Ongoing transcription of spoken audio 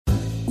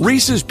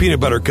Reese's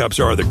Peanut Butter Cups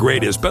are the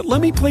greatest, but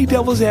let me play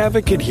devil's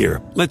advocate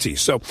here. Let's see.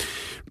 So,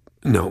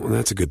 no,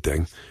 that's a good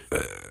thing.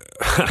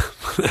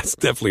 That's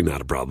definitely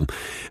not a problem.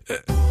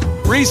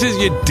 Reese's,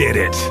 you did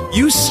it.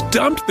 You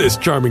stumped this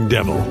charming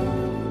devil.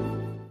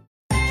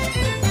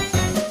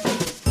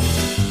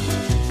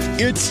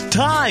 It's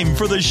time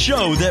for the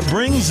show that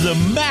brings the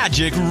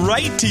magic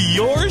right to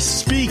your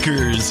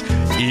speakers.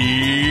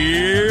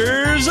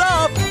 Ears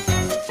up!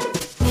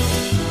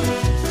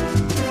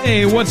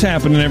 Hey, what's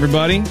happening,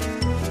 everybody?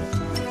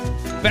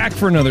 Back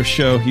for another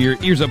show here,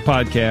 Ears Up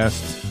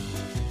Podcast.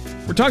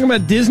 We're talking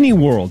about Disney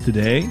World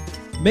today,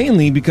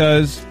 mainly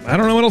because I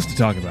don't know what else to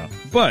talk about.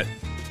 But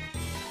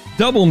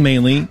double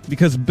mainly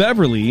because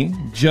Beverly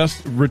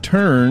just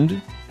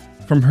returned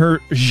from her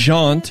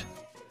jaunt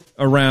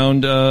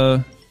around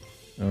around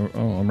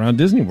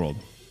Disney World.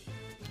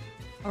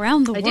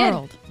 Around the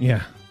world.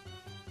 Yeah.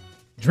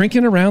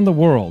 Drinking around the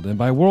world. And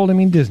by world, I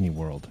mean Disney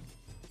World.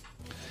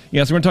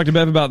 Yeah, so we're going to talk to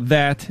Bev about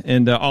that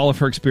and all of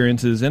her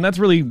experiences. And that's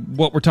really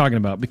what we're talking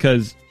about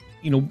because,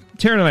 you know,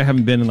 Taryn and I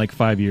haven't been in like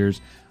 5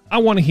 years. I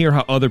want to hear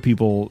how other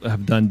people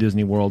have done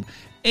Disney World.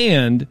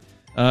 And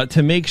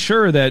to make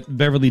sure that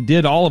Beverly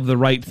did all of the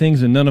right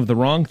things and none of the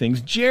wrong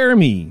things,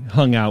 Jeremy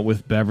hung out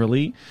with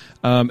Beverly.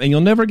 And you'll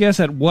never guess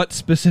at what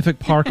specific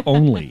park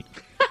only.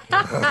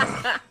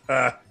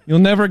 You'll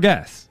never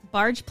guess.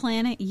 Barge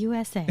Planet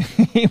USA.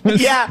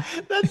 Yeah,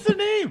 that's the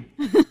name.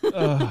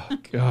 Oh,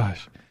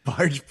 gosh.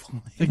 Barge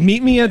Planet. Like,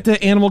 meet me at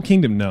Animal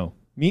Kingdom. No.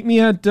 Meet me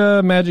at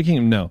Magic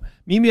Kingdom. No.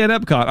 Meet me at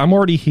Epcot. I'm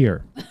already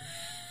here.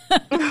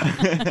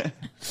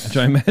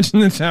 So I imagine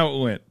that's how it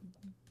went.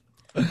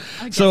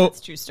 I guess So- that's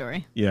a true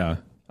story. Yeah.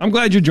 I'm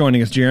glad you're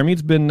joining us, Jeremy.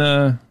 It's been,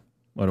 a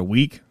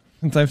week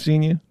since I've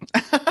seen you?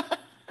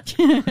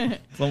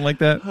 Something like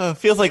that?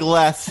 Feels like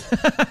less.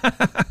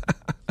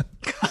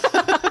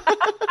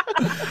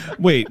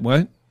 Wait,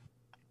 what?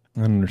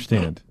 I don't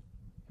understand.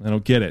 I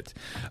don't get it.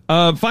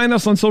 Find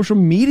us on social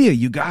media,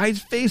 you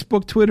guys.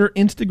 Facebook, Twitter,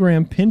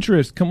 Instagram,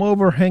 Pinterest. Come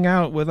over, hang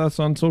out with us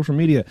on social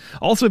media.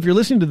 Also, if you're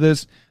listening to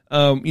this,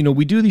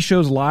 we do these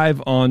shows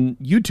live on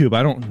YouTube.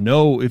 I don't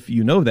know if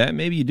you know that.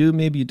 Maybe you do,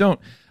 maybe you don't.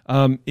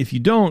 If you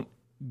don't,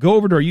 go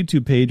over to our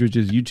YouTube page, which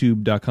is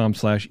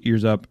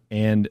youtube.com/earsup,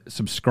 and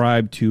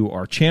subscribe to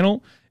our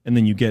channel. And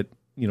then you get,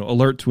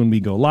 alerts when we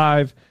go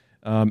live.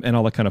 And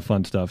all that kind of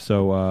fun stuff.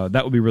 So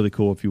that would be really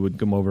cool if you would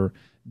come over,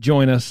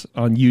 join us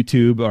on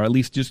YouTube, or at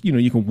least just,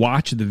 you can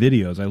watch the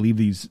videos. I leave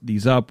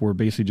these up. We're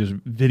basically just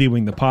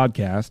videoing the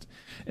podcast.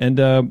 And,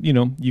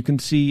 you can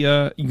see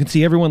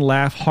everyone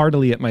laugh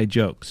heartily at my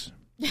jokes.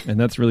 And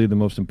that's really the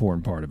most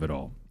important part of it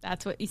all.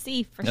 That's what you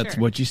see, for sure. That's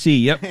what you see.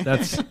 Yep,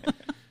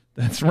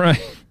 that's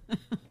right.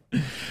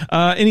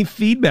 Any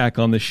feedback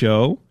on the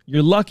show?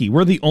 You're lucky.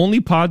 We're the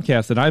only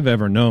podcast that I've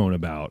ever known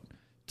about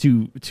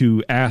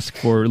to ask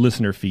for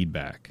listener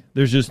feedback.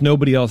 There's just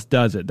nobody else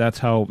does it. That's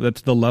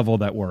the level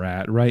that we're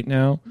at right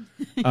now.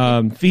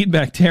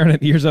 Feedback, Taryn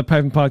at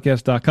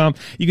earsup-podcast.com.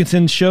 You can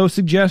send show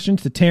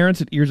suggestions to Terrence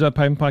at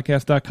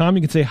earsup-podcast.com.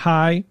 You can say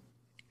hi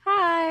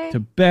to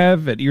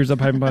Bev at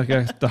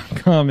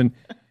earsup-podcast.com, and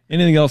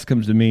anything else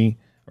comes to me,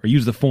 or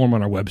use the form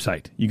on our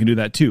website. You can do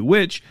that too,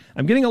 which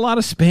I'm getting a lot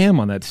of spam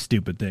on that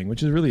stupid thing,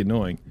 which is really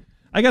annoying.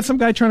 I got some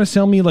guy trying to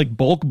sell me like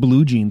bulk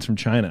blue jeans from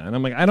China, and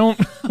I'm like, I don't.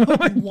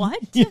 What?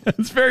 Yeah,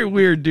 it's very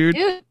weird, dude.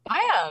 Dude,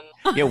 I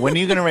am. Yeah, when are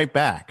you going to write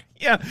back?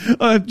 Yeah,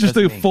 just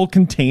a full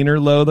container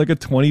load, like a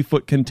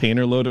 20-foot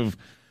container load of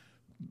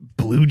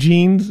blue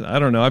jeans. I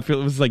don't know. I feel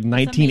it was like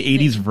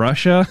 1980s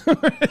Russia.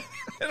 I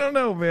don't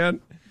know,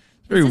 man.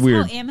 It's very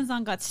weird. This is how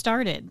Amazon got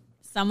started.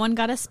 Someone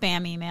got a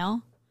spam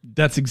email.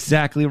 That's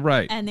exactly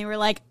right. And they were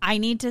like, I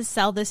need to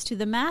sell this to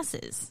the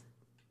masses.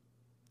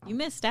 You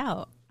missed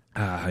out.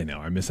 I know.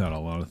 I miss out on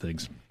a lot of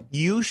things.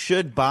 You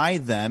should buy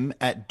them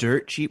at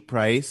dirt cheap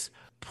price,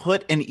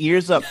 put an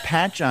Ears Up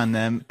patch on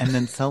them, and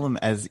then sell them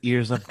as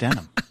Ears Up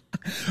denim.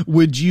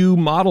 Would you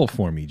model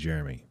for me,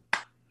 Jeremy?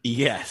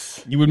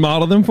 Yes. You would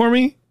model them for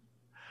me?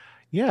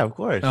 Yeah, of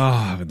course. Oh,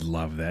 I would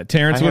love that.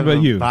 Terrence, I what about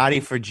have you? a body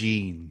for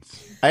jeans.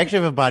 I actually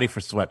have a body for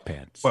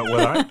sweatpants. What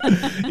would I?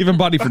 You have a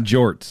body for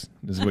jorts,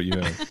 is what you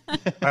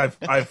have.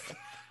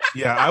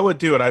 Yeah, I would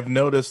do it. I've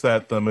noticed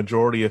that the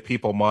majority of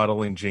people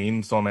modeling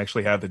jeans don't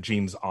actually have the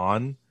jeans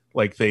on.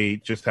 Like, they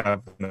just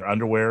have their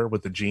underwear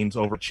with the jeans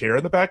over a chair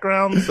in the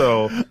background.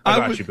 So I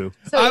got you, boo.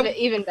 So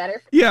even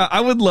better. Yeah, I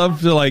would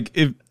love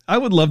to I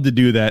would love to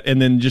do that,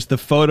 and then just the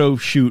photo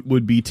shoot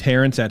would be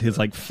Terrence at his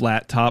like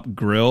flat top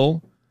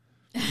grill,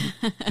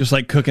 just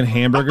like cooking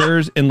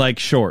hamburgers in like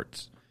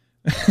shorts.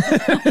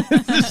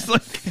 Just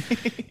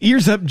like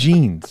ears up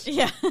jeans.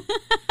 Yeah.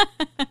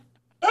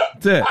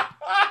 That's it.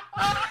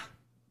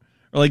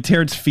 Or like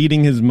Terrence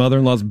feeding his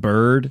mother-in-law's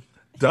bird.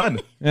 Done.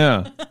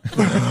 Yeah.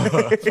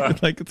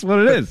 Like, it's what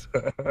it is.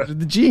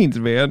 The jeans,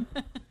 man.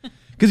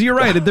 Because you're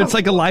right. It's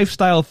like a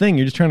lifestyle thing.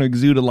 You're just trying to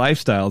exude a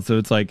lifestyle. So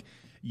it's like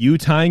you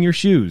tying your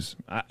shoes.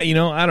 I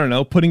don't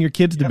know, putting your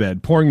kids to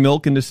bed, pouring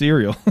milk into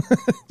cereal.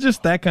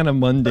 Just that kind of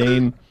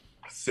mundane.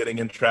 Sitting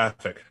in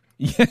traffic.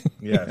 Yeah.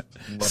 Yeah.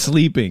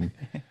 Sleeping.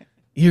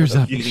 Ears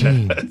up, Yeah.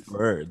 jeans.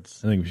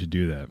 Birds. I think we should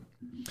do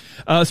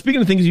that.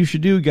 Speaking of things you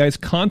should do, guys,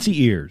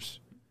 concierge.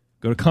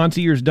 Go to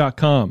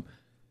concierge.com.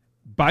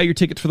 Buy your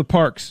tickets for the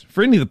parks,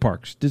 for any of the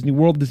parks, Disney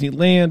World,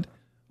 Disneyland,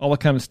 all that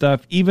kind of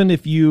stuff. Even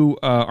if you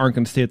aren't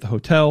going to stay at the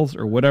hotels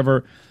or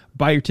whatever,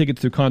 buy your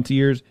tickets through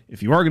concierge.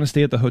 If you are going to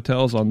stay at the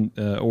hotels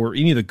or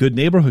any of the good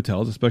neighbor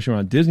hotels, especially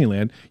around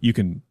Disneyland, you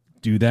can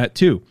do that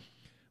too.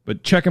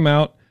 But check them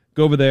out.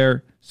 Go over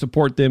there,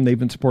 support them. They've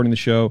been supporting the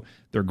show.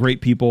 They're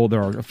great people.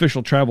 They're our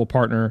official travel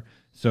partner.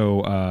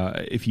 So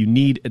if you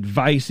need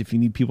advice, if you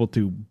need people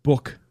to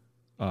book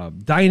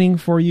dining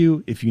for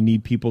you, if you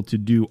need people to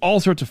do all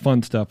sorts of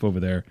fun stuff over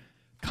there,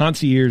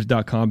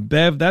 concierge.com.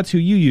 Bev, that's who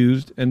you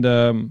used. And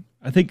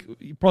I think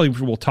you probably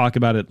will talk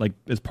about it like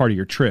as part of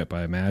your trip,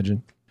 I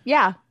imagine.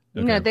 Yeah.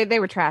 Okay. No, they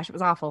were trash. It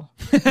was awful.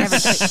 Never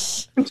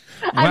touched. I'm just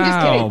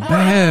Wow,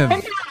 kidding.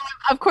 Bev.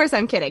 Of course,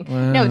 I'm kidding.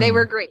 Wow. No, they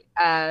were great.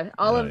 Yeah.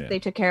 They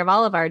took care of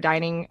all of our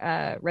dining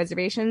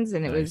reservations,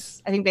 and it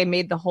was. I think they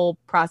made the whole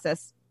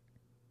process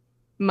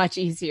much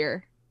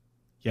easier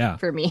Yeah.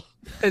 for me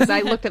because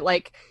I looked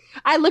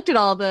at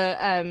all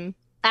the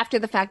after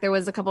the fact. There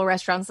was a couple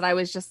restaurants that I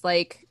was just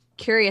like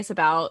urious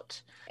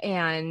about,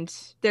 and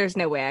there's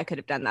no way I could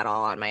have done that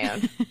all on my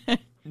own.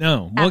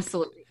 No. Well,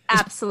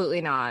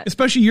 Absolutely not.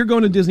 especially you're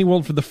going to Disney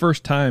World for the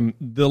first time.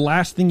 The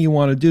last thing you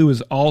want to do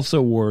is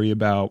also worry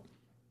about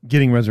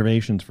getting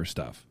reservations for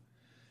stuff.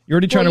 You're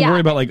already trying to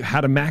worry about like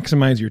how to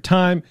maximize your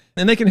time,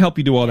 and they can help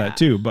you do all that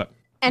too. But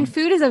And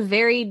food is a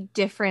very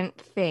different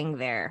thing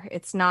there.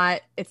 It's not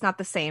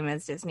the same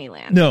as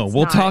Disneyland. no, It's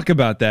we'll not. talk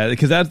about that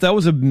because that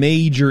was a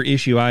major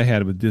issue I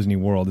had with Disney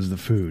World is the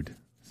food.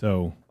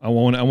 So I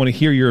want to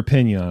hear your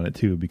opinion on it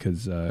too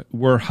because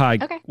we're high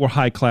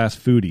class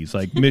foodies,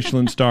 like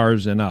Michelin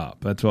stars and up.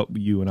 That's what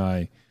you and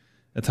I.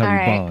 That's how All we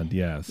right. bond.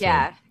 Yeah. So,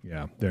 Yeah.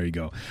 Yeah. There you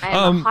go. I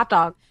am a hot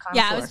dog connoisseur.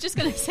 Yeah, I was just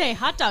gonna say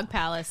Hot Dog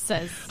Palace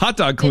says Hot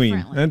dog queen.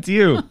 differently. That's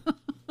you.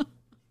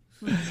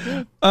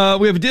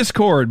 We have a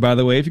Discord, by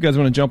the way. If you guys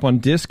want to jump on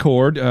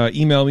Discord,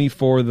 email me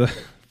for the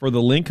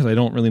link because I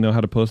don't really know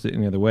how to post it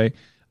any other way.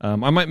 I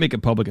might make it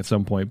public at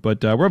some point,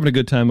 but we're having a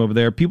good time over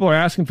there. People are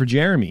asking for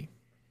Jeremy.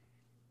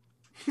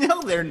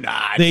 No, they're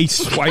not. I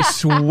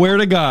swear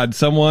to God,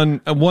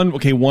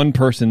 one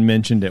person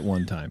mentioned it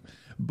one time,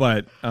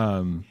 but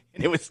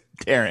It was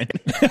Darren.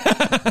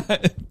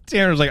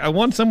 Darren was like, I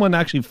want someone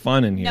actually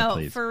fun in here, no,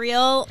 please. for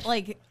real.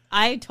 Like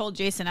I told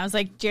Jason, I was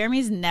like,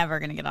 Jeremy's never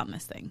gonna get on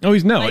this thing. Oh,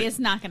 he's no. Like, it's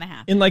not gonna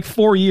happen. In like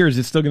 4 years,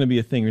 it's still going to be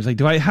a thing. He's like,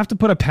 do I have to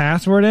put a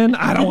password in?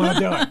 I don't want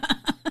to do it.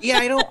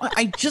 Yeah,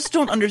 I just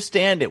don't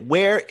understand it.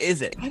 Where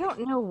is it? I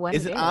don't know what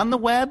Is it on the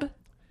web?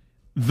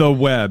 The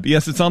web.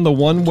 Yes, it's on the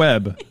one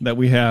web that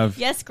we have.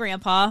 Yes,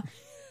 Grandpa.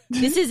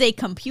 This is a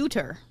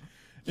computer.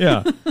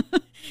 Yeah.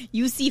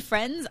 You see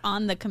friends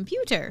on the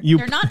computer. You-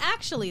 They're not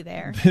actually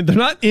there. They're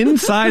not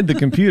inside the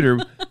computer.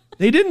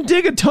 They didn't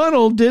dig a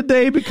tunnel, did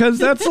they? Because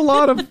that's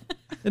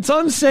it's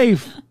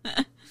unsafe.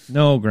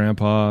 No,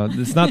 Grandpa.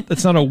 It's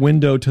not a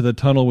window to the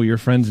tunnel where your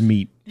friends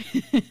meet.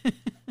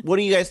 What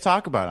do you guys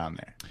talk about on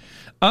there?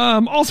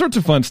 All sorts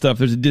of fun stuff.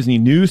 There's a Disney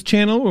News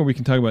channel where we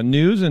can talk about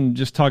news and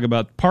just talk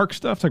about park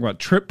stuff, talk about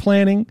trip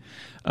planning,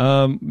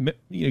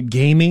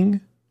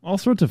 gaming, all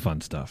sorts of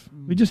fun stuff.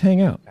 We just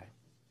hang out.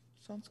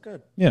 Sounds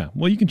good. Yeah,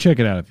 well, you can check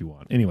it out if you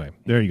want. Anyway,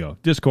 there you go.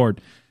 Discord.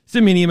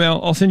 Send me an email.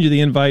 I'll send you the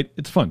invite.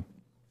 It's fun.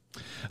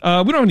 We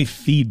don't have any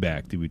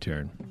feedback, do we,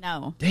 Taryn?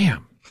 No.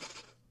 Damn.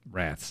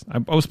 Rats. I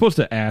was supposed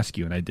to ask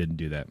you, and I didn't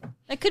do that.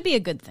 That could be a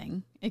good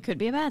thing. It could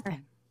be a bad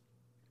thing.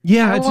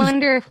 Yeah, I it's just,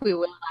 wonder if we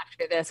will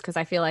after this because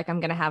I feel like I'm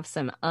going to have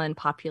some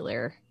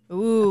unpopular.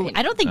 Ooh,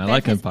 I don't think I Beth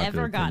like has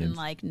unpopular ever gotten opinions.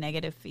 like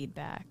negative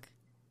feedback.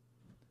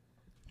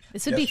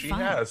 This would Yes, be she fun.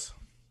 has.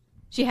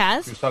 She She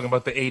has? was talking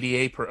about the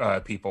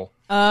ADA people.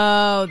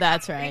 Oh,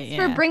 that's right. Thanks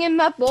Yeah. for bringing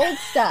up old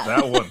stuff.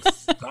 That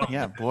one's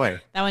Yeah, boy.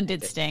 That one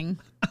did sting.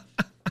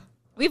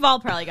 We've all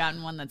probably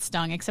gotten one that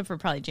stung, except for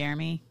probably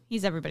Jeremy.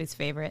 He's everybody's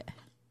favorite.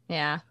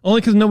 Yeah.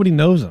 only because nobody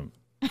knows him.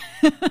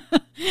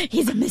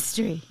 He's a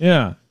mystery.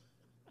 Yeah.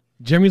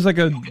 Jeremy's like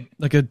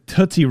a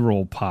Tootsie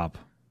Roll pop.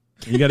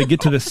 You got to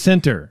get to the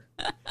center.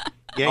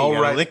 Yeah, All you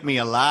gotta right. lick me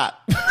a lot.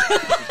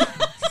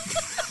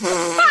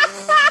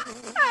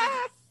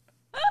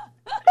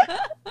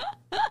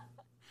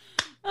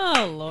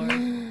 Oh, Lord.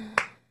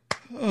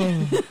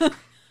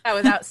 That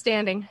was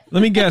outstanding.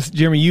 Let me guess,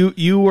 Jeremy,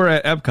 you were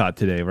at Epcot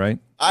today, right?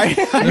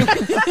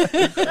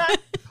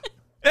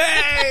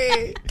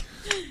 Hey!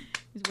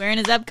 He's wearing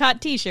his Epcot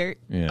t-shirt.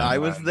 Yeah. I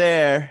was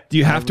there. Do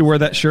you have to wear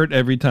that shirt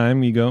every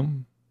time you go?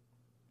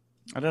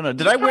 I don't know.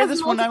 Did I wear Has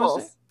this when I was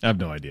multiples. I have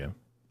no idea.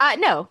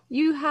 No,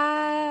 you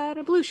had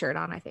a blue shirt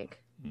on, I think.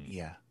 there?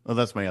 Yeah. Well,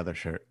 that's my other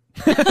shirt.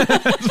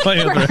 That's my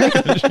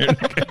other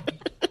shirt. Okay.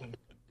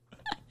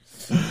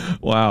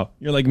 Wow,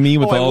 you're like me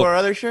with I wore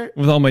other shirt?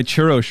 all my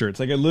churro shirts.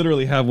 Like I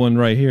literally have one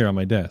right here on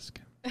my desk.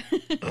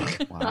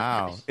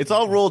 Wow. It's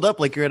all rolled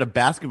up like you're at a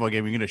basketball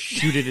game. You're going to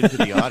shoot it into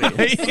the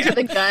audience. Into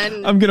the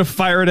gun. I'm gonna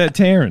fire it at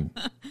Taryn.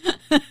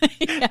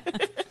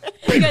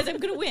 Hey, guys, I'm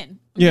going to win.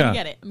 I'm Yeah. going to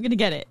get it. I'm going to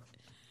get it.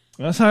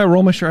 That's how I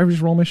roll my shirt. I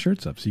just roll my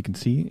shirts up so you can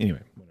see.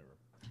 Anyway, whatever.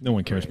 No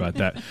one cares about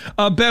that.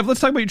 Bev, let's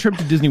talk about your trip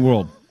to Disney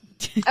World.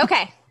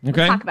 Okay. Let's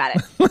talk about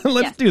it.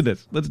 Let's do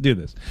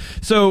this.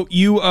 So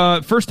you,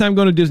 first time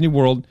going to Disney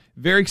World,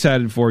 very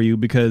excited for you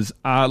because,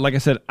 like I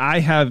said, I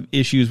have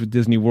issues with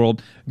Disney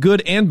World,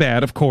 good and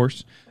bad, of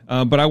course.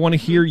 But I want to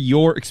hear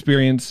your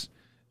experience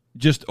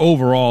just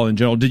overall in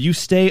general. Did you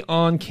stay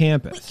on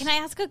campus? Wait, can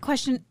I ask a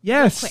question?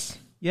 Yes. Real quick?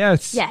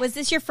 Yes. Was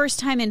this your first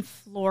time in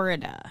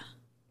Florida?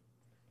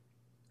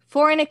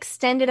 For an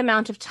extended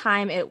amount of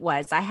time, it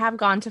was. I have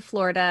gone to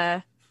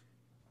Florida.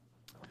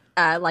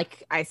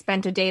 Like I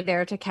spent a day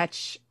there to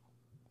catch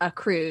a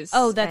cruise.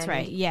 Oh, that's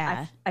right.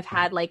 Yeah. I've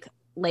had like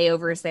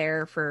layovers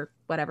there for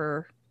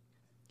whatever.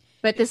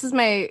 But this is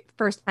my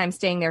first time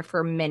staying there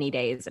for many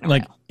days in a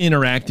Like row.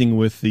 interacting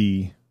with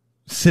the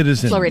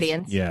citizens.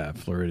 Floridians. Yeah,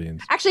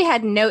 Floridians. Actually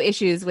had no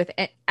issues with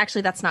it.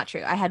 Actually, that's not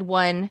true. I had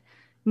one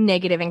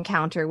negative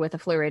encounter with a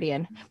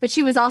Floridian, but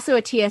she was also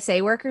a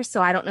TSA worker,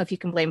 so I don't know if you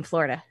can blame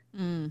Florida.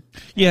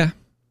 Yeah.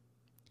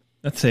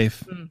 That's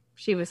safe.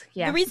 She was,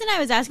 yeah. The reason I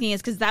was asking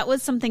is because that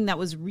was something that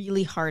was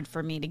really hard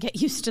for me to get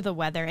used to the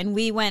weather. And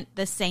we went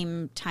the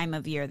same time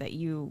of year that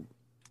you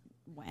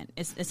went,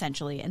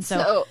 essentially. And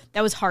so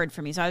that was hard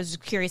for me. So I was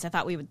just curious. I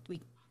thought it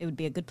would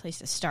be a good place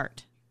to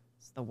start.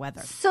 It's the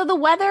weather. So the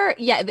weather,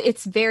 yeah,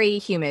 it's very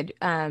humid.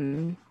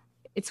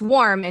 It's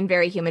warm and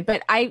very humid.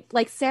 But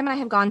like Sam and I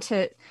have gone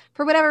to,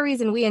 for whatever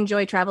reason, we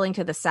enjoy traveling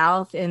to the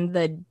South in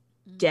the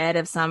dead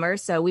of summer.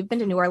 So we've been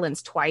to New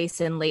Orleans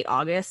twice in late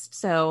August.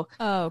 So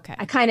okay.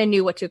 I kind of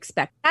knew what to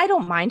expect. I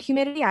don't mind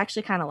humidity. I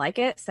actually kind of like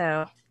it.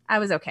 So I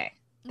was okay.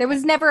 There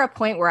was never a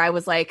point where I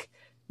was like,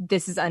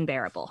 this is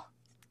unbearable.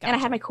 Gotcha. And I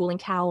had my cooling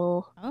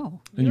towel. Oh.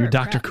 And you're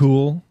Dr.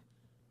 Cool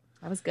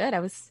I was good.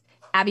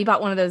 Abby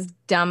bought one of those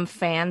dumb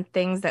fan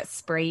things that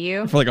spray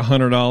you. for like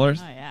 $100.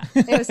 Oh, yeah.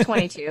 It was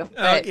 22.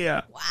 But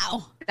yeah.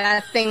 Wow.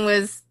 that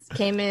thing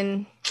came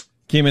in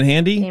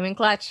Handy? Came in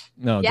clutch.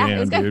 No, Yeah, it damn,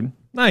 was good. dude.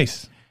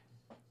 Nice.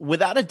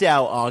 Without a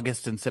doubt,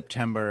 August and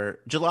September,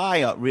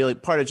 July, really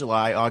part of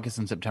July, August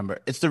and September,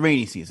 it's the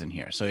rainy season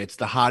here. So it's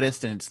the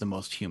hottest and it's the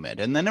most humid.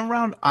 And then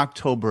around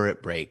October,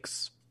 it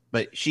breaks.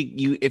 But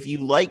if you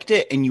liked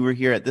it and you were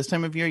here at this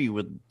time of year, you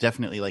would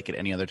definitely like it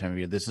any other time of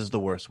year. This is the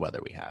worst weather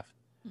we have.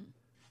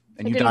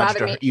 And It you didn't dodged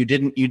bother me.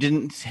 you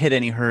didn't hit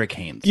any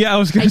hurricanes. Yeah, I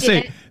was going to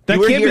say didn't. that You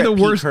were can't be here the at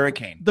peak worst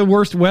hurricane. The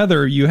worst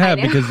weather you have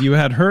I know. because you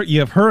have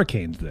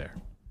hurricanes there.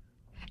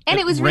 And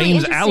it was really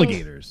rains interesting.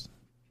 alligators.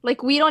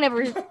 Like we don't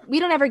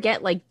ever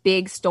get like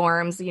big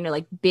storms,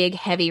 like big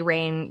heavy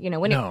rain.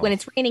 When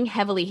it's raining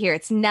heavily here,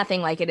 it's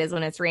nothing like it is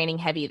when it's raining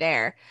heavy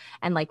there.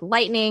 And like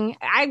lightning,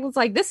 I was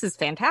like, this is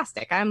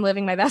fantastic. I'm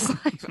living my best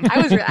life.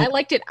 I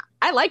liked it.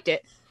 I liked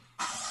it.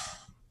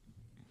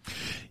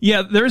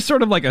 Yeah, there's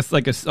sort of like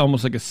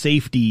almost like a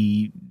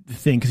safety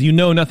thing because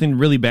nothing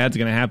really bad's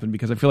going to happen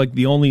because I feel like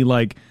the only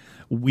like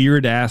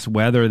weird ass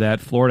weather that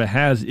Florida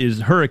has is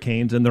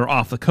hurricanes and they're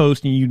off the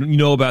coast and you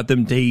know about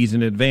them days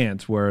in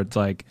advance where it's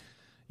like,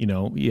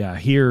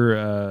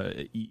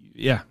 here,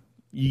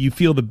 you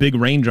feel the big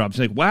raindrops.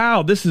 You're like,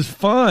 wow, this is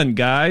fun,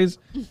 guys.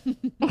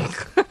 I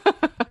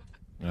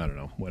don't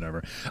know,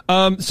 whatever.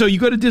 So you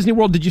go to Disney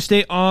World. Did you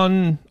stay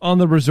on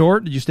the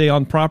resort? Did you stay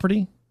on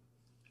property?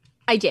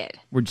 I did.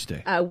 Where'd you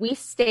stay? We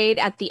stayed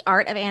at the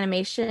Art of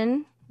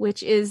Animation,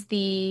 which is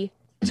the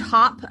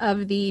top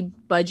of the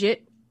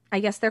budget, I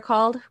guess they're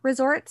called,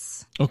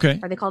 resorts. Okay.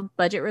 Are they called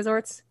budget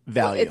resorts?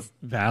 Value. It's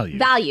Value.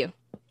 value.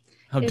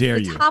 How It's dare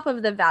the you? top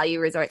of the value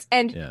resorts.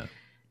 And Yeah.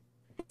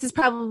 this is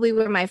probably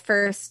where my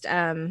first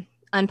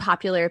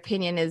unpopular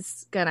opinion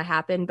is going to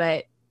happen.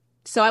 But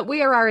so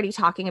we are already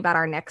talking about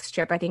our next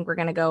trip. I think we're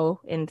going to go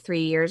in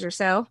 3 years or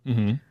so.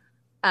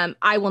 Mm-hmm.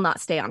 I will not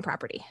stay on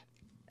property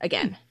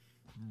again.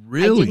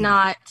 Really? I did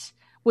not,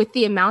 with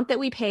the amount that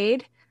we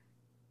paid,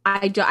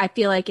 I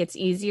feel like it's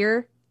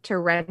easier to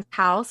rent a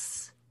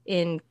house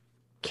in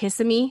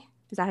Kissimmee.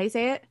 Is that how you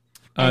say it?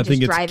 And I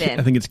think drive in.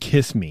 I think it's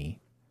Kiss Me.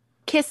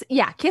 Kiss,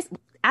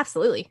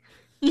 absolutely.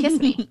 Kiss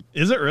me.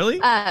 Is it really?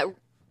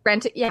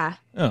 Rent it, yeah.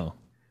 Oh.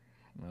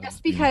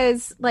 Just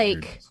because,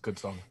 like, It's a good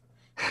song.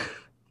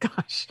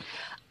 gosh.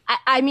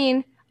 I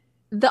mean,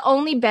 the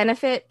only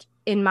benefit,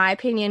 in my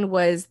opinion,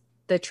 was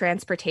the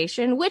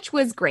transportation, which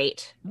was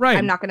great. Right.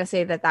 I'm not going to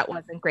say that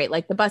wasn't great.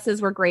 Like, the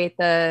buses were great.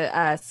 The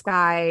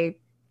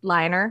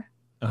Skyliner,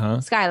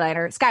 Skyliner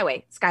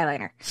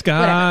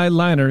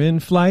in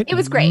flight. it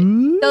was great.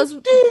 Ooh. Those,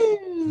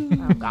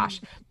 oh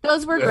gosh,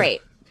 those were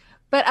great.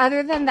 But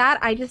other than that,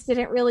 I just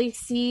didn't really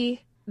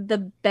see the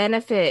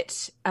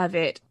benefit of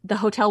it. The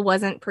hotel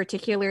wasn't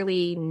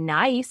particularly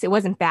nice. It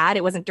wasn't bad.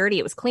 It wasn't dirty.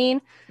 It was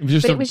clean. It was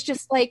just But it was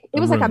just like, it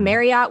was like a room.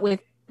 Marriott with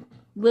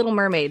Little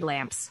Mermaid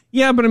lamps.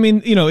 Yeah, but I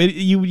mean,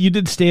 you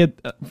did stay at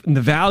in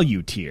the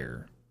value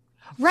tier.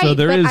 Right. So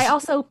there but is- I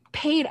also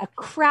paid a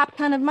crap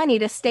ton of money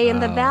to stay in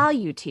the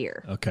value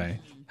tier. Okay.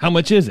 How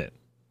much is it?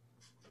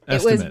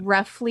 It was Estimate.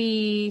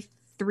 roughly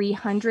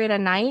 $300 a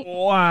night.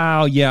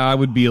 Wow. Yeah, I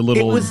would be a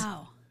little. Wow.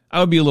 I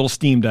would be a little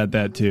steamed at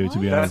that too, to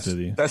be honest with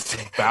you. That's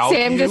value.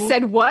 Sam just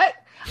said what?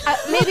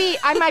 Maybe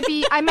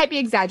I might be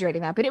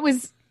exaggerating that, but it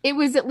was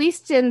at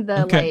least in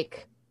the Okay.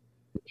 like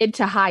mid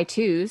to high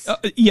twos.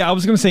 Yeah, I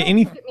was going to say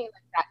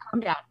Calm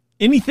down.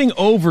 anything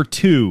over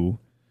 2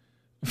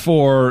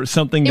 for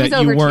something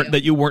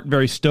that you weren't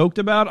very stoked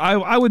about.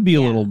 I would be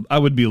a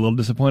little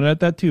disappointed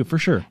at that too, for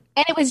sure.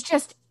 And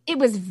it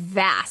was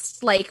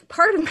vast. Like,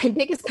 part of my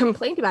biggest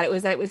complaint about it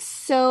was that it was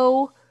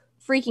so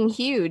freaking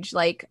huge.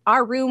 Like,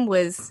 our room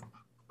was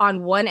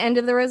on one end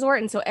of the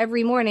resort, and so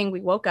every morning we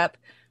woke up,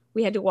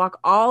 we had to walk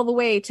all the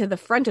way to the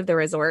front of the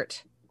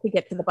resort to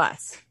get to the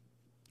bus.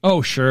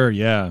 Oh, sure,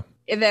 yeah.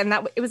 And then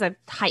it was a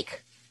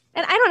hike.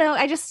 And I don't know,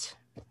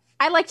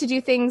 I like to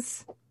do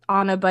things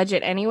on a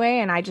budget anyway,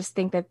 and I just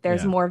think that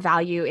there's more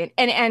value in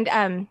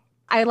and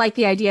I like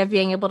the idea of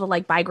being able to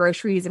like buy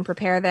groceries and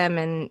prepare them.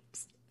 And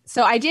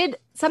so I did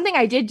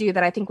do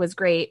that I think was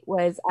great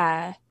was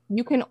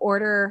you can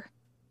order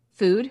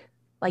food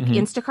like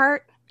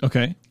Instacart.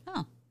 Okay.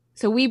 Oh.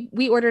 So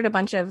we ordered a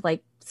bunch of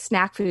like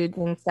snack foods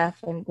and stuff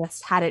and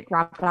just had it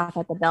dropped off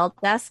at the bell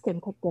desk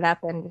and picked it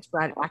up and just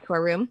brought it back to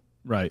our room.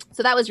 Right.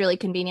 So that was really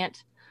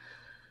convenient.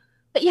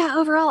 But yeah,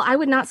 overall, I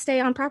would not stay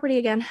on property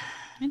again.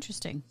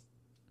 Interesting.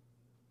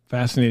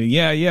 Fascinating.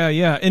 Yeah.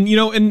 And,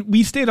 and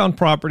we stayed on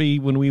property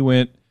when we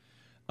went,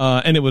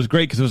 and it was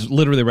great because it was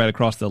literally right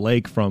across the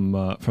lake from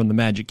the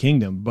Magic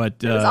Kingdom.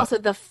 But it was also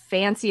the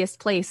fanciest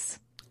place.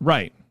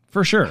 Right.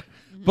 For sure.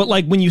 But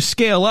like when you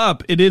scale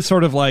up, it is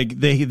sort of like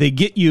they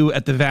get you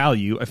at the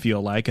value, I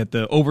feel like, at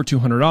the over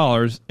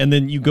 $200, and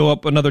then you go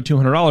up another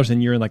 $200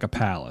 and you're in like a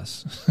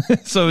palace.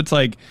 So it's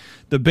like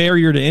the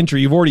barrier to entry,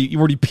 you've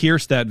already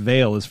pierced that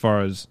veil as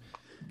far as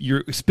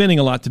you're spending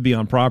a lot to be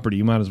on property.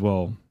 You might as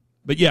well.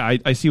 But yeah,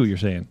 I see what you're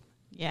saying.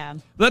 Yeah.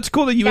 That's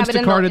cool that you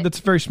Instacarted. That's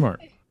very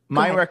smart.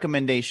 My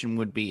recommendation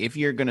would be if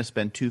you're going to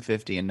spend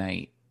 $250 a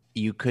night,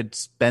 you could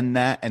spend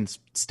that and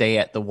stay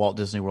at the Walt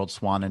Disney World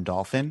Swan and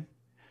Dolphin,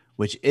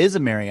 which is a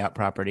Marriott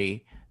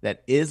property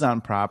that is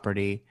on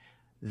property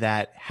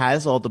that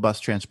has all the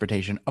bus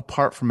transportation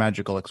apart from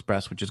Magical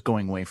Express, which is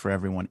going away for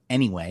everyone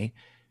anyway.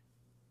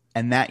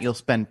 And that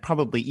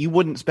you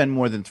wouldn't spend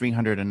more than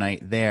 $300 a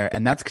night there.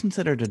 And that's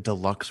considered a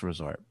deluxe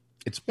resort.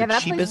 It's the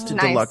cheapest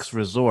deluxe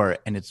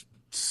resort, and it's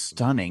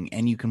stunning.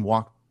 And you can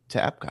walk to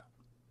Epcot.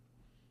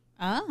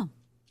 Oh.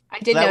 I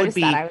did notice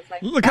that. I was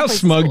like, look how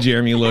smug cool.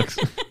 Jeremy looks.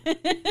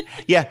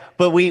 Yeah,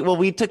 but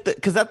we took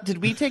did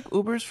we take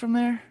Ubers from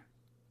there?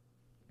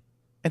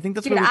 I think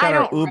that's where we got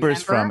our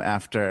Ubers from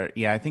after.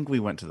 Yeah, I think we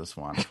went to the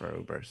Swan for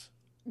Ubers.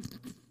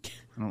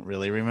 I don't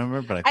really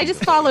remember, but I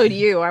just followed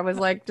you. I was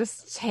like,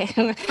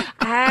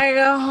 I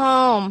go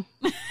home.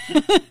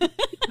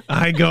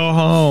 I go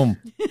home.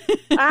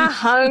 I'm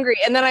hungry.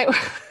 And then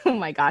oh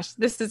my gosh,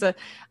 I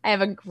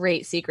have a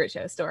great secret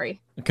show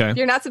story. Okay. If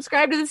you're not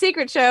subscribed to the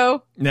secret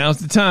show, now's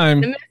the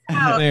time.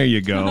 There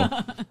you go.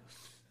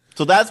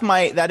 So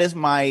that is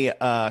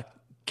my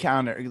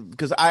counter,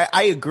 because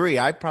I agree.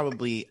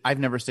 I've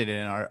never stayed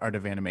in Art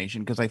of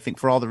Animation because I think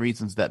for all the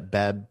reasons that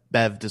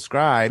Bev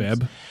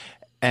described.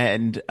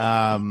 And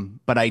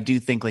but I do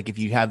think like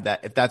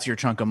if that's your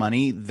chunk of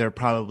money, there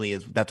probably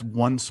is. That's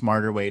one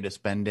smarter way to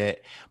spend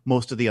it.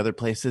 Most of the other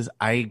places,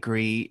 I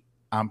agree,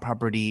 on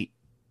property,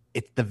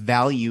 it's the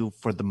value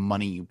for the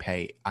money you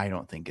pay, I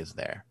don't think is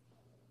there.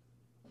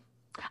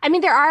 I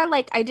mean,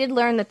 I did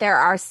learn that there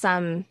are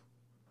some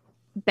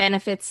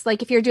benefits,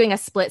 like if you're doing a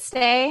split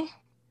stay.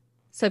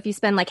 So if you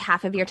spend like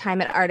half of your time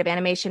at Art of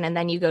Animation and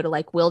then you go to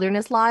like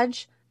Wilderness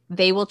Lodge,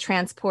 they will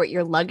transport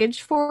your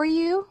luggage for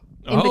you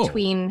in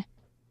between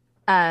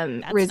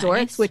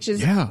resorts, nice. Which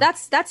is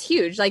that's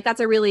huge. Like that's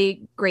a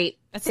really great.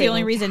 That's the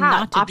only reason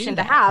not to option do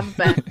to have,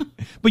 but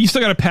but you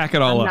still got to pack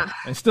it all up.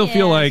 I still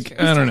feel like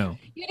I don't know.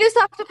 You just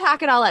have to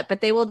pack it all up, but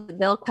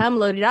they'll come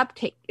load it up.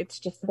 It's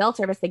just the bell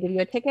service. They give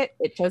you a ticket.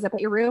 It shows up at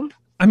your room.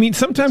 I mean,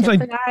 sometimes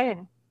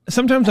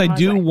I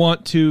do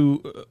want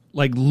to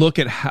like look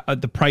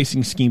at the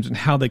pricing schemes and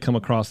how they come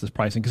across this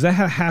pricing, because that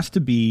has to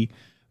be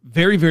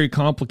very, very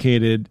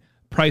complicated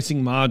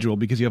pricing module,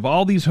 because you have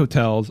all these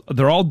hotels.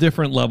 They're all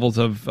different levels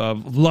of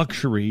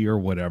luxury or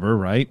whatever,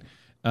 right?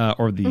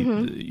 Or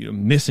the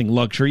missing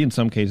luxury in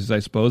some cases, I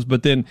suppose.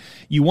 But then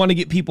you want to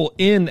get people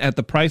in at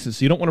the prices,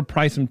 so you don't want to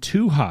price them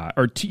too high,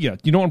 you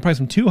don't want to price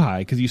them too high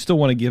because you still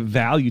want to give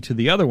value to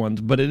the other ones.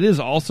 But it is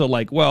also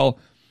like, well,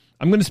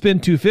 I'm going to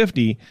spend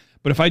 $250.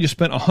 But if I just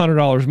spent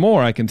 $100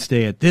 more, I can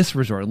stay at this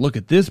resort, look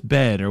at this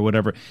bed or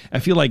whatever. I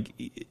feel like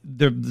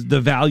the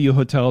value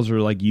hotels are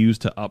like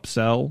used to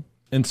upsell,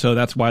 and so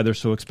that's why they're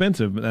so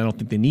expensive. And I don't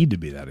think they need to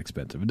be that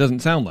expensive. It doesn't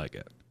sound like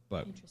it,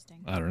 but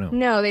I don't know.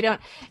 No, they don't.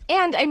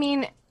 And I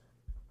mean,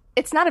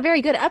 it's not a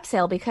very good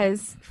upsell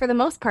because for the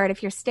most part,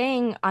 if you're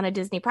staying on a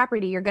Disney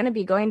property, you're going to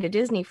be going to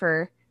Disney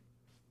for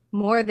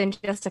more than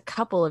just a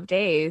couple of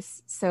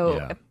days.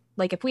 So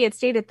if we had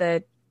stayed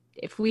at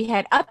if we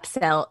had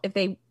upsell,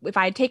 if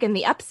I had taken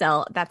the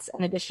upsell, that's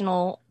an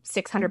additional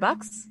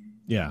 $600.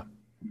 Yeah.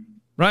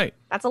 Right.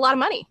 That's a lot of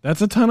money.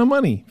 That's a ton of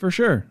money for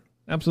sure.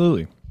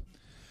 Absolutely.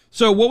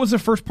 So what was the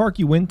first park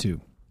you went to?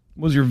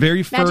 What was your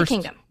very first? Magic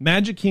Kingdom.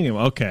 Magic Kingdom.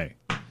 Okay.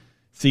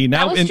 See,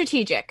 now that was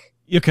strategic.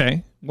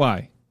 Okay.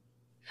 Why?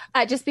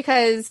 Just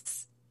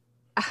because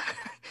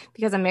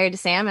because I'm married to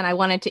Sam and I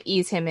wanted to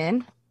ease him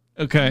in.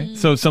 Okay,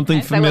 so something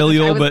I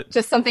familial, was but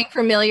just something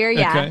familiar.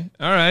 Yeah. Okay,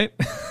 all right.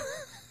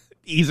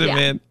 Ease him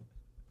in.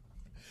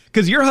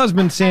 Because your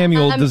husband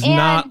Samuel does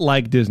not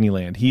like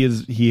Disneyland.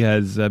 He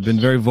has been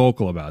very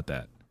vocal about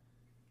that.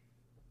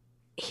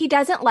 He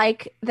doesn't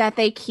like that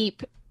they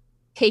keep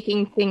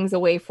taking things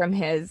away from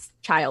his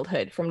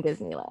childhood from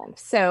Disneyland.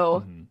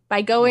 So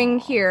by going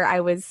here,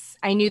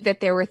 I knew that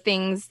there were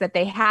things that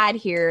they had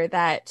here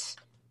that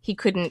he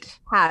couldn't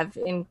have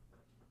in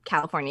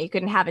California. He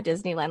couldn't have at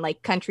Disneyland,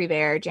 like Country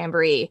Bear,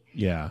 Jamboree,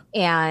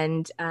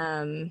 and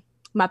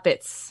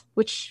Muppets.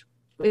 Which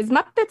is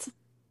Muppets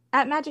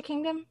at Magic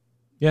Kingdom?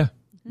 Yeah.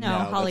 No,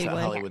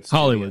 Hollywood.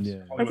 Hollywood.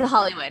 Yeah. It's a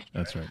Hollywood.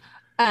 That's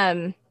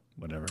right.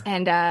 Whatever.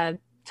 And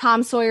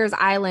Tom Sawyer's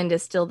Island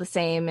is still the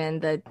same,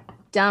 and the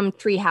dumb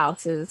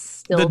treehouse is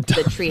still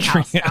the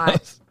treehouse,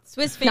 not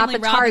Swiss Family not the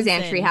Robinson.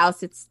 Tarzan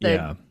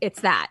treehouse.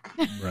 It's that.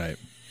 Right.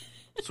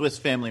 Swiss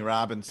Family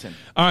Robinson.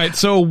 All right.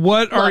 So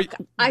what are? Look,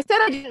 I said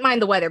I didn't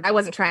mind the weather, but I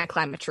wasn't trying to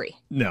climb a tree.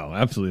 No,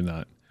 absolutely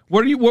not.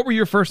 What were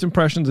your first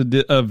impressions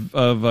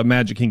of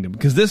Magic Kingdom?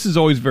 Because this is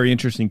always very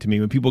interesting to me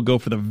when people go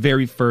for the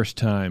very first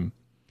time,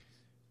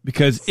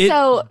 because it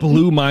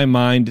blew my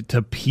mind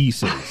to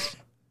pieces.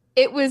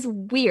 It was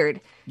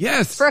weird.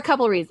 Yes. For a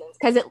couple reasons.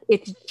 Because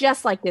it's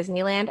just like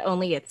Disneyland,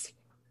 only it's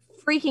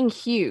freaking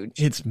huge.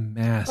 It's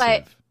massive.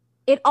 But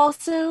it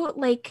also,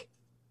 like,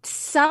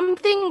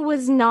 something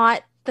was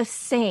not the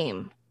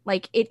same.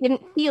 Like, it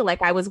didn't feel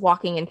like I was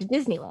walking into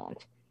Disneyland.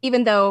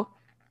 Even though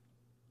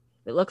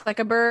it looks like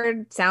a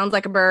bird, sounds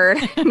like a bird,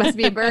 it must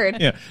be a bird.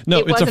 Yeah. No,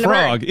 it's a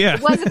frog. Yeah.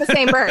 It wasn't the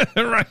same bird.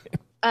 Right.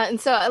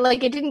 And so,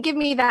 like, it didn't give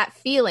me that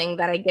feeling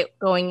that I get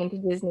going into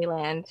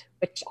Disneyland,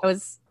 which I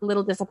was a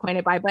little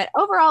disappointed by. But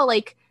overall,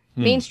 like,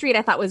 Main Street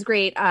I thought was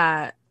great.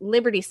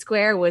 Liberty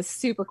Square was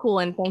super cool.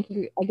 And thank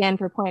you again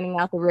for pointing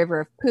out the River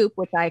of Poop,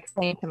 which I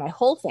explained to my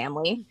whole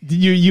family.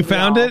 You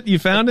found it? You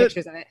found it?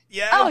 Pictures of it.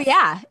 Yeah. Oh,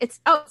 yeah.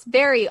 It's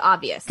very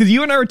obvious. Because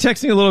you and I were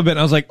texting a little bit, and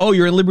I was like, oh,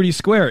 you're in Liberty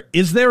Square.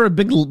 Is there a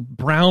big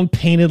brown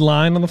painted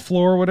line on the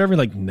floor or whatever?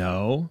 Like,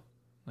 no.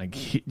 Like,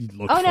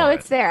 look oh, no, for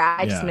it's there.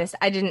 I just missed.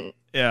 I didn't.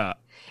 Yeah.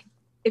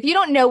 If you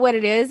don't know what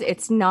it is,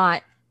 it's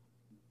not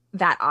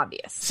that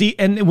obvious. See,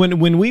 and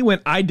when we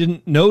went, I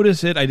didn't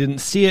notice it. I didn't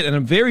see it. And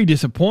I'm very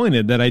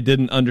disappointed that I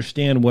didn't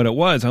understand what it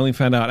was. I only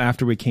found out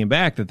after we came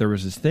back that there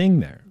was this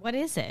thing there. What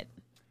is it?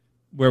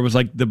 Where it was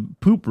like the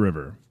poop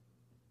river.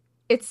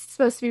 It's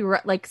supposed to be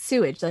like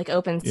sewage, like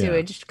open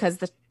sewage, because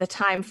the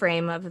time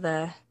frame of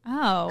the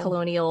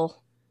colonial.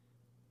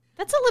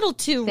 That's a little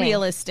too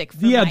realistic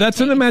for Yeah, my that's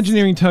taste. an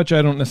Imagineering touch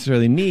I don't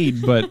necessarily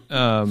need, but,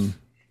 it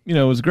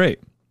was great.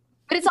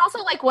 But it's also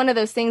like one of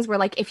those things where,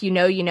 like, if you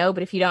know, you know,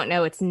 but if you don't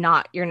know, it's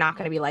not. You're not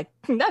going to be like,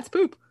 that's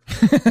poop.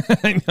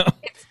 I know.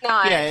 It's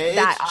not. Yeah, it's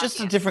that just obvious.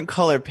 a different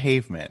color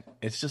pavement.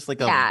 It's just like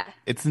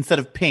it's instead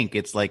of pink,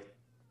 it's like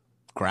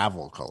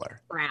gravel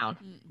color. Brown.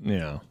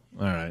 Yeah.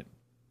 All right.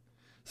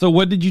 So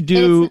what did you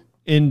do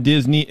in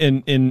Disney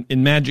in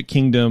Magic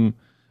Kingdom?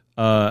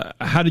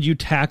 How did you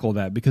tackle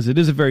that? Because it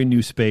is a very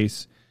new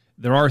space.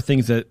 There are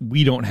things that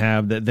we don't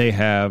have that they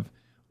have.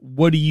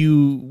 What do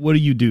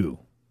you do?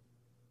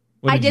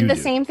 I did the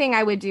same thing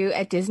I would do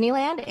at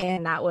Disneyland,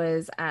 and that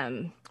was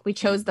we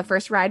chose the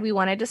first ride we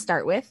wanted to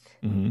start with,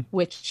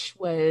 which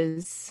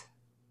was,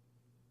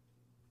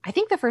 I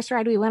think the first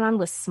ride we went on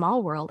was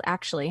Small World,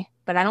 actually,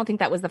 but I don't think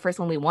that was the first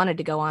one we wanted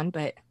to go on,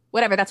 but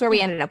whatever, that's where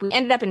we ended up. We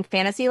ended up in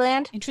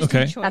Fantasyland.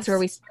 Interesting choice. That's where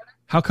we started.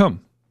 How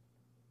come?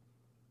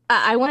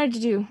 I wanted to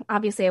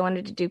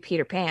do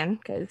Peter Pan,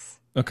 because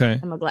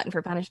I'm a glutton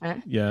for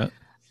punishment. Yeah.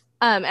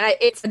 And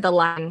it said the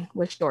line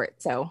was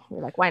short, so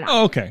we're like, why not?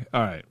 Oh, okay.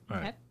 All right.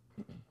 Okay.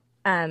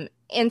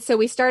 And so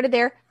we started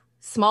there.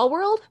 Small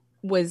World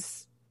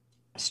was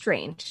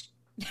strange.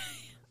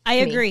 I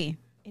agree.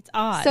 It's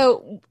odd.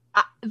 So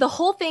the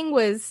whole thing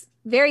was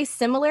very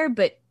similar,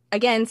 but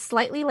again,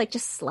 slightly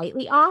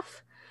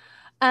off.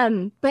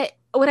 But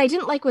what I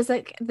didn't like was,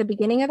 like, the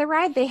beginning of the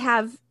ride, they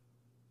have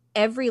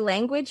every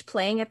language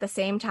playing at the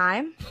same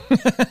time.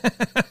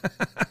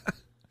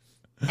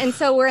 And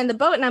so we're in the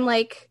boat, and I'm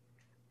like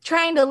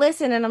trying to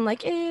listen, and I'm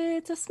like,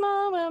 it's a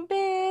small world,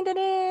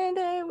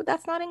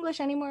 that's not English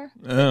anymore.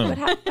 Oh. What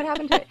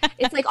happened to it?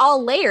 It's like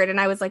all layered, and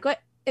I was like, what?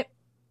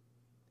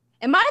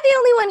 Am I the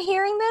only one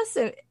hearing this?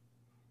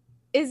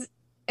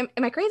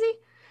 Am I crazy?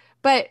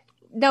 But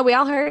no, we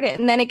all heard it,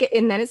 and then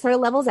it sort of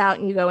levels out,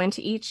 and you go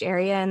into each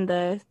area, and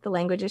the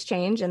languages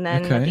change, and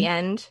then at the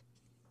end,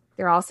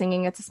 they're all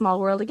singing "It's a Small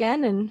World"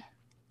 again.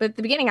 But at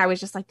the beginning, I was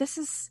just like, this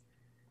is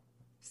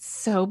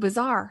so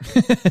bizarre.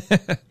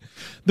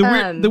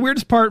 The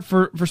weirdest part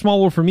for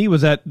Small World for me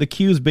was that the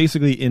queue is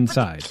basically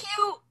inside. The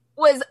queue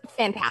was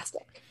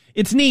fantastic.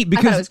 It's neat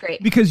I thought it was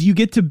great. because you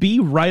get to be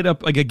right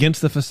up, like,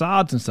 against the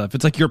facades and stuff.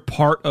 It's like you're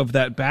part of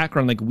that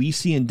background, like we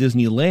see in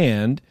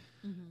Disneyland.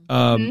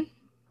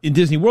 In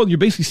Disney World, you're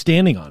basically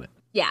standing on it.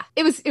 Yeah,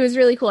 it was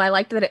really cool. I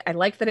liked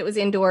that it was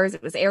indoors.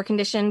 It was air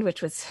conditioned,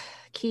 which was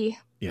key.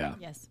 Yeah.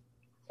 yes.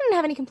 I didn't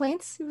have any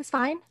complaints. It was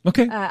fine.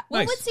 Okay. Well,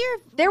 nice. what's your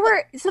There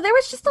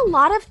was just a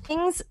lot of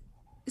things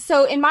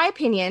So in my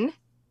opinion,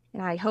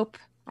 and I hope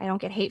I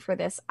don't get hate for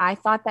this, I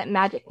thought that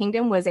Magic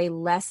Kingdom was a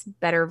less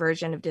better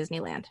version of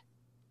Disneyland.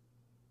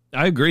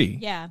 I agree.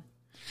 Yeah.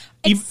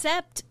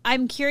 Except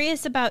I'm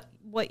curious about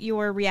what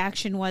your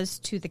reaction was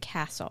to the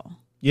castle.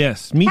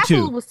 Yes, me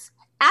too.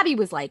 Abby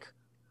was like,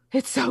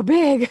 it's so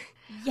big.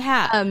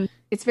 Yeah.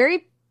 It's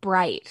very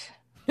bright.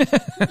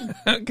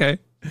 Okay.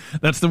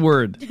 That's the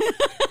word.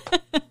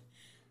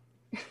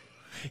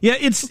 Yeah,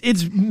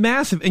 it's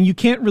massive, and you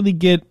can't really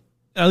get,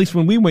 at least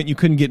when we went, you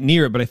couldn't get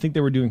near it, but I think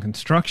they were doing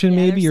construction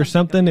maybe or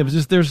something. It was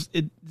just,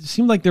 it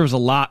seemed like there was a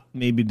lot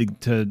maybe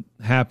to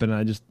happen.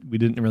 We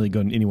didn't really go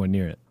anywhere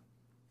near it.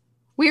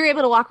 We were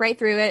able to walk right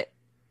through it,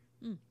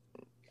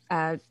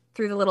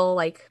 through the little,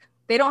 like,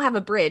 they don't have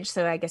a bridge,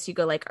 so I guess you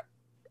go, like,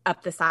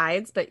 up the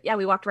sides. But, yeah,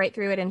 we walked right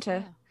through it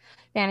into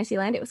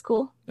Fantasyland. It was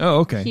cool. Oh,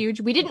 okay.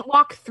 Huge. We didn't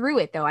walk through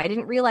it, though. I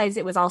didn't realize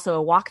it was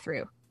also a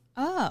walkthrough.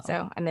 Oh.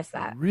 So I missed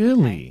that.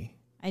 Really? Okay.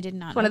 I did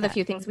not It's know one of the that.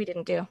 few things we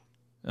didn't do.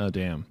 Oh,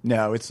 damn.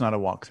 No, it's not a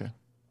walkthrough.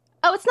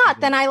 Oh, it's not.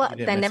 Then You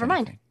didn't miss never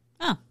mind. anything.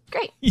 Oh.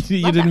 Great.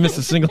 You Love didn't that. miss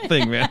a single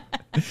thing, man.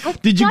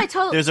 Did you? No, I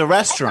totally. There's a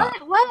restaurant. I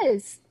thought it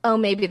was. Oh,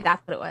 maybe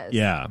that's what it was.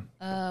 Yeah.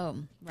 Oh,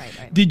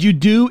 right. Did you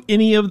do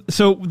any of,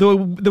 so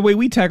the way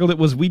we tackled it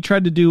was we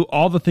tried to do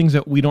all the things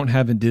that we don't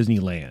have in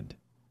Disneyland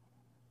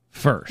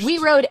first. We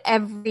rode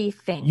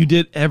everything. You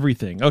did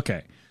everything.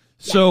 Okay.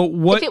 So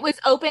what? If it was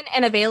open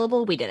and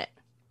available, we did it.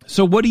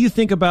 So what do you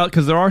think about,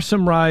 because there are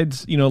some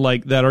rides,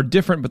 like that are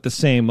different but the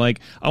same. Like,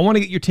 I want to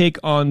get your take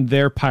on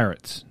their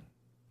Pirates.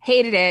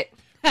 Hated it.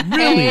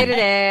 Really? Hated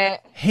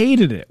it.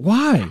 Hated it.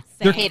 Why?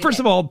 Hated First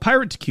it. of all,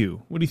 Pirates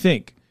Queue. What do you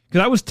think?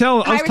 Because I was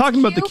talking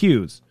about the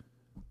queues.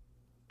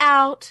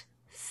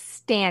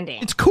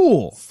 Outstanding. It's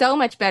cool. So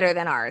much better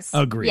than ours.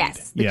 Agreed.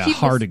 Yes. The Yeah, queue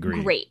hard was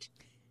agree. Great.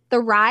 The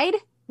ride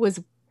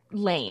was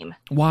lame.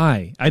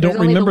 Why? I don't There's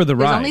only remember the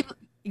there's ride. only-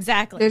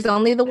 Exactly. There's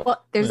only the one.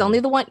 There's only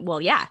the one.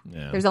 Well, yeah.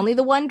 There's only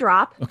the one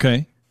drop.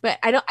 Okay. But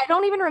I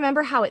don't even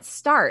remember how it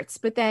starts.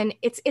 But then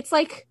it's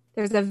like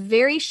there's a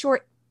very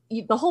short.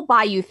 The whole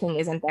Bayou thing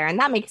isn't there, and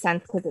that makes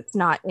sense because it's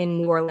not in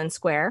New Orleans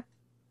Square.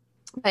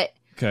 But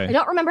Okay. I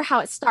don't remember how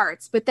it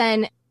starts. But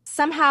then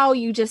somehow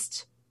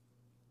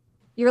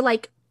you're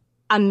like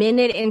a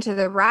minute into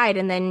the ride,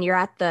 and then you're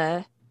at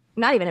the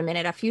not even a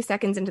minute, a few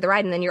seconds into the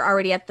ride, and then you're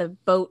already at the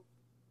boat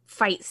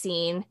fight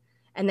scene,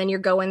 and then you're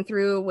going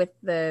through with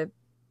the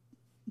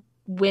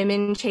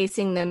women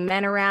chasing the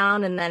men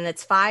around, and then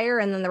it's fire,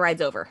 and then the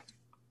ride's over.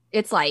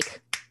 It's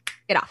like,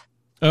 get off.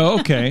 Oh,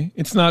 okay.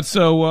 It's not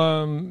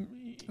so,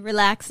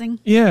 Relaxing.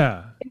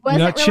 yeah. It wasn't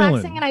Not relaxing,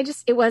 chilling. and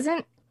it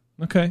wasn't.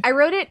 Okay. I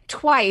wrote it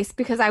twice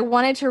because I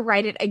wanted to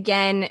write it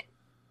again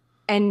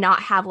and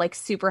not have like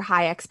super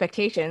high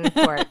expectations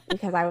for it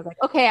because I was like,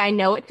 okay, I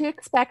know what to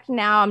expect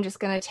now. I'm just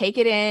going to take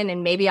it in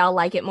and maybe I'll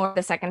like it more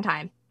the second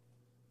time.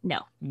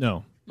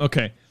 No.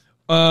 Okay.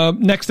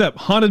 Next up,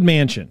 Haunted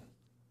Mansion.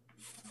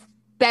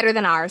 Better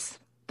than ours.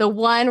 The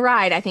one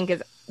ride I think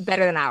is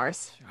better than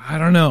ours. I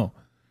don't know.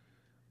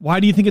 Why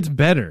do you think it's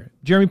better?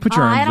 Jeremy, put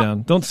your I arms don't-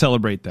 down. Don't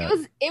celebrate that.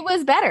 It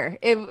was better.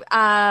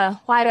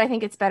 Why do I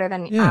think it's better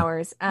than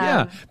ours?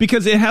 Yeah,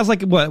 because it has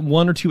like what,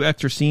 one or two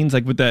extra scenes,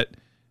 like with that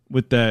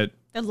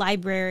The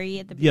library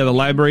at the the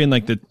library and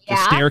like the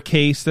Yeah.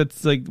 staircase.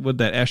 That's like what,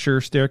 that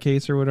Escher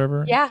staircase or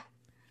whatever. Yeah.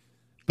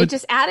 But- It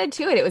just added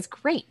to it. It was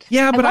great.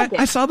 Yeah, but loved it.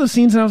 I saw those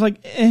scenes and I was like,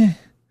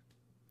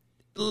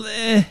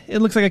 it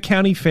looks like a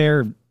county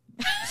fair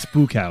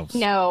spook house.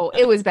 No,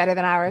 it was better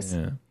than ours.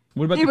 Yeah.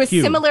 What about It the was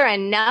queue? similar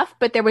enough,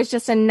 but there was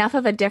just enough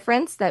of a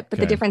difference but Okay.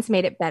 the difference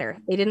made it better.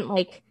 They didn't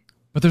like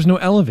But there's no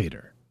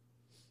elevator.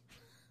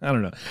 I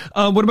don't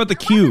know. What about the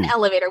queue? an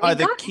elevator. We The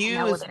got an queue is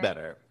elevator.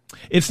 better.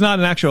 It's not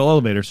an actual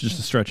elevator. It's just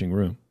a stretching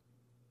room.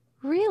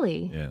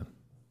 Really? Yeah.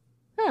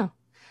 Oh.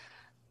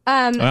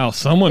 Wow,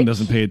 someone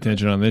doesn't pay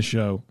attention on this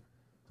show.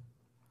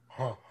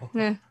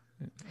 eh.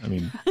 I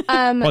mean,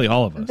 probably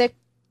all of us. The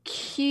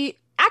queue.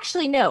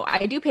 Actually, no.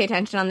 I do pay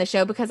attention on the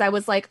show because I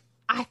was like,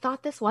 I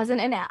thought they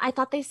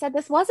said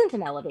this wasn't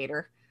an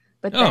elevator,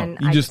 but Oh, then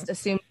you I just- just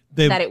assumed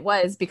they- that it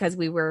was because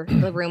the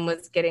room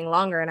was getting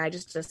longer, and I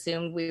just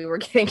assumed we were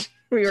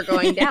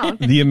going down.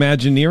 The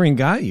Imagineering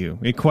got you.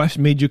 It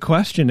made you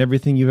question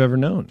everything you've ever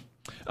known.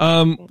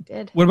 It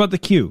did. What about the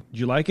queue? Did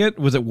you like it?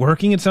 Was it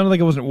working? It sounded like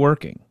it wasn't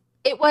working.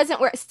 It wasn't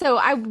where. So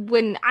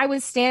when I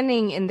was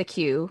standing in the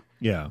queue,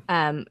 Yeah.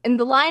 and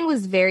the line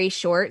was very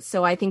short,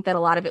 so I think that a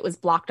lot of it was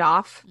blocked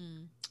off.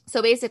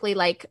 So basically,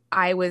 like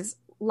I was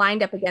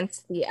lined up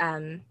against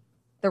the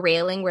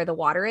railing where the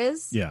water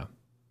is, Yeah.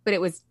 but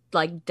it was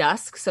like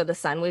dusk, so the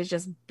sun was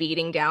just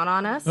beating down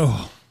on us.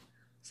 Oh,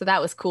 So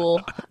that was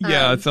cool.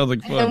 yeah. It sounds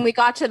like And then fun. we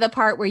got to the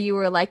part where you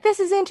were like, "This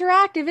is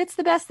interactive. It's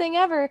the best thing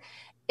ever."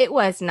 It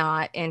was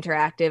not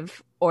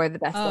interactive or the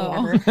best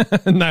thing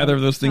ever. Neither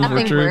of those things were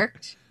Nothing true.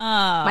 worked. Oh.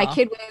 My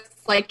kid was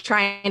like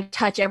trying to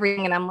touch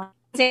everything, and I'm like,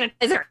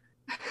 sanitizer.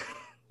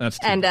 That's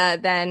too And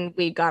bad. then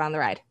we got on the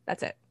ride.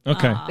 That's it.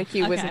 Okay. Aw. The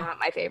queue was Okay. not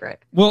my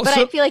favorite. Well, But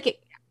so- I feel like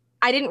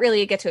I didn't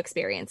really get to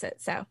experience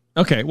it. So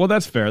Okay. Well,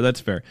 that's fair.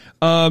 That's fair.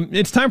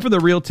 It's time for the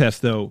real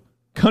test, though.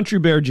 Country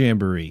Bear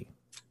Jamboree.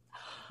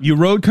 You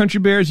rode Country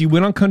Bears. You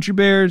went on Country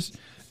Bears.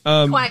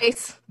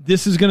 Twice.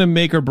 This is going to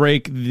make or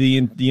break the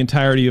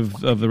entirety of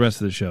the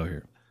rest of the show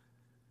here.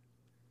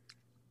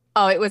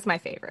 Oh, it was my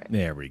favorite.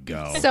 There we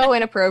go. So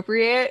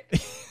inappropriate.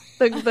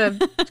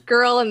 The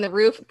girl in the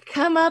roof,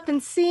 come up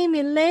and see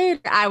me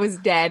later. I was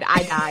dead.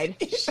 I died.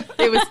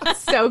 It was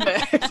so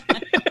good.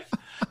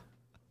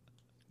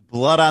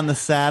 Blood on the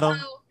saddle.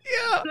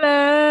 Yeah.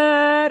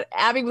 Blood.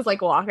 Abby was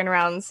like walking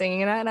around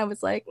singing that, and I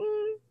was like,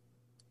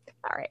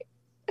 all right.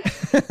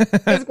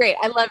 It was great.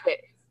 I loved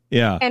it.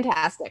 Yeah.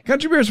 Fantastic.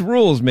 Country Bears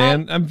rules,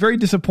 man. I'm very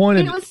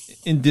disappointed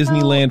in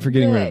Disneyland for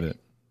getting rid of it.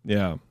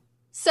 Yeah.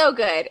 So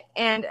good.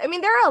 And I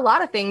mean, there are a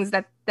lot of things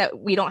that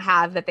we don't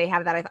have that they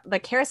have that the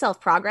Carousel of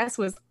Progress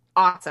was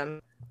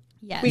awesome.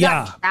 Yes. We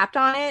got trapped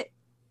on it.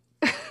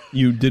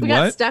 You did we what?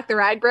 got stuck. The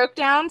ride broke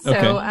down. So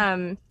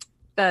Okay.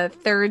 The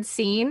third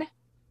scene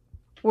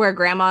where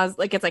grandma's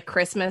like, it's like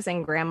Christmas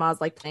and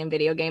grandma's like playing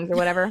video games or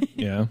whatever.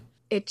 Yeah.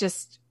 It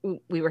just,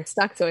 we were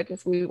stuck. So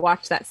we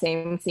watched that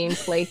same scene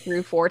play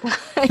through 4 times.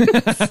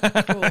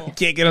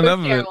 Can't get enough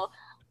of it.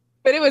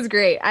 But it was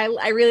great.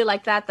 I really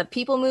liked that. The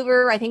People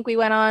Mover, I think we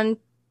went on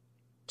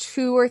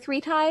 2 or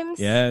 3 times.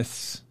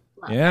 Yes.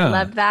 Yeah. I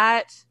love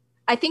that.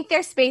 I think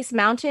their Space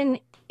Mountain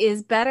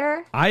is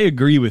better, I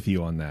agree with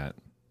you on that.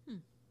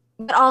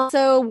 but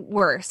also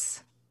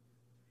worse.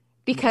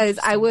 Because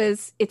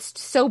it's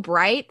so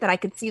bright that I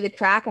could see the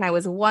track, and I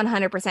was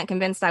 100%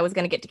 convinced I was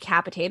going to get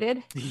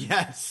decapitated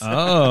Yes.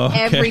 Oh,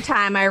 okay. every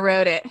time I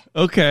rode it.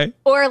 Okay.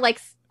 Or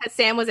like as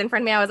Sam was in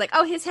front of me, I was like,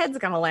 oh, his head's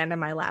going to land in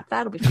my lap.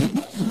 That'll be fun.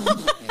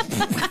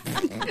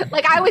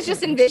 Like I was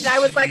just envisioning, I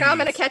was like, oh, I'm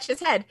going to catch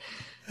his head.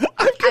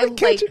 I'm gonna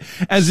catch it.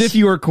 As if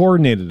you were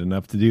coordinated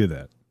enough to do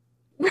that.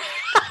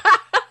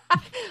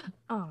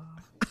 Oh,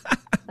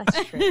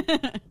 that's true.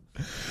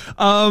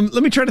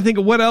 Let me try to think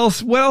of what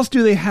else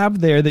do they have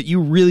there that you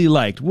really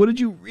liked? What did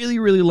you really,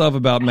 really love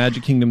about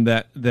Magic Kingdom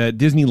that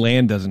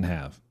Disneyland doesn't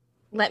have?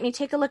 Let me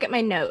take a look at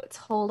my notes.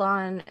 Hold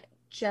on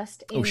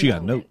just a she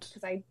got moment, notes.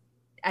 because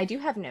I do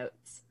have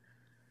notes.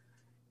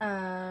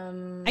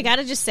 I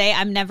gotta just say,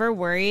 I'm never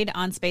worried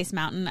on Space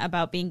Mountain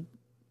about being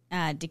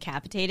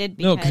decapitated.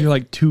 No, because you're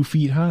like 2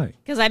 feet high.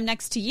 Because I'm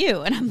next to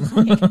you, and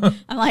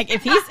I'm like,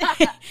 if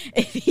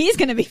he's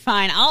gonna be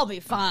fine, I'll be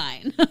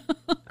fine.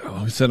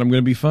 Oh, I said I'm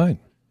going to be fine.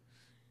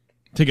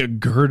 Take a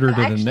girder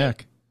to the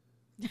neck.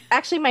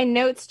 Actually, my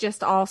notes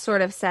just all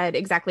sort of said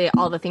exactly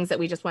all the things that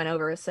we just went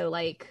over. So,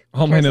 like,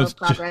 All my Carousel notes of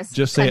Progress,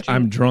 just say Country-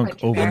 I'm drunk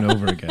Country over Bear. and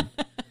over again.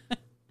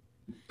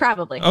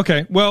 Probably.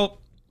 Okay, well,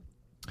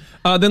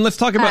 then let's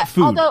talk about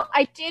food. Although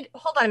I did,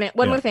 hold on a minute.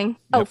 One Yeah. more thing.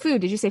 Oh,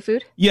 food. Did you say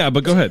food? Yeah,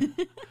 but go ahead.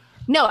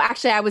 No,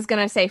 actually, I was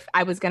going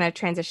to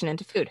transition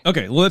into food.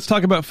 Okay, well, let's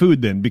talk about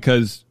food then,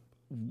 because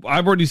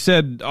I've already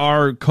said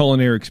our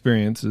culinary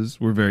experiences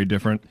were very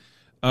different.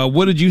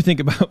 What did you think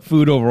about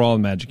food overall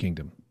in Magic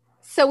Kingdom?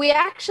 So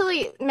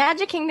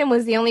Magic Kingdom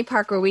was the only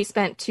park where we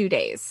spent 2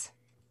 days.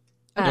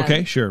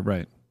 Okay, sure,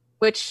 right.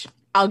 Which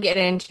I'll get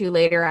into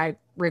later. I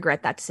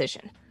regret that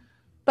decision.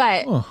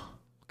 But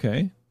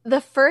Okay.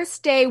 the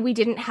first day we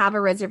didn't have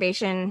a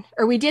reservation,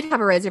 or we did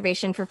have a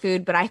reservation for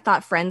food, but I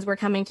thought friends were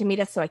coming to meet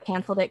us, so I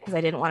canceled it because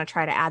I didn't want to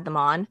try to add them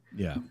on.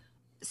 Yeah.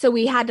 So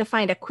we had to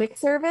find a quick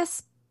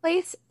service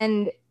place,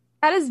 and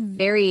that is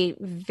very,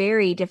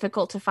 very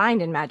difficult to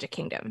find in Magic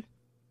Kingdom.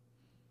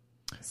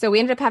 So we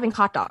ended up having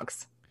hot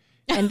dogs,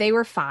 and they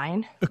were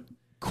fine.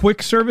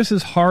 Quick service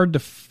is hard to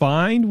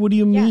find? What do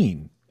you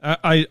mean?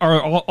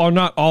 Are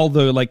not all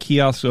the like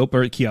kiosks open,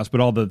 or kiosks,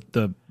 but all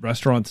the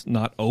restaurants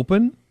not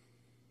open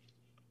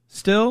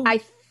still?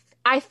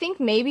 I think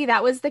maybe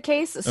that was the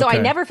case. So Okay.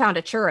 I never found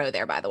a churro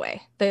there, by the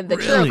way. The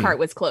Really? churro cart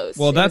was closed.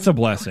 Well, It that's was a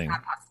blessing.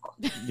 not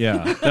possible.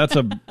 Yeah, that's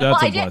a Well,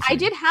 I blessing.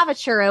 did have a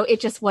churro.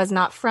 It just was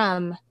not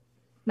from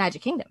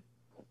Magic Kingdom.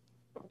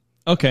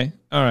 Okay,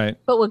 all right,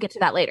 But we'll get to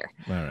that later.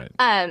 all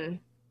right.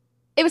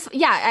 It was,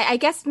 yeah, I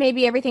guess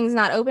maybe everything's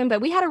not open,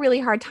 but we had a really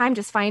hard time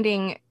just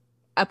finding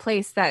a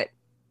place that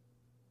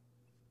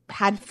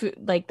had food,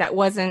 like that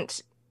was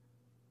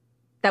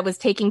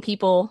taking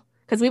people,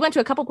 because we went to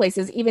a couple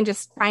places, even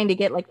just trying to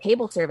get like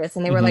table service,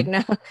 and they were like, no,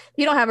 if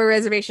you don't have a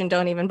reservation,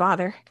 don't even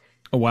bother.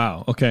 Oh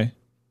wow, okay.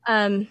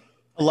 A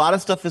lot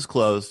of stuff is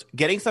closed.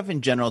 Getting stuff in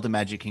general to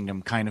Magic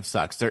Kingdom kind of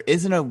sucks. There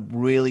isn't a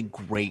really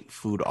great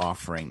food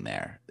offering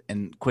there.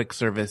 And quick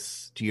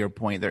service, to your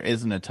point, there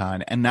isn't a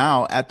ton. And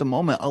now, at the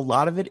moment, a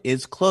lot of it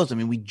is closed. I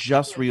mean, we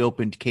just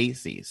reopened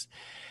Casey's.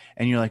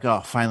 And you're like, oh,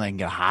 finally I can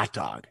get a hot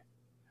dog.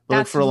 But like,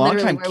 That's for a long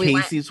literally time, where we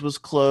went. Casey's was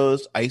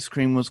closed. Ice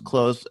cream was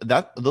closed.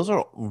 Those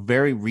are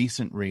very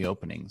recent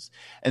reopenings.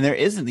 And there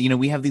isn't,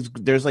 we have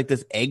there's like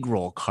this egg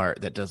roll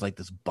cart that does like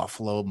this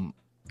buffalo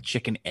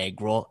chicken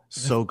egg roll.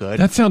 So good.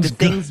 That sounds the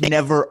thing's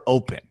never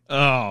open.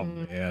 Oh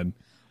man.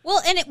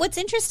 Well, and what's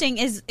interesting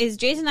is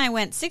Jason and I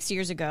went 6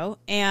 years ago,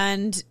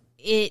 and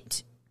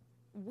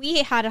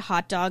we had a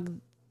hot dog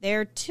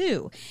there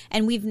too,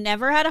 and we've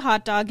never had a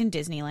hot dog in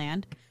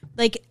Disneyland.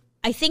 Like,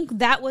 I think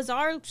that was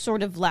our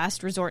sort of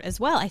last resort as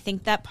well. I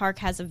think that park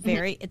has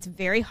it's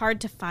very hard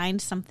to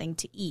find something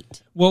to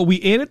eat. Well, we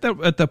ate at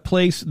the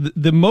place.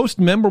 The most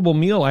memorable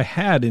meal I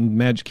had in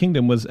Magic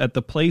Kingdom was at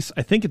the place.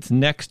 I think it's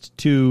next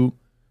to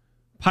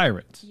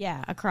Pirates.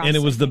 Yeah, across. And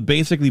it was the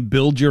basically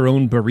build your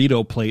own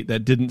burrito plate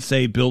that didn't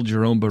say build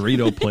your own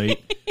burrito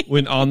plate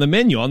when on the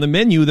menu. On the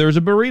menu, there's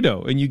a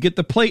burrito, and you get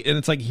the plate, and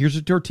it's like, here's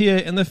a tortilla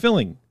and the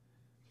filling.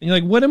 And you're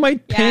like, what am I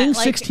paying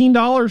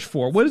 $16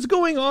 for? What is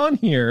going on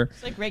here?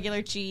 It's like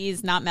regular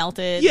cheese, not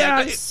melted. Yeah.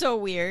 Like, it's so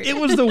weird. It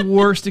was the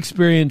worst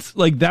experience.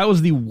 Like, that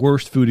was the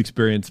worst food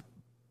experience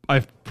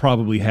I've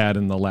probably had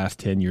in the last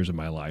 10 years of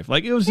my life.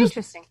 Like, it was just,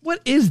 Interesting.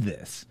 What is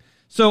this?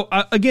 So,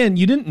 again,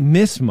 you didn't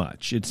miss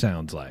much, it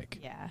sounds like.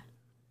 Yeah.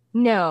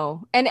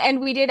 No. And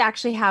we did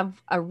actually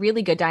have a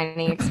really good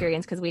dining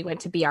experience because we went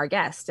to Be Our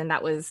Guest, and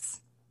that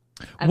was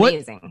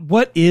amazing.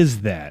 What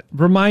is that?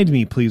 Remind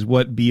me, please,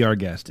 what Be Our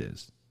Guest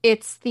is.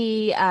 It's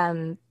the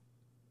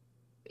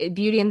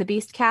Beauty and the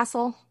Beast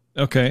castle.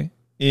 Okay.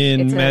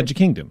 In Magic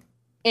Kingdom.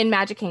 In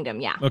Magic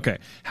Kingdom, yeah. Okay.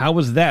 How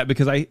was that?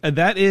 Because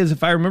that is,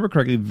 if I remember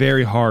correctly,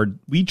 very hard.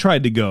 We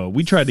tried to go.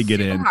 We tried to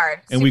get in.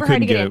 Hard. And we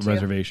couldn't get a into.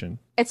 reservation.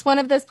 It's one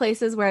of those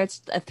places where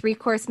it's a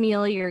 3-course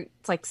meal.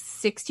 It's like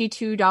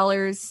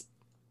 $62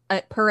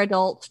 per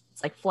adult.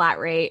 It's like flat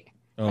rate.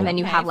 Oh. And then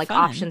you have like fun.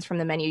 options from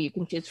the menu you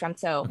can choose from.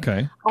 So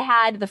Okay. I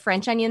had the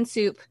French onion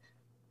soup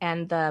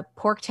and the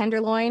pork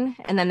tenderloin,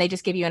 and then they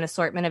just give you an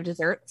assortment of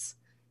desserts.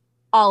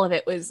 All of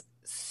it was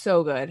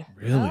so good.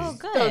 Really? Oh,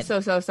 good.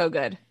 So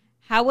good.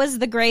 How was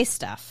the gray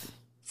stuff?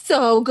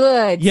 So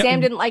good. Yeah. Sam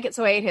didn't like it,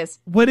 so I ate his.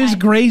 What is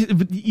gray?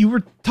 You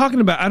were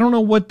talking about. I don't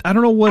know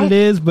what it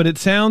is, but it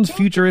sounds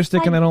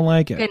futuristic, and I don't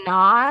like it.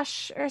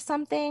 Ganache or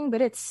something, but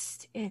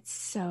it's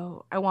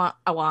so. I want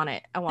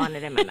it. I want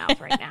it in my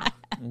mouth right now.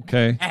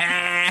 Okay.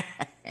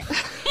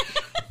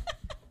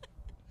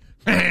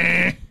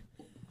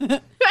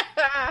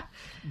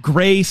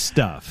 Gray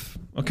stuff.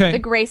 Okay. The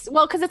gray,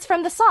 well, because it's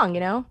from the song,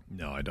 No,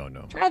 I don't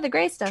know. Try the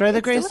gray stuff. Try the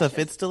It's gray delicious. stuff.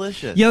 It's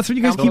delicious. Yeah, that's what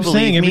you guys Don't keep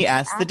saying. believe me?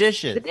 Ask the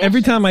dishes.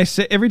 Every time I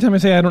say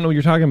I don't know what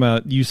you're talking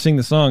about, you sing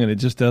the song, and it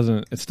just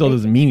doesn't. It still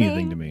doesn't mean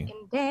anything to me.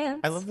 Dance.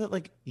 I love that,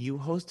 like, you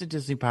host a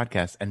Disney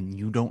podcast and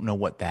you don't know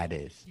what that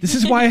is. This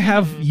is why I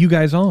have you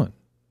guys on.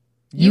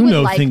 You would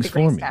know like things the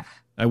gray for me. stuff.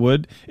 I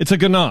would. It's a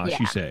ganache, Yeah.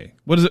 you say.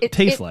 What does it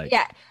taste like?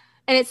 Yeah,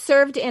 and it's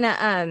served in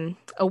a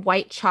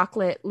white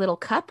chocolate little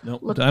cup.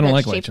 Nope, I don't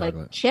like white shaped like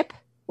chocolate. chip.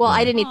 Well, Yeah.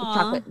 I didn't eat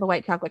Aw. the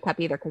white chocolate cup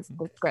either because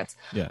it's gross.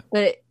 Yeah.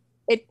 But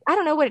it I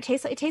don't know what it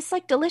tastes like. It tastes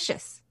like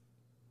delicious.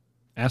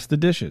 Ask the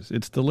dishes.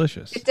 It's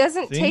delicious. It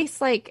doesn't See?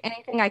 taste like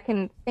anything I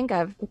can think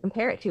of to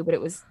compare it to, but it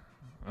was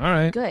All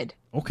right. good.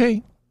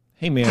 Okay.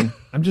 Hey, man,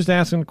 I'm just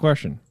asking a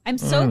question. I'm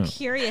so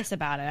curious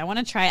about it. I want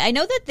to try it. I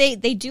know that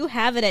they do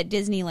have it at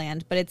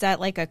Disneyland, but it's at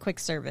like a quick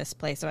service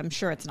place, so I'm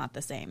sure it's not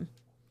the same.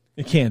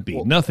 It can't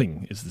be.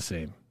 Nothing is the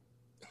same.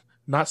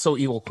 Not So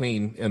Evil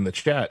Queen in the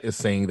chat is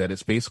saying that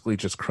it's basically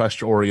just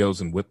crushed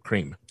Oreos and whipped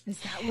cream. Is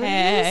that what it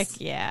Heck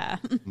is? yeah.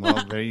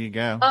 Well, there you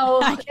go.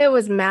 Oh, it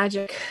was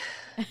magic.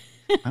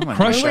 I'm gonna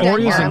Crushed make When we're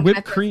Oreos done here, and I'm whipped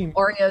gonna put cream.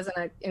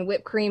 Oreos and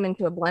whipped cream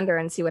into a blender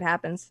and see what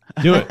happens.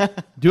 Do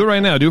it. Do it right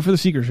now. Do it for the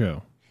Seeker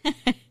Show.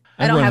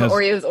 I don't Everyone have has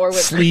Oreos or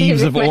whipped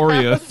sleeves cream of in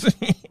my house.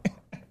 Oreos.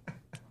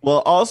 Well,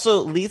 also,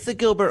 Lisa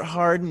Gilbert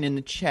Harden in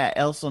the chat,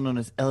 also known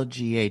as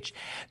LGH,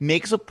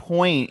 makes a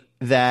point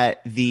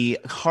that the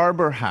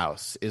Harbor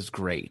House is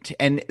great.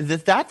 And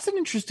that's an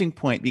interesting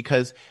point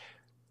because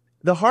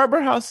the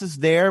Harbor House is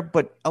there,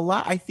 but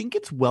I think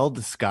it's well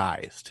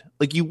disguised.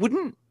 Like, you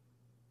wouldn't,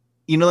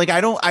 like,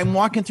 I'm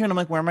walking through and I'm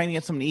like, where am I going to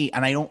get something to eat?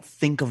 And I don't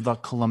think of the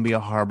Columbia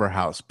Harbor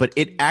House, but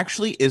it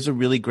actually is a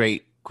really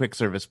great quick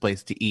service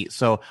place to eat.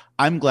 So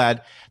I'm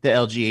glad that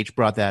LGH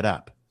brought that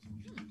up.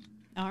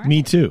 All right.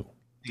 Me too.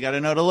 You got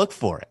to know to look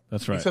for it.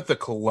 That's You right. said the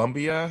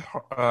Columbia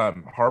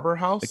Harbor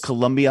House? The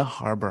Columbia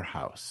Harbor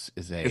House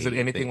is Is it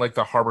anything like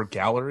the Harbor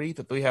Gallery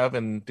that they have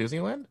in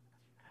Disneyland?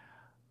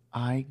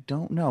 I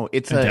don't know.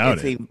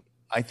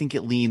 I think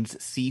it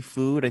leans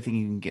seafood. I think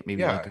you can get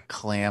maybe Yeah. like a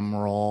clam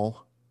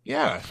roll.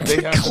 Yeah.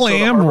 They have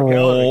Clam the Harbor Gallery-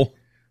 roll.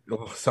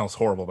 Oh, sounds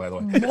horrible, by the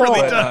way. It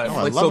really But, does. Oh,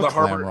 I like, love so a the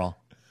clam Harbor. roll.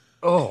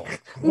 Oh.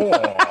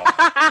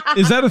 Whoa.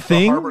 Is that a The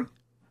thing? Harbor-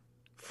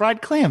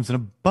 Fried clams in a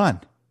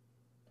bun.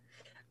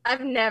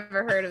 I've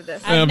never heard of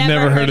this. I've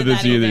never heard of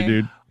this that either, either.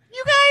 dude.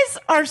 You guys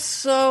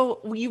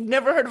are you've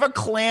never heard of a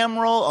clam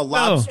roll, a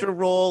lobster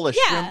roll, a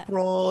Yeah. shrimp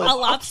roll, A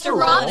lobster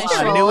roll and a Lobster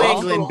shrimp New roll.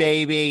 England,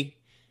 baby.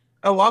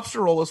 A lobster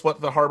roll is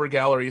what the Harbor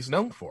Gallery is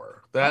known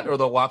for. That or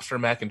the lobster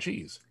mac and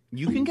cheese.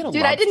 You can get a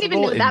Dude, lobster I didn't even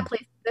roll know in that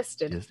place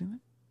existed. Disneyland.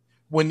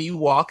 When you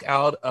walk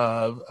out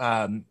of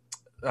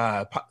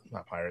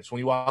not Pirates, when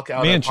you walk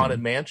out Mansion. of Haunted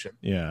Mansion,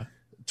 Yeah.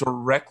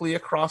 directly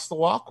across the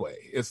walkway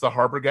is the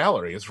Harbor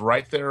Gallery. It's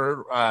right there,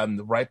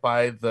 right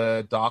by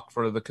the dock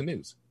for the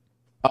canoes.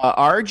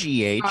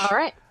 RGH, All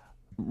right.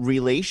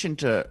 relation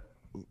to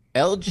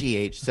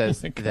LGH,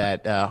 says Oh my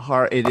God.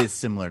 that it is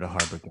similar to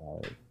Harbor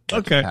Gallery. That's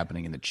Okay. what's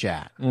happening in the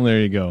chat. Well, there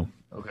you go.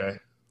 Okay.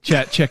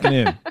 Chat checking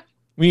in.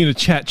 We need a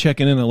chat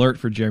checking in alert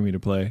for Jeremy to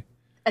play.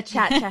 A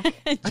chat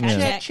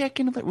check. Check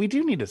in. We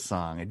do need a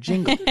song, a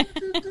jingle.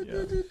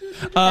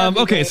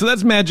 Okay, so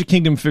that's Magic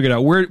Kingdom figured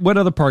out. What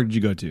other park did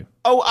you go to?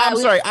 Oh, I'm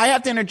sorry. I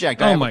have to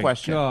interject. I have a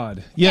question. Oh my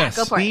God! Yes.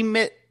 Yeah, go for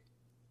it.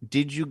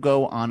 Did you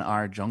go on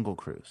our Jungle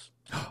Cruise?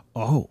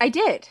 Oh, I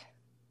did.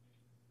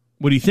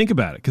 what do you think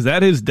about it? Because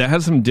that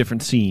has some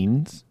different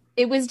scenes.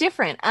 It was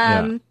different.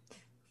 Yeah.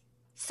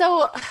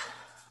 So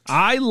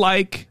I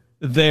like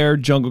their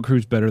Jungle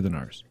Cruise better than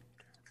ours.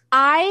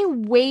 I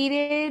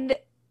waited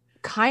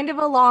kind of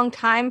a long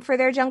time for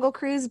their Jungle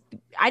Cruise.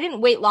 I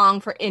didn't wait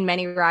long in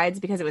many rides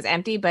because it was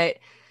empty, but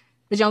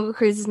the Jungle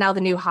Cruise is now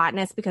the new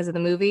hotness because of the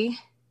movie.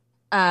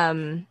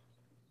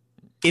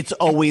 It's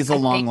always a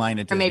long line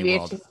at Disney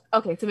World.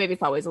 Okay, so maybe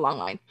it's always a long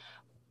line.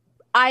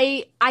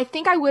 I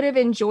think I would have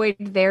enjoyed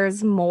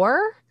theirs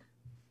more.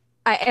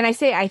 And I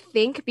say I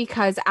think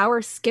because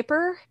our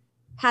skipper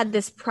had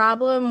this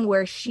problem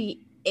where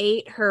she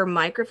ate her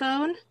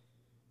microphone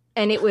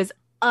and it was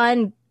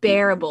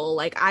unbearable.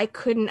 Like I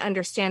couldn't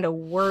understand a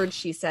word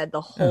she said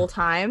the whole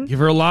time. Give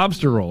her a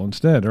lobster roll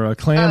instead, or a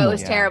clam roll. It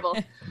was terrible.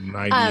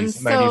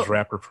 90s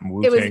rapper from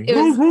Wu-Tang. It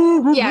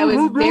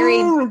was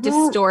very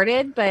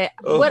distorted, but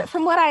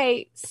from what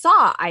I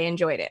saw, I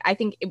enjoyed it. I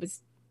think it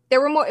was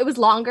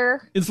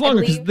longer. It's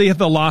longer because they have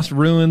the Lost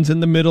Ruins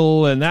in the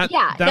middle, and that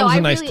was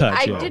a nice touch.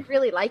 I did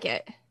really like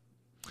it.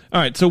 All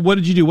right, so what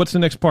did you do? What's the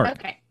next park?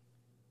 Okay.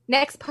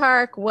 Next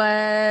park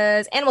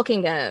was Animal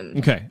Kingdom.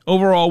 Okay.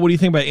 Overall, what do you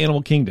think about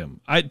Animal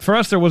Kingdom? For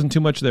us, there wasn't too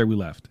much there. We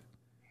left.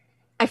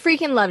 I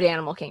freaking loved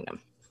Animal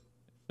Kingdom.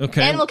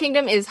 Okay. This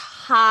Kingdom is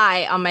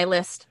high on my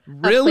list of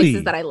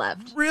places that I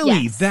loved.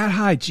 Really? Yes. That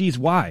high? Jeez,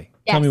 why?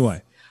 Yes. Tell me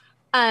why.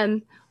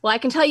 Well, I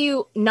can tell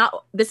you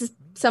this is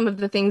some of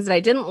the things that I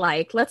didn't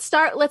like. Let's do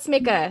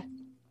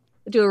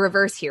a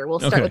reverse here. We'll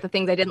start with the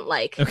things I didn't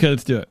like. Okay,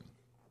 let's do it.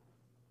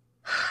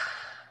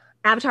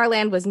 Avatar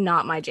Land was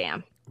not my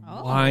jam.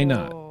 Why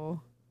not?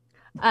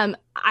 So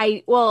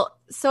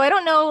I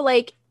don't know,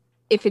 like,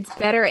 if it's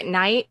better at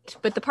night,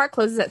 but the park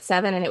closes at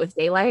 7 and it was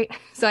daylight,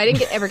 so I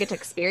didn't ever get to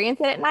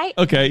experience it at night.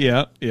 Okay,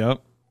 yeah.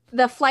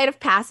 The Flight of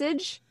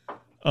Passage.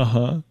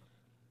 Uh-huh.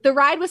 The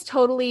ride was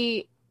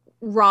totally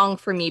wrong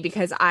for me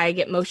because I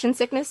get motion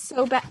sickness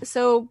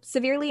so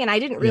severely, and I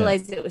didn't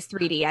realize it was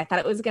 3D. I thought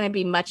it was going to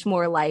be much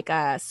more like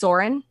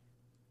Soarin'.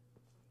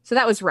 So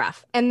that was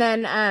rough. And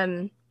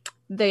then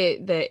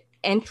the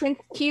entrance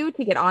queue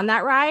to get on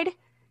that ride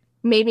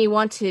made me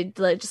want to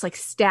just like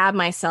stab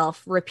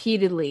myself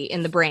repeatedly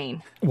in the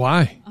brain.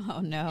 Why? Oh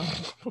no.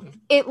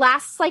 It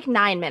lasts like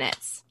 9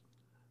 minutes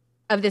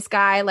of this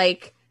guy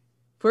like,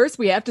 first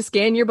we have to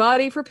scan your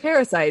body for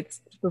parasites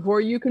before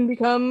you can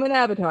become an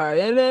avatar.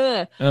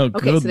 Oh,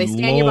 okay, so they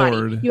scan your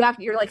body.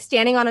 You're like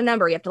standing on a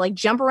number. You have to like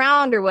jump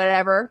around or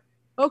whatever.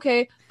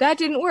 Okay, that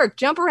didn't work.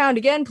 Jump around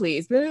again,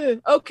 please.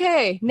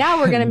 Okay, now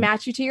we're gonna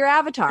match you to your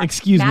avatar.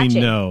 Excuse me,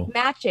 no.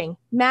 Matching.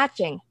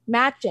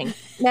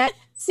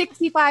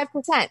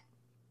 65%.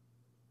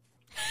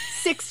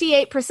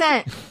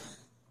 68%.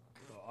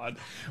 God.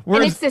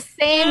 And it's the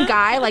same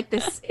guy, like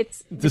this.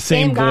 It's the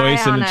same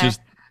voice, and it's just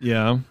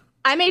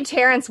I made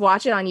Terrence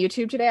watch it on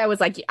YouTube today. I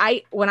was like,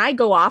 when I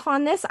go off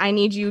on this, I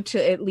need you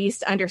to at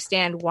least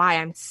understand why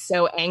I'm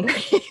so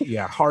angry.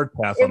 Yeah, hard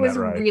pass on that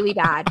ride. It was really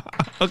bad.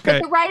 Okay.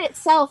 But the ride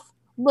itself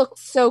looked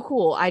so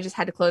cool. I just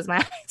had to close my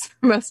eyes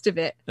for most of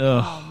it.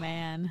 Ugh. Oh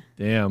man.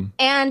 Damn.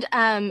 And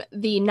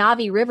the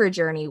Navi River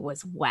journey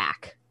was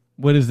whack.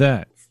 What is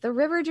that? It's the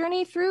river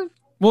journey through.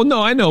 Well,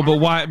 no, I know, but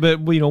why?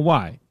 But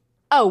why?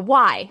 Oh,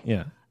 why?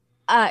 Yeah.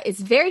 It's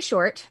very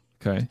short.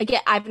 Okay.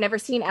 Again, I've never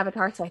seen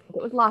Avatar, so I think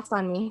it was lost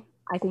on me.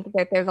 I think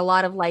that there's a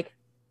lot of like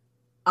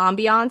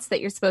ambiance that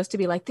you're supposed to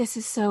be like, this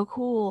is so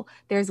cool.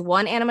 There's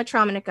one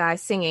animatronic guy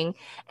singing,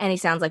 and he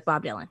sounds like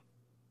Bob Dylan.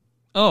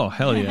 Oh,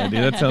 hell yeah,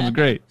 dude. That sounds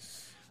great.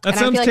 That and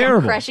sounds I feel like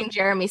terrible. I'm crushing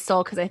Jeremy's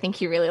soul because I think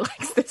he really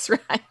likes this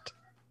ride.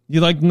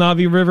 You like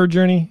Navi River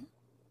Journey?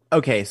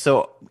 Okay,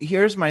 so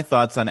here's my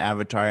thoughts on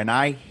Avatar, and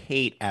I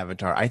hate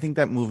Avatar. I think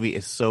that movie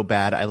is so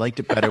bad. I liked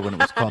it better when it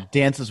was called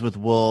Dances with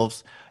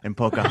Wolves and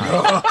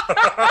Pocahontas.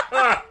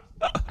 I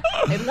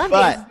love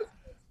it.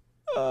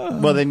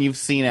 Well, then you've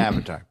seen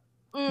Avatar.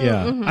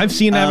 Yeah. Mm-hmm. I've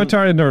seen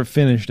Avatar and never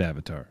finished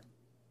Avatar.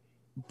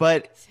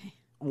 But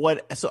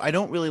so I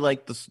don't really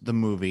like the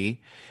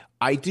movie.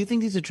 I do think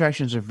these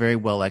attractions are very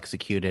well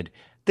executed.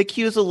 The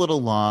queue is a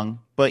little long,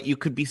 but you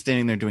could be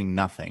standing there doing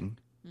nothing.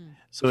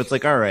 So it's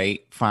like, all right,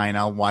 fine,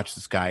 I'll watch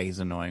this guy. He's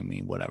annoying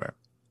me, whatever.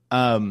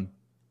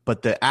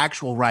 But the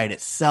actual ride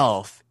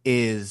itself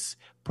is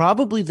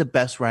probably the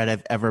best ride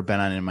I've ever been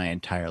on in my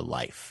entire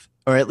life.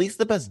 Or at least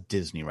the best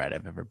Disney ride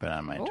I've ever been on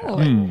in my entire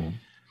life.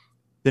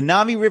 The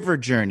Navi River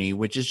Journey,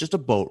 which is just a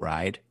boat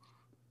ride.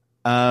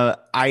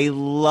 I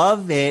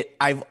love it.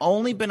 I've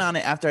only been on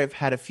it after I've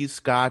had a few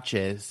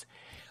scotches.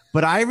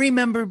 But I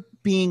remember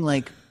being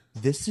like,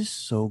 this is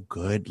so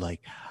good.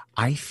 Like,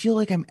 I feel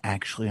like I'm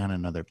actually on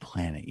another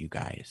planet, you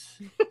guys.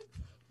 Do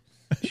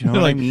you know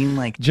what I mean?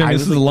 Like, Jen,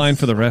 this is the line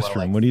for the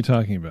restroom. What are you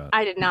talking about?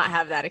 I did not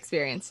have that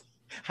experience.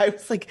 I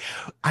was like,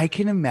 I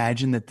can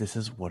imagine that this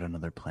is what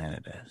Another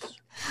Planet is.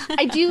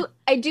 I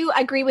do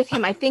agree with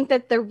him. I think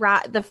that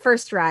the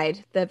first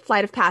ride, the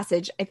Flight of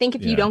Passage, I think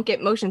if you don't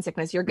get motion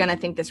sickness, you're gonna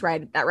think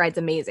that ride's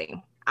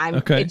amazing.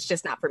 It's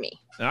just not for me.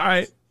 All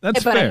right,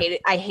 that's but fair.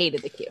 I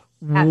hated the queue.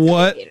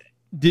 What hated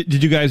did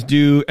it. you guys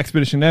do?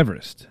 Expedition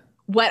Everest.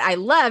 What I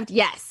loved,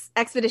 yes,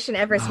 Expedition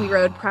Everest. We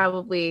rode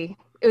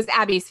it was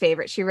Abby's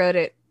favorite. She rode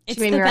it. She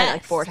made me ride it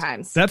like 4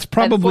 times. That's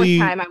probably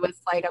the 4th time I was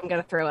like, I'm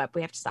gonna throw up.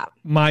 We have to stop.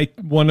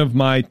 One of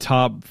my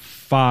top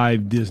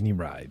 5 Disney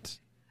rides.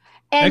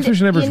 And,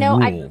 Expedition Everest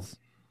rules.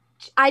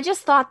 I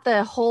just thought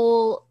the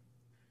whole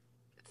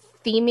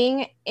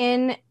theming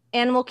in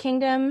Animal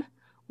Kingdom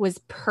was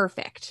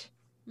perfect.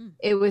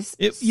 It was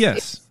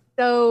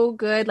so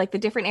good, like the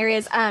different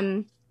areas.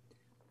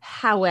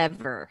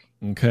 However,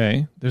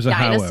 okay, there's a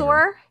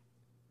dinosaur. However.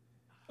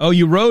 Oh,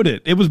 you rode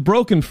it. It was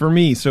broken for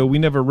me, so we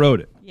never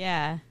rode it.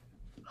 Yeah.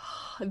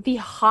 The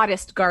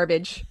hottest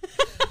garbage.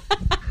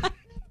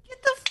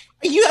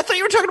 I thought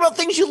you were talking about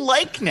things you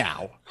like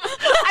now.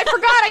 I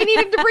forgot I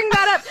needed to bring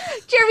that up.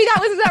 Jeremy,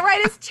 that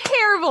ride is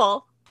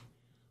terrible.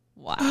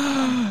 Wow.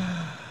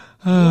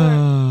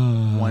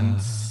 One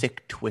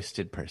sick,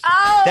 twisted person.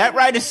 Oh, that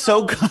ride is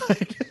so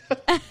good.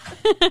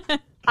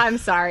 I'm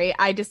sorry.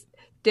 I just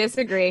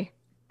disagree.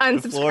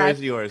 Unsubscribe. The floor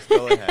is yours.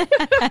 Go ahead.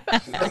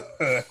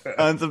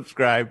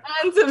 Unsubscribe.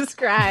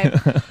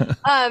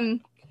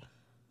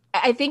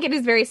 I think it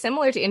is very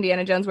similar to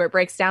Indiana Jones, where it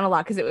breaks down a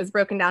lot because it was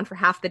broken down for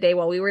half the day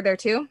while we were there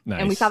too.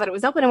 Nice. And we saw that it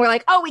was open and we're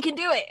like, oh, we can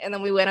do it. And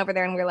then we went over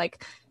there and we're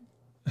like,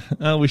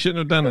 oh, we shouldn't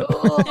have done it.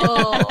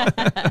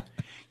 Oh.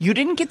 You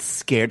didn't get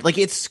scared. Like,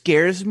 it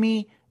scares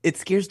me. It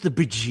scares the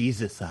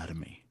bejesus out of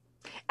me.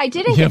 I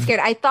didn't get scared.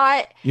 I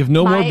thought you have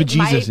no more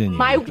bejesus in you.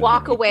 My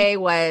walk away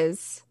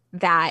was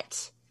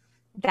that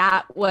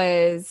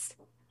was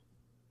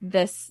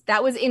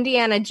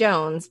Indiana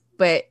Jones,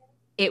 but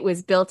it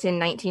was built in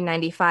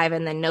 1995,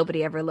 and then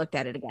nobody ever looked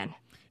at it again.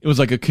 It was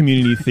like a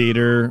community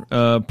theater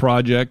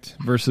project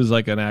versus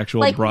like an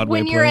actual Broadway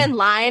when play. You're in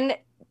line,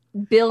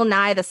 Bill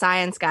Nye the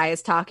Science Guy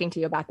is talking to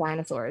you about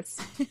dinosaurs.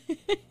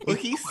 Well,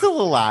 he's still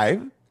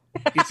alive.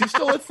 Is he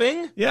still a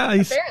thing? Yeah,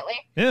 apparently.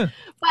 Yeah.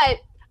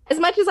 But as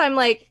much as I'm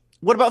like,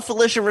 what about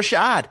Felicia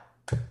Rashad?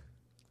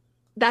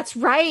 That's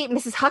right.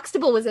 Mrs.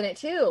 Huxtable was in it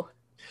too.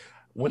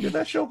 When did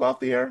that show go off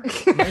the air?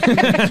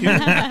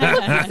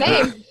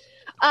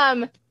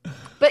 Same.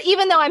 But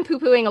even though I'm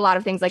poo-pooing a lot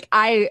of things, like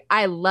I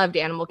loved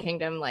Animal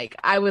Kingdom. Like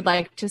I would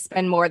like to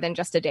spend more than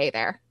just a day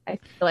there. I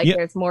feel like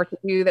there's more to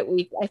do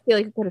I feel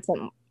like we could have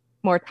spent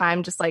more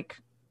time just like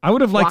I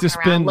would have liked to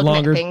spend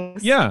longer.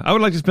 Yeah, I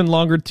would like to spend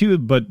longer too,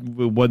 but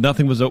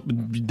nothing was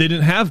open. They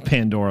didn't have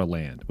Pandora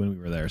Land when we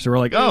were there. So we're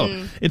like,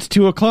 it's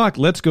 2:00.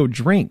 Let's go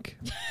drink.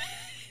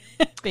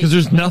 Because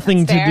there's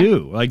nothing to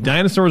do. Like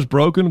dinosaurs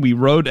broken. We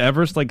rode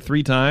Everest like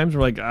 3 times.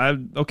 We're like,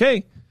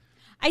 okay.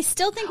 I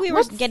still think we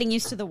were getting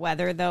used to the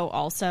weather, though,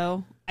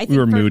 also. I think we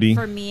were moody.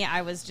 For me,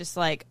 I was just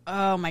like,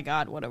 oh, my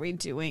God, what are we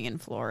doing in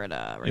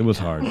Florida right It was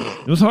now? hard.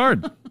 It was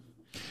hard.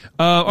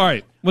 All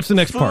right. What's the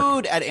next part?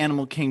 Food at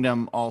Animal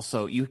Kingdom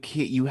also. You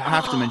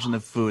have to mention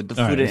the food. The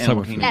food at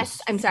Animal Kingdom. Yes,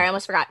 I'm sorry. I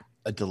almost forgot.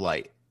 A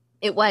delight.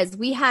 It was.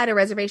 We had a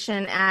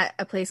reservation at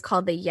a place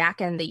called the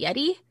Yak and the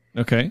Yeti.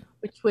 Okay.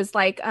 Which was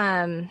like,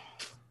 I don't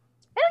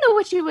know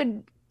what you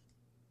would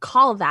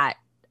call that.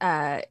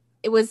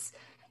 It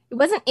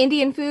wasn't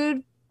Indian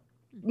food.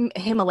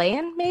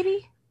 Himalayan,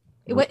 maybe.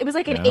 It was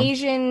like an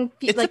Asian.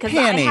 It's like a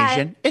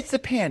Pan-Asian. It's a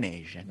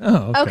Pan-Asian.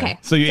 Oh, okay.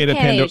 So you ate a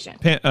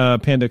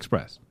Panda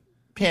Express.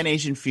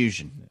 Pan-Asian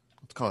fusion.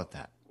 Let's call it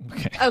that.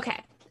 Okay.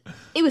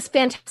 It was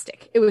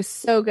fantastic. It was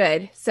so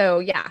good. So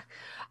yeah,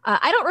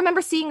 I don't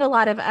remember seeing a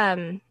lot of.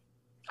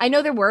 I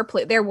know there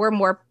were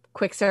more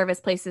quick service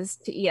places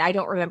to eat. I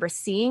don't remember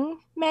seeing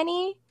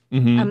many.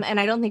 Mm-hmm. And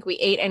I don't think we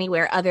ate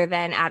anywhere other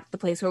than at the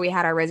place where we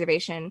had our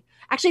reservation.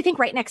 Actually, I think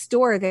right next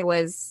door there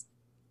was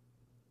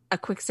a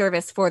quick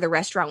service for the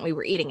restaurant we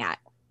were eating at.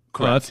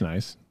 Correct. Oh, that's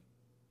nice.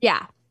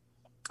 Yeah.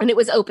 And it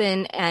was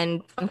open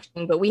and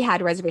functioning, but we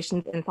had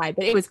reservations inside,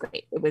 but it was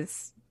great. It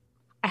was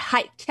a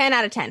 10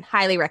 out of 10.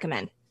 Highly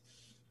recommend.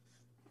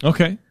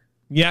 Okay.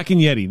 Yak and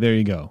Yeti. There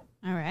you go.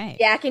 All right.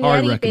 Yak and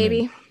Yeti,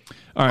 baby.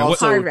 All right.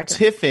 Also,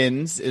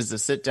 Tiffin's is a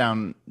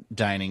sit-down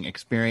dining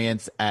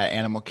experience at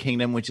Animal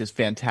Kingdom, which is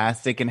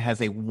fantastic and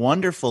has a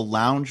wonderful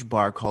lounge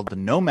bar called the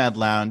Nomad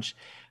Lounge.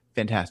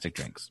 Fantastic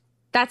drinks.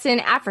 That's in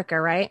Africa,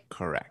 right?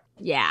 Correct.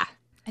 Yeah.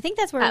 I think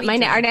that's where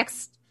our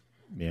next.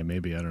 Yeah,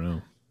 maybe. I don't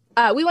know.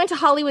 We went to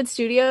Hollywood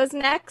Studios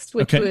next,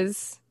 which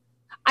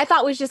I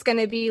thought was just going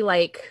to be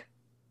like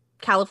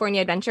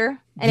California Adventure.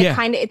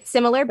 And it's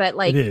similar, but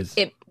like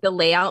the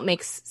layout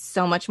makes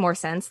so much more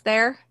sense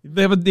there.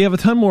 They have a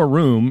ton more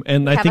room,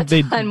 and I think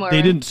they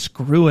didn't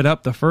screw it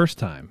up the first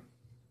time.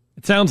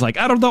 It sounds like.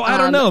 I don't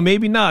know.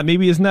 Maybe not.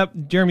 Maybe isn't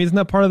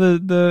that part of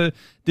the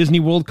Disney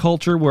World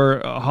culture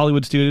where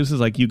Hollywood Studios is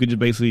like you could just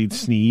basically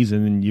sneeze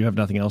and then you have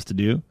nothing else to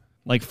do?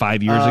 Like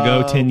 5 years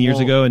ago, 10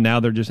 years ago, and now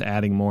they're just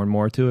adding more and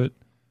more to it.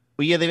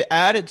 But yeah, they've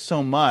added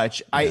so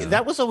much.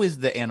 That was always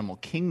the Animal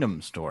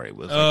Kingdom story.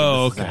 Was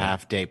like, this is a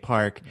half-day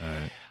park.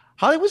 Right.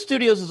 Hollywood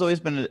Studios has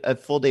always been a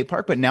full-day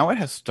park, but now it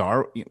has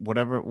Star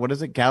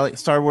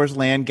Wars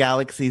Land,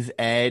 Galaxy's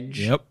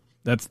Edge. Yep,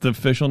 that's the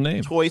official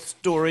name. Toy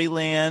Story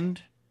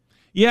Land.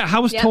 Yeah,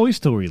 how was Toy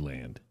Story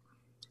Land?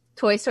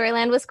 Toy Story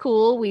Land was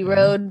cool. We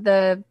rode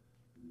the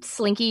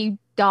Slinky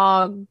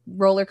Dog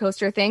roller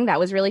coaster thing. That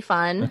was really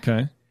fun.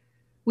 Okay.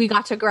 We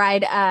got to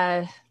ride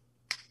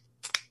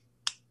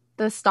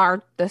the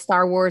Star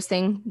Wars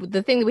thing,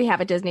 the thing that we have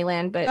at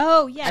Disneyland. But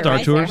Star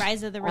Tours,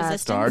 Rise of the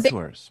Resistance, Star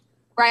Tours,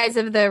 Rise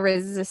of the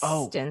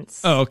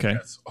Resistance. Oh, okay.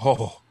 Yes.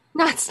 Oh,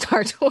 not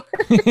Star Tours.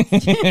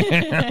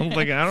 I'm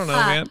like, I don't know,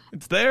 man.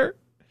 It's there.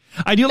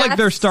 I do like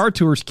their Star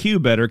Tours queue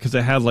better because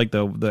it has like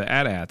the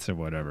AT-ATs or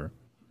whatever.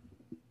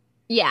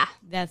 Yeah,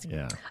 that's good.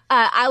 Yeah.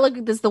 I look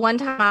at this. The one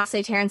time I'll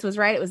say Terrence was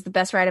right. It was the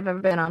best ride I've ever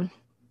been on.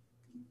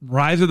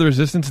 Rise of the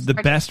Resistance is the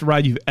best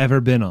ride you've ever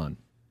been on.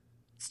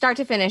 Start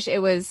to finish,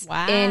 it was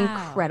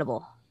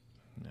incredible.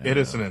 It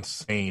is an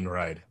insane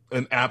ride,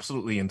 an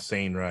absolutely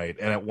insane ride.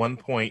 And at one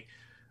point,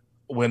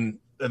 and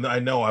I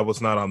know I was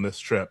not on this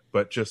trip,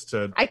 but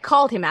I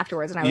called him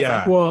afterwards, and I was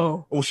like,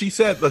 "Whoa!" Well, she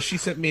sent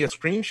me a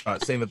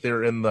screenshot saying that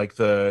they're in like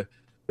they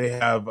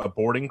have a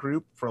boarding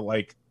group for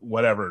like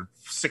whatever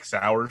 6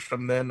 hours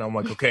from then. I'm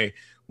like, okay,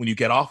 when you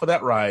get off of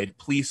that ride,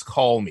 please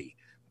call me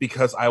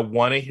because I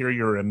want to hear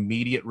your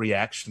immediate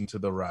reaction to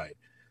the ride.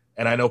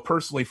 And I know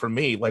personally for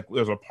me, like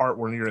there's a part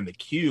when you're in the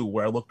queue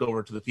where I looked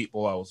over to the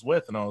people I was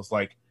with and I was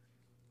like,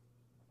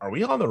 are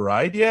we on the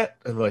ride yet?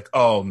 And they're like,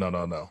 oh,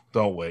 no.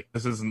 Don't wait.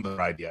 This isn't the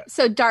ride yet.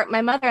 So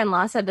my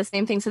mother-in-law said the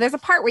same thing. So there's a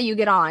part where you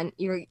get on,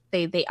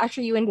 they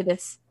usher you into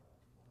this,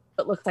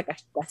 what looks like a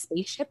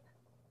spaceship.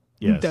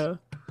 Yes. Duh.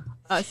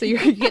 So you're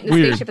getting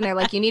the spaceship and they're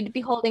like, you need to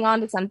be holding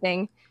on to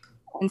something.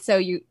 And so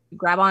you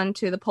grab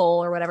onto the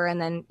pole or whatever,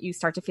 and then you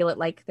start to feel it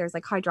like there's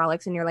like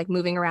hydraulics and you're like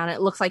moving around.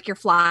 It looks like you're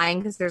flying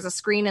because there's a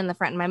screen in the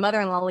front. And my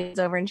mother-in-law leans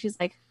over and she's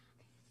like,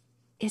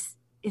 is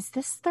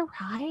this the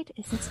ride?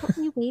 Is this what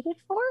we waited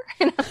for?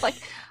 And I was like,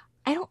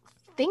 I don't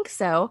think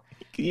so.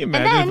 Can you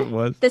imagine if it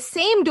was? The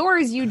same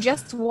doors you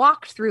just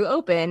walked through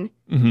open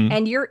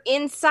and you're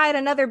inside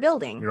another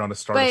building. You're on a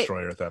Star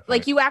Destroyer at that point.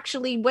 Like you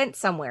actually went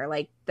somewhere.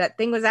 Like that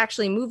thing was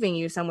actually moving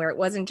you somewhere. It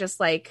wasn't just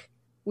like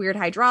weird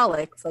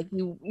hydraulics. Like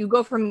you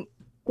go from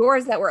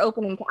doors that were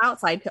opening to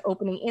outside to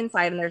opening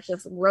inside, and there's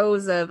just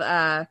rows of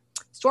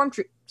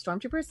stormtroopers.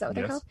 Is that what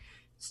they're called?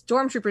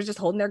 Stormtroopers just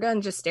holding their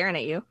guns, just staring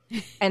at you.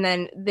 And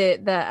then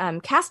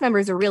the cast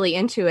members are really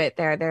into it.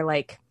 They're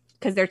like,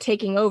 because they're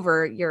taking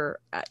over your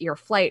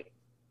flight,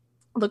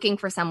 looking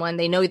for someone.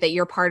 They know that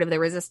you're part of the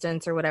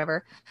resistance or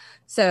whatever.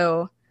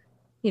 So,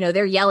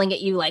 they're yelling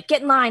at you like,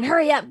 get in line,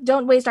 hurry up,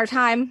 don't waste our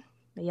time.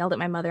 They yelled at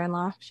my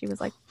mother-in-law. She was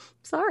like,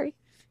 sorry.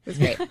 It was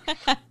great.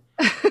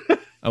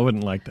 I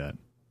wouldn't like that.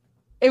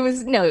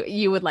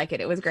 You would like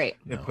it. It was great.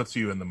 It puts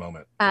you in the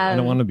moment. I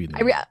don't want to be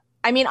there.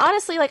 I mean,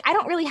 honestly, like, I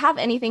don't really have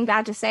anything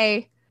bad to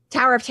say.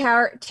 Tower of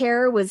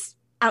Terror was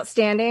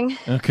outstanding.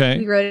 Okay.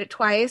 We rode it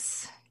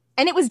twice.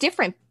 And it was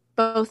different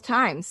both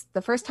times.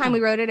 The first time we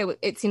rode it,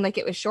 it seemed like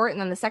it was short.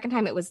 And then the second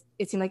time,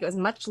 it seemed like it was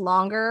much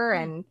longer.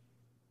 And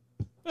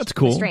that's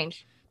cool. It was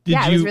strange.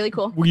 It was really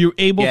cool. Were you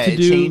able to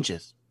do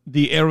changes.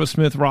 The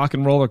Aerosmith Rock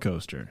and Roller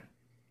Coaster?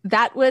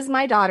 That was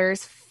my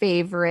daughter's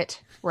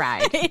favorite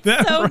ride.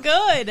 It's so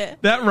good.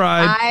 That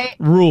ride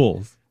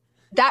rules.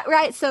 That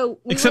ride. So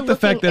except the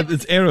fact that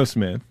it's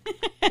Aerosmith.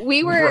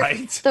 We were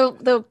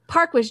the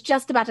park was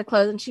just about to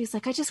close, and she's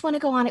like, "I just want to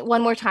go on it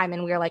one more time."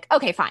 And we were like,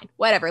 "Okay, fine,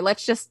 whatever.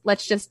 Let's just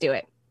do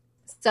it."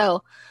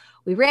 So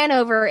we ran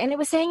over, and it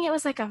was saying it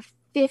was like a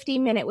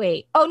 50-minute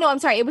wait. Oh no, I'm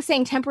sorry. It was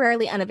saying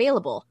temporarily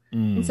unavailable.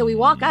 And so we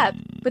walk up,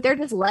 but they're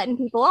just letting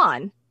people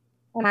on,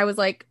 and I was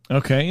like,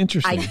 "Okay,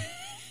 interesting."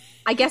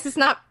 I guess it's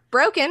not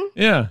broken.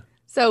 Yeah.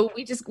 So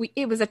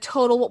it was a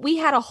total. We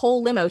had a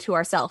whole limo to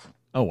ourselves.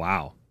 Oh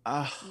wow.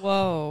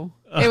 Whoa.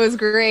 It was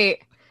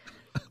great.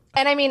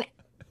 And I mean,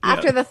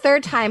 after the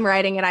third time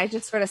riding it, I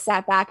just sort of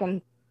sat back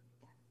and,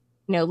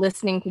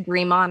 listening to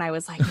Dream On, I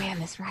was like, man,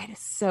 this ride is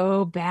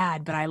so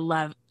bad, but I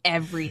love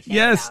everything.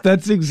 Yes,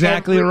 that's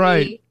exactly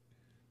right.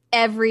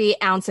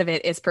 Every ounce of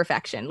it is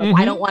perfection. Like,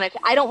 I don't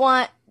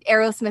want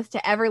Aerosmith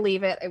to ever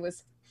leave it. It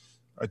was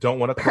I don't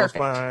want to close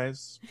my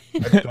eyes.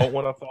 I don't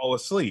want to fall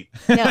asleep.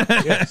 No.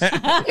 Yes.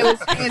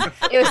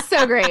 It was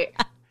so great.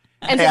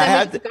 And so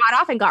then we got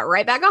off and got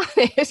right back on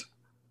it.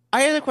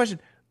 I had a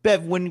question.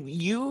 Bev, when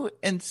you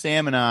and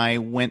Sam and I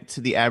went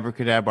to the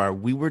Abracadabra,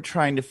 we were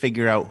trying to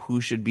figure out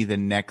who should be the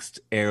next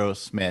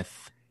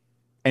Aerosmith.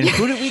 And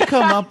who did we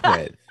come up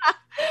with?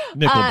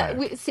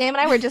 Sam and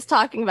I were just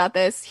talking about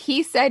this.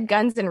 He said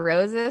Guns N'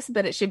 Roses,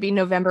 but it should be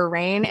November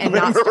Rain and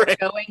not start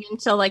going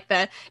until like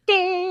the...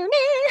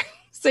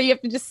 So you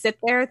have to just sit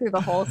there through the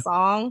whole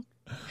song.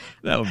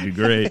 That would be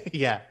great.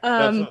 Yeah.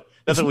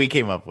 That's what we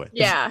came up with.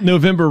 Yeah. It's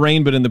November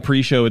Rain, but in the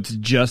pre-show, it's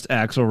just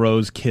Axl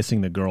Rose kissing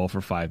the girl for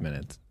 5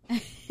 minutes.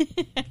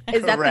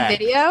 Is that the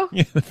video?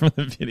 Yeah, from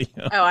the video.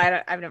 Oh,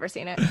 I've never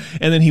seen it.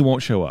 And then he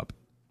won't show up.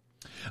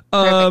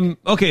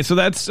 Okay, so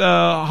that's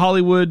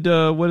Hollywood.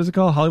 What is it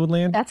called?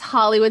 Hollywoodland. That's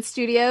Hollywood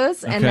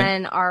Studios, Okay. and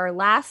then our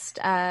last,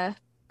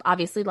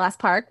 obviously, last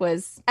park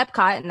was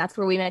Epcot, and that's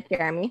where we met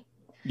Jeremy.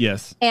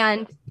 Yes.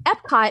 And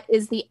Epcot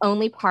is the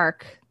only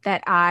park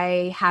that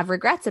I have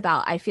regrets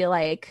about. I feel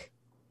like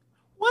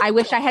I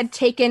wish I had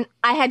taken.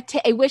 I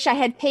wish I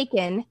had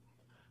taken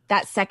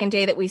that second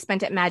day that we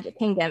spent at Magic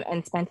Kingdom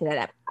and spent it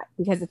at Epcot,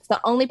 because it's the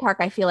only park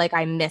I feel like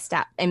I missed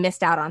out. I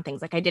missed out on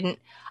things. Like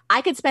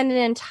I could spend an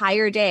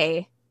entire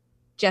day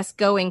just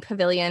going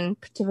pavilion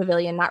to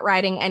pavilion, not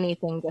riding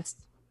anything, just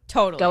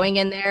Totally. going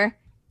in there,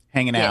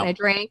 Hanging getting out. a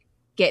drink,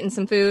 getting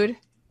some food.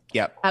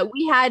 Yep.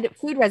 We had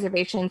food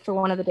reservations for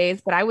one of the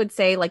days, but I would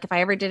say, like, if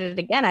I ever did it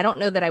again, I don't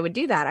know that I would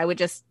do that. I would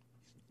just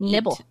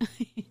nibble.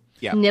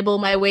 Yeah. Nibble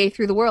my way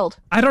through the world.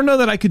 I don't know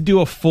that I could do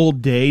a full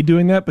day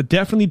doing that, but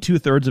definitely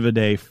 2/3 of a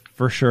day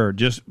for sure.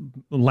 Just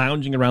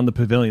lounging around the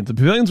pavilions. The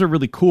pavilions are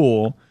really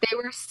cool. They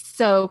were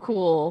so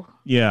cool.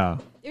 Yeah.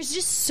 There's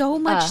just so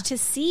much to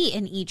see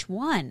in each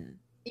one.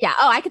 Yeah.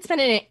 Oh, I could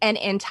spend an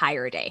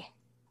entire day.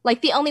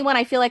 Like, the only one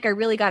I feel like I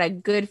really got a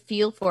good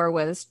feel for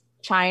was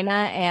China,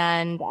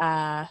 and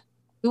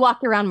we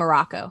walked around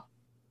Morocco,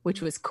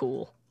 which was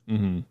cool.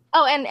 Mm-hmm.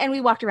 Oh, and we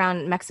walked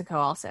around Mexico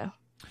also.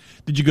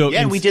 Did you go? Yeah,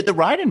 and we did the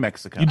ride in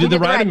Mexico. You did the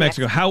ride in in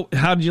Mexico. How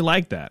did you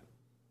like that?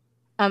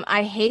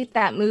 I hate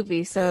that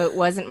movie, so it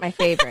wasn't my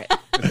favorite.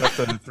 Is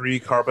that the 3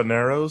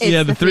 Carboneros? It's Yeah,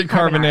 the the three three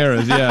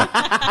carboneros. Yeah.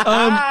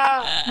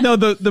 No,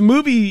 the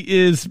movie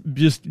is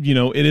just,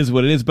 it is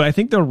what it is. But I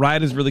think the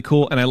ride is really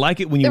cool, and I like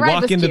it when you The ride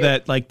walk was into cute.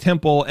 that like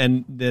temple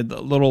and the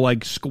little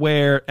like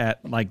square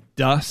at like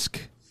dusk.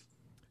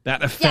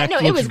 That effect no,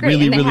 it looks was great,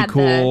 really and they really had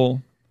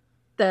cool.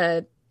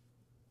 The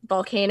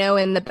volcano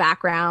in the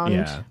background.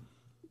 Yeah.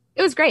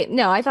 It was great.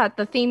 No, I thought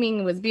the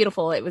theming was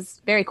beautiful. It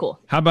was very cool.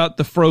 How about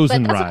the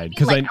Frozen But that's what I ride? mean,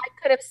 Because like,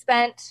 I could have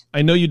spent.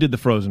 I know you did the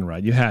Frozen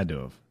ride. You had to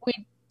have. We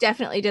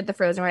definitely did the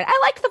Frozen ride. I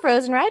liked the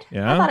Frozen ride.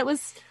 Yeah? I thought it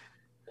was.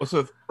 Was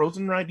it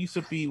Frozen ride used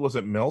to be, was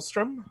it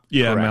Maelstrom?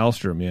 Yeah, Correct.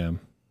 Maelstrom. Yeah.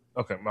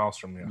 Okay,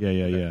 Maelstrom, yeah.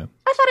 Yeah.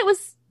 I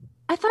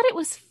thought it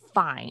was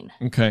fine.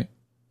 Okay.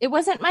 It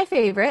wasn't my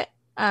favorite,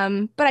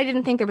 but I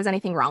didn't think there was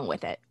anything wrong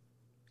with it.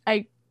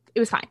 It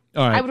was fine.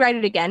 All right. I would ride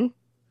it again.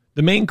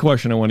 The main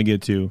question I want to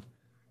get to,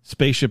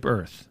 Spaceship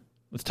Earth.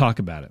 Let's talk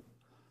about it.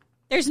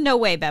 There's no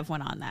way Bev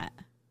went on that.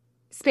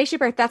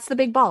 Spaceship Earth. That's the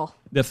big ball.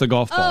 That's the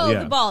golf ball. Oh,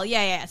 yeah. the ball.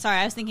 Yeah. Sorry,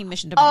 I was thinking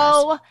Mission to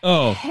Mars.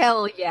 Oh.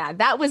 Hell yeah.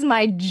 That was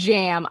my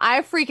jam.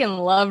 I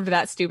freaking loved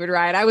that stupid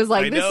ride. I was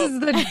like, this is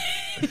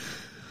the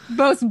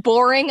most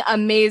boring,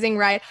 amazing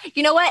ride.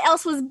 You know what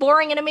else was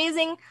boring and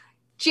amazing?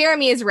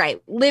 Jeremy is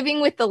right. Living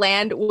with the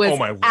Land was Oh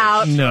my word.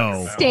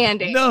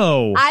 outstanding.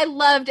 No. I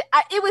loved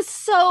it. Was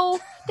so,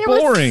 there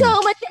Boring. was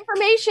so much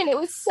information. It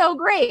was so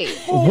great.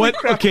 What?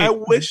 Crap, Okay. I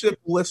wish that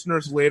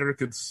listeners later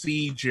could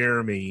see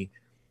Jeremy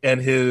and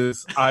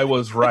his "I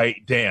was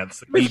right"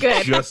 dance that he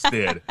Good. just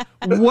did.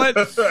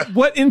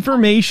 What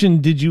information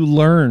did you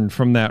learn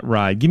from that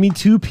ride? Give me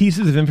 2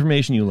 pieces of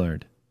information you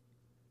learned.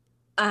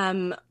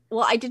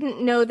 Well, I didn't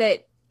know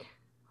that.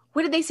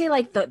 What did they say?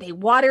 Like they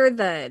water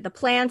the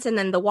plants, and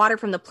then the water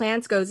from the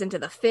plants goes into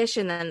the fish,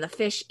 and then the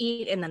fish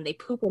eat, and then they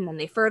poop, and then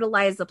they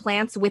fertilize the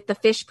plants with the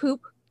fish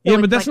poop. Yeah,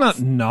 So but it's that's like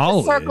not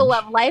knowledge. circle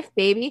of life,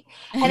 baby.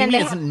 And then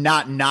It's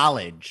not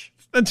knowledge.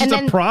 That's just and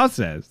a then-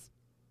 process.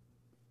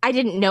 I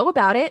didn't know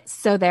about it,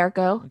 so there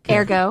go. Okay.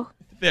 Ergo.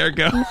 There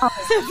go.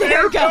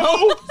 There you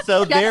go.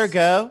 So there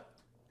go.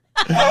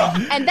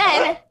 And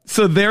then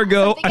So there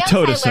go a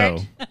Something else I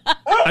totoso.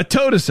 A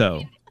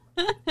totoso.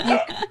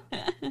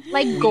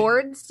 like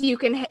gourds, you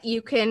can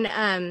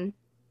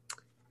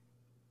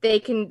they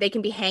can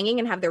be hanging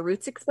and have their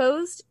roots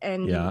exposed,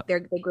 and Yeah. they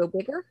grow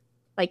bigger,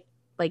 like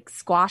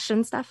squash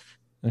and stuff.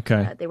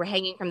 Okay. They were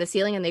hanging from the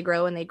ceiling, and they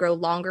grow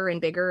longer and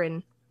bigger,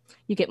 and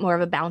you get more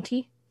of a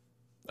bounty.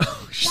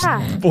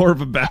 Yeah. More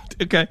of a bounty.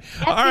 Okay.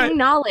 That's All right.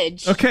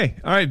 knowledge. Okay.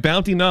 All right.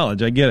 Bounty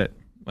knowledge. I get it.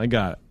 I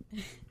got it.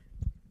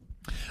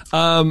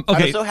 I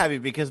Okay. was so happy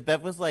because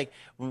Bev was like,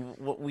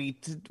 what we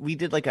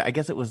did like, I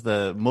guess it was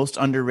the most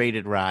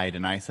underrated ride.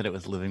 And I said it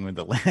was Living with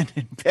the Land.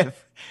 And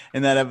Bev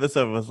in that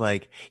episode was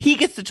like, he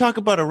gets to talk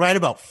about a ride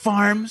about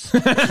farms. I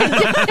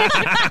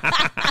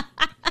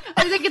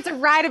think it's a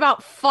ride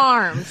about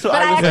farms, So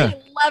but I I was-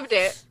 actually loved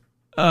it.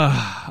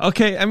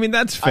 Okay. I mean,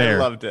 that's fair.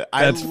 I loved it.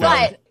 That's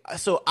fair.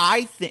 So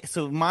I think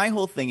so. My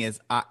whole thing is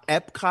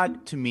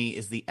Epcot to me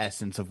is the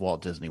essence of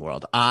Walt Disney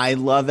World. I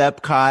love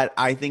Epcot.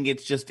 I think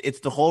it's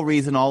the whole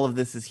reason all of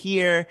this is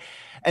here.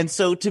 And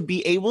so to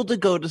be able to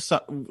go to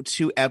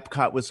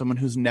Epcot with someone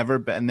who's never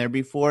been there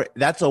before,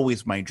 that's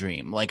always my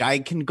dream. Like I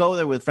can go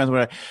there with friends,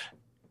 whatever.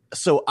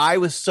 So I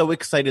was so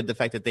excited the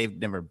fact that they've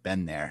never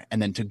been there,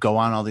 and then to go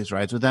on all these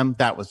rides with them,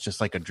 that was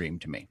just like a dream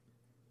to me.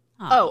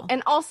 Oh,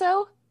 and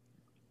also,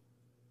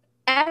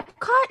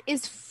 Epcot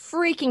is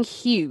freaking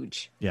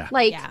huge. Yeah.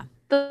 Like Yeah.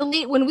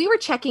 when we were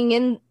checking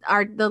in,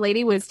 the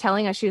lady was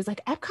telling us, she was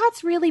like,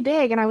 Epcot's really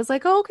big. And I was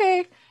like, oh,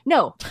 okay.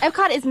 No,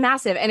 Epcot is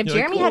massive. And if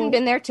Jeremy hadn't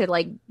been there to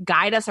like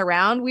guide us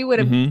around, we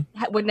wouldn't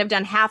have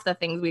done half the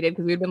things we did,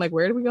 because we'd been like,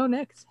 where do we go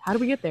next? How do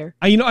we get there?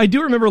 I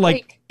do remember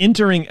like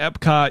entering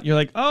Epcot, you're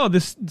like, oh,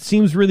 this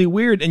seems really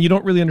weird. And you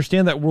don't really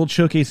understand that World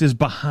Showcase is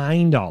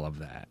behind all of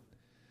that.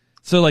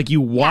 So like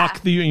you walk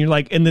through and you're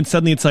like, and then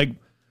suddenly it's like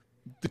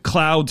the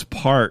clouds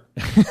part.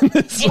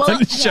 The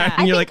sun is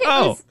shining. You're like,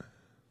 oh.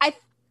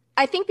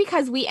 I think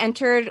because we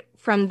entered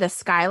from the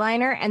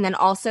Skyliner, and then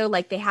also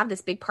like they have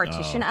this big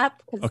partition up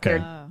because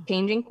they're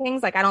changing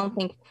things. Like I don't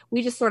think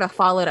we just sort of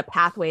followed a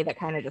pathway that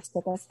kind of just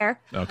took us there.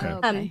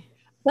 Okay.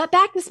 But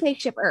back to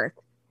Spaceship Earth.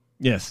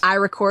 Yes. I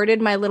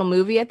recorded my little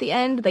movie at the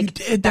end. Like, you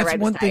did. That's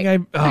one thing I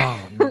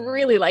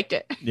really liked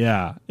it.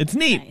 Yeah. It's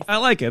neat. Nice. I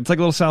like it. It's like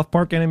a little South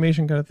Park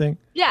animation kind of thing.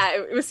 Yeah,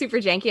 it was super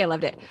janky. I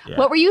loved it. Yeah.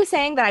 What were you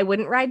saying that I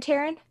wouldn't ride,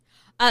 Taryn?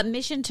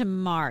 Mission to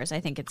Mars, I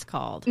think it's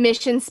called.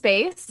 Mission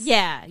Space?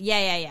 Yeah.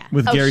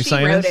 With Gary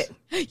Sinus?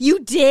 You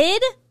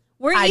did?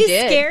 Weren't you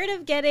scared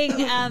of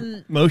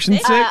getting motion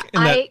sick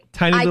in that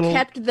tiny little... I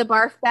kept the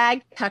barf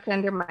bag tucked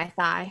under my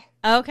thigh.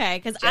 Okay,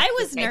 because I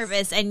was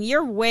nervous, and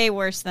you're way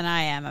worse than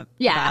I am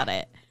about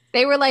it.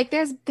 They were like,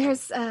 there's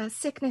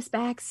sickness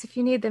bags if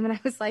you need them. And I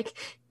was like,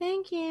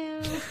 thank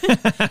you.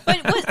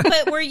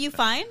 But were you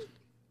fine?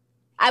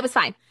 I was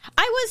fine.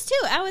 I was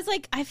too. I was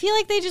like, I feel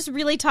like they just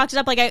really talked it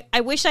up. Like,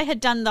 I wish I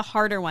had done the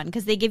harder one,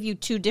 because they give you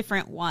 2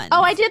 different ones.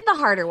 Oh, I did the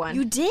harder one.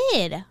 You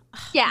did?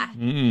 Yeah.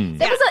 It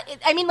was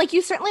I mean, like,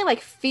 you certainly, like,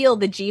 feel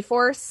the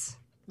G-force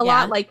a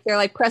lot. Like, they're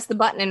like, press the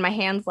button, and my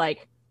hand's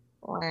like...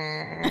 What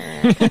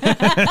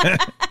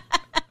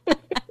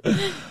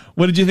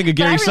did you think of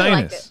Gary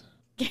Sinus?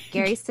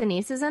 Gary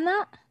Sinise is in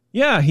that?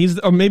 Yeah,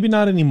 or maybe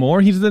not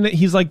anymore. He's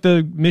like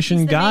the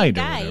mission guide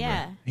or whatever.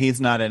 Yeah.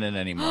 He's not in it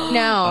anymore.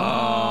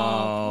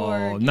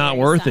 No. Not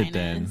worth it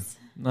then.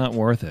 Not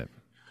worth it.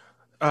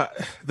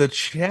 The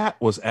chat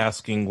was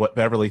asking what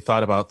Beverly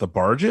thought about the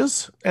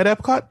barges at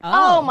Epcot.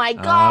 Oh my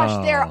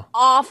gosh, they're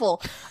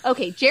awful.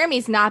 Okay,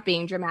 Jeremy's not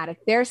being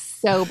dramatic. They're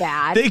so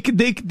bad.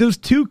 Those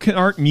two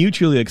aren't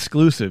mutually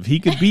exclusive. He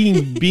could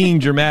be being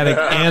dramatic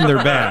and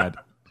they're bad.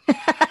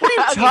 What are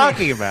you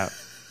talking about?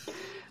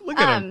 Look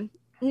at them.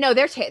 No,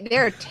 they're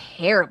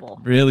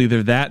terrible. Really,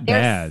 they're that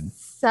bad.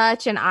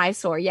 Such an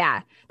eyesore.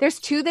 Yeah, there's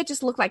 2 that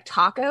just look like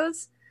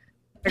tacos.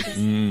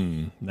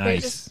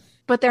 Nice.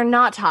 But they're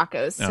not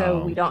tacos,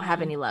 so we don't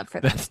have any love for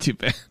them. That's too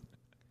bad.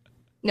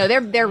 No,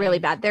 they're really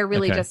bad. They're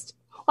really just.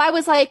 Well, I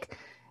was like,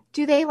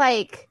 do they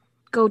like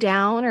go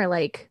down or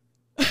like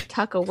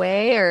tuck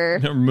away or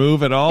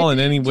move at all in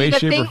any way,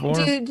 shape, or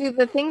form? Do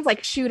the things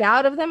like shoot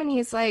out of them? And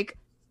he's like,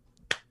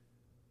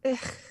 ugh.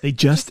 They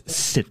just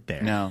sit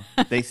there. No,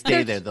 they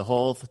stay there the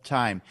whole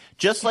time,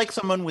 just like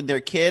someone with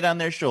their kid on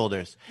their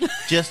shoulders,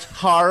 just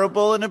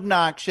horrible and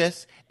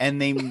obnoxious,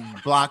 and they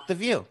block the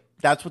view.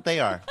 That's what they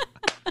are.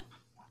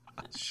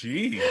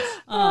 Jeez.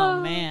 Oh,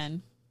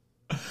 man.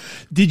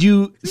 Did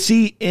you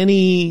see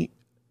any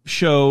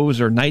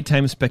shows or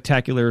nighttime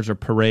spectaculars or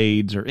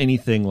parades or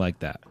anything like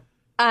that?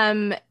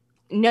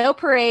 No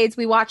parades.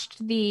 We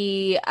watched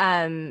the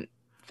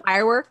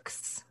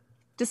fireworks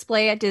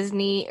display at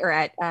Disney or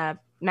at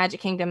Magic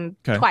Kingdom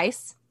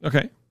twice.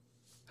 Okay.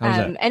 How was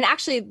that? And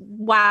actually,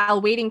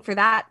 while waiting for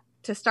that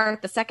to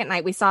start the second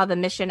night, we saw the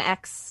Mission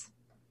X.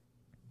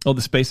 Oh,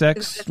 the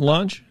SpaceX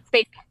launch?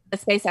 The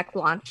SpaceX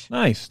launch.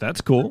 Nice.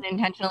 That's cool.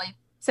 Unintentionally,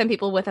 some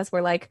people with us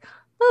were like,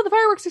 oh, the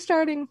fireworks are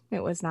starting. It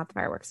was not the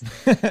fireworks.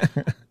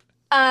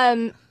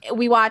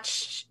 We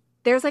watched,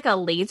 there's like a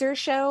laser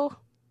show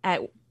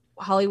at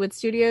Hollywood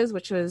Studios,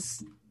 which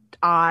was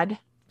odd.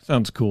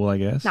 Sounds cool, I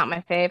guess. Not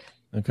my fave.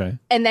 Okay.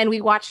 And then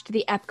we watched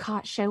the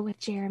Epcot show with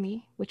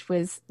Jeremy, which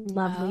was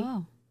lovely.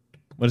 Oh.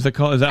 What is it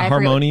called? Is that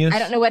Harmonious? I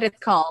don't know what it's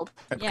called.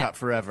 Epcot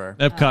Forever.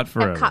 Epcot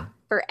Forever. Epcot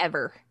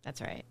Forever.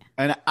 That's right.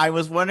 And I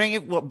was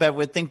wondering what Bev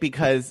would think,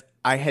 because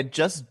I had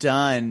just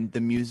done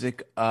the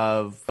music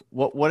of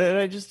what did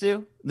I just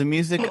do? The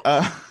music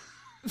of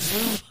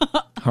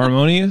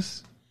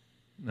Harmonious?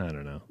 I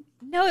don't know.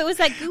 No, it was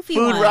that goofy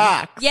Food one.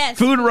 Rocks. Yes.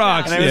 Food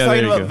Rocks. And I was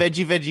talking about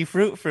veggie,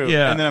 fruit.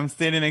 Yeah. And then I'm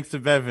standing next to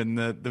Bev, and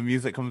the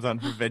music comes on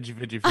for veggie,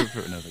 fruit.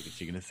 And I was like, is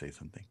she going to say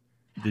something?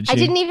 Did she? I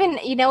didn't even,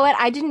 you know what?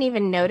 I didn't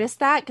even notice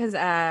that because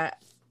I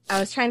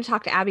was trying to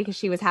talk to Abby because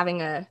she was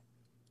having a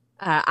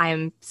I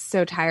am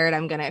so tired,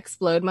 I'm going to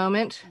explode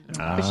moment.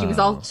 But she was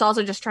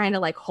also just trying to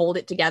like hold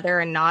it together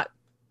and not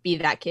be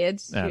that kid.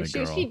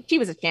 She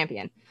was a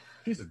champion.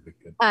 She's a good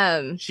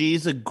kid.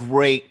 She's a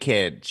great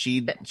kid.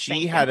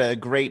 She had a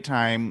great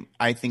time.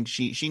 I think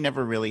she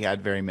never really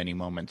had very many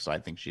moments, so I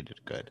think she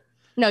did good.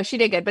 No, she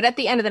did good. But at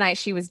the end of the night,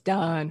 she was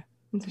done.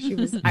 And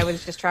so I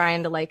was just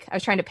trying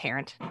to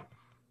parent.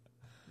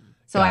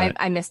 So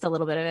I missed a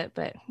little bit of it,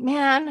 but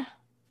man,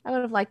 I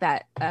would have liked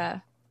that.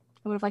 I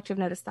would have liked to have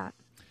noticed that.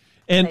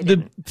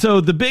 And so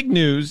the big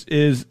news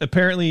is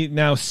apparently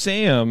now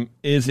Sam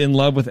is in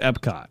love with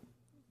Epcot.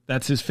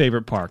 That's his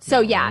favorite park. So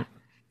yeah.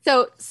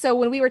 Right? So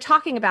when we were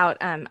talking about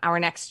our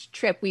next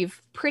trip,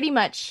 we've pretty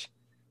much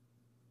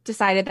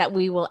decided that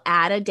we will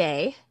add a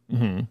day.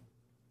 Mm-hmm.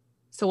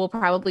 So we'll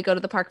probably go to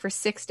the park for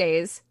 6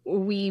 days.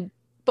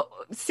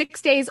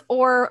 6 days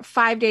or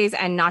 5 days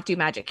and not do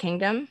Magic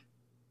Kingdom.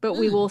 But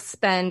we will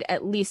spend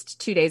at least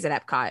 2 days at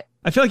Epcot.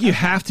 I feel like you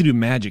have to do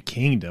Magic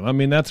Kingdom. I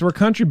mean, that's where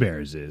Country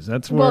Bears is.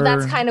 That's where. Well,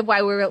 that's kind of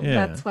why we were.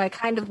 Yeah. That's why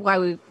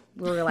we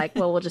were like,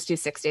 well, we'll just do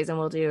 6 days, and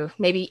we'll do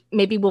maybe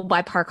we'll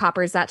buy park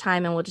hoppers that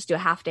time, and we'll just do a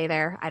half day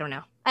there. I don't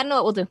know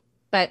what we'll do,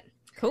 but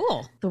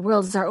Cool. The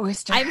world is our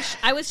oyster.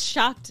 I was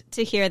shocked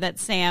to hear that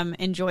Sam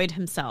enjoyed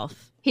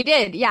himself. He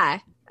did, yeah.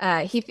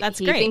 He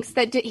great.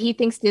 He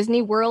thinks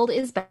Disney World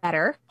is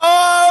better.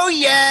 Oh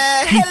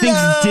yeah, He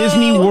thinks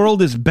Disney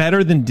World is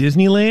better than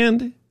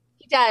Disneyland?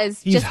 He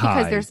does, He's just high.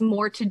 because there's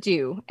more to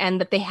do,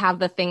 and that they have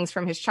the things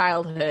from his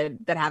childhood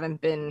that haven't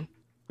been,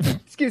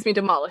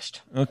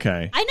 demolished.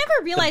 Okay. I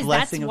never realized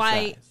that's blessing of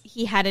why size.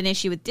 he had an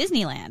issue with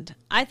Disneyland.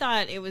 I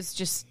thought it was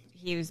just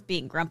he was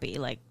being grumpy.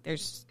 Like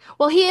there's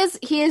Well, he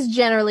is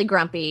generally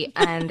grumpy,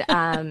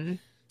 and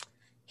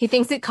he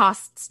thinks it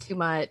costs too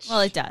much.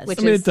 Well, it does.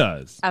 It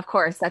does. Of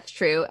course, that's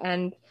true.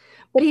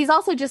 But he's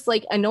also just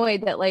like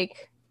annoyed that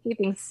like he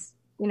thinks,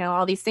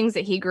 all these things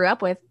that he grew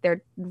up with,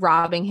 they're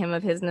robbing him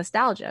of his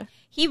nostalgia.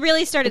 he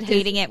really started It's his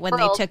hating it when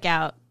world. they took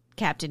out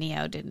Captain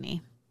EO, didn't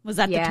he? Was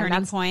that the turning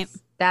that's- point?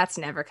 That's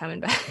never coming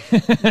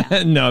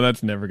back. No,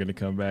 that's never going to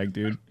come back,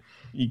 dude.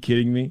 You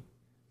kidding me?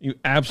 You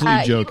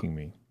absolutely joking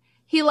me.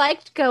 He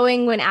liked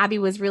going when Abby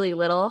was really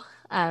little,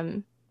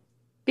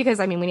 because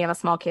when you have a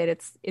small kid,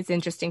 it's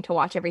interesting to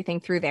watch everything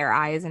through their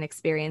eyes and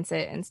experience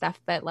it and stuff.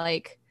 But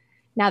like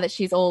now that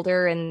she's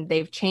older and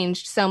they've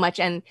changed so much,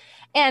 and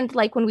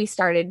like when we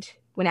started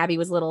when Abby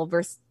was little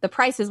versus the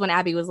prices when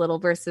Abby was little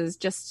versus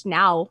just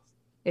now,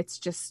 it's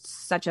just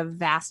such a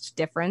vast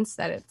difference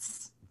that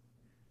it's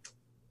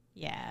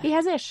Yeah. he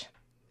has ish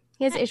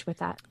with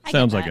that. I get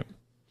Sounds like that. it.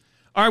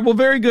 All right, well,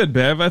 very good,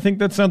 Bev. I think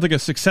that sounds like a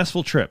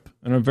successful trip,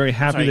 and I'm very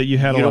happy that you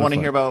had a lot You don't of want to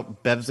fun. hear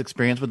about Bev's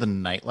experience with the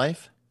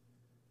nightlife?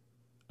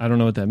 I don't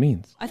know what that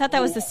means. I thought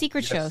that was the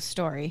secret show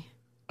story.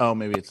 Oh,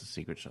 maybe it's a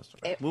secret show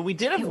story. Well, we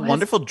did have was.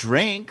 wonderful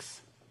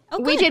drinks. Oh,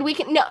 We good. did. We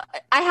can. No,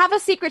 I have a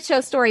secret show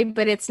story,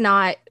 but it's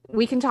not.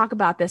 We can talk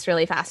about this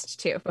really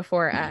fast too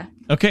before.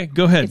 Okay,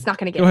 go ahead. It's not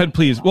gonna get Go ahead, out.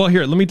 please. Well,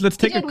 here, let's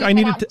take did, a. we I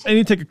need went to. out I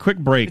need to take a quick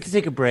break. Let's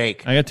take a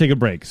break. I got to take a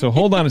break. So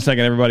hold on a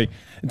second, everybody.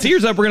 And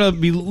ears up. We're going to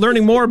be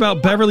learning more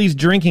about Beverly's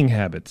drinking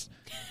habits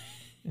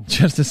in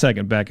just a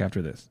second. Back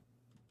after this.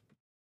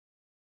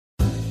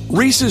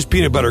 Reese's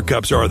peanut butter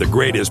cups are the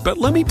greatest, but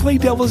let me play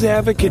devil's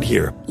advocate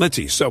here. Let's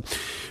see. So,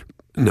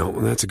 no,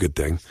 that's a good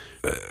thing.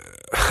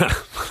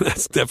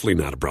 That's definitely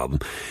not a problem.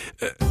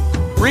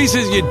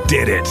 Reese's, you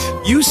did it.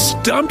 You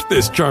stumped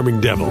this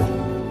charming devil.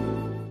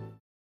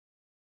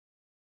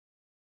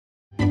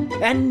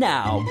 And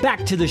now,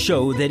 back to the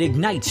show that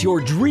ignites your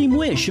dream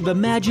wish of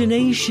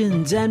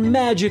imaginations and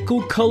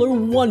magical color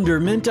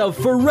wonderment of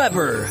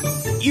forever.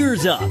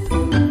 Ears up.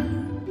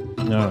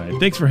 All right.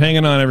 Thanks for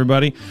hanging on,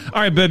 everybody.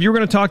 All right, Bev, you were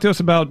going to talk to us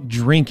about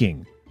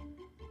drinking.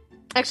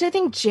 Actually, I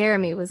think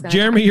Jeremy was going.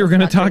 Jeremy, you were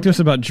going to talk to us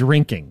about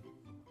drinking,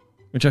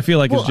 which I feel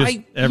like is just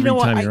every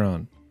time you're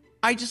on.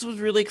 I just was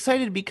really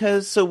excited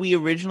because we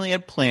originally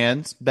had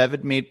plans. Bev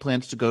had made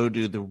plans to go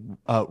to the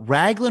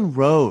Raglan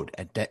Road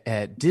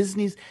at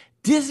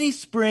Disney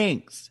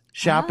Springs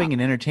Shopping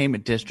and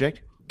Entertainment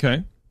District.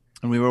 Okay.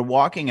 And we were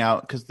walking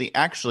out because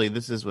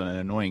this is an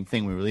annoying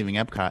thing. We were leaving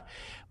Epcot.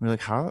 We were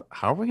like, how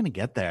are we going to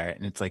get there?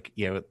 And it's like,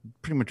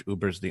 pretty much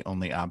Uber's the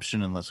only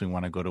option unless we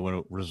want to go to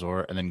a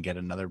resort and then get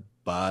another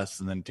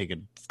bus and then take a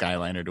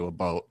Skyliner to a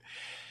boat.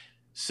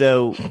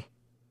 So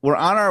we're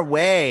on our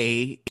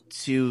way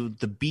to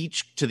the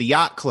beach, to the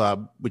yacht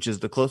club, which is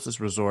the closest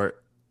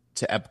resort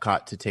to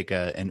Epcot, to take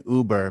an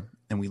Uber.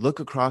 And we look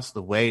across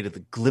the way to the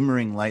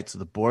glimmering lights of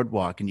the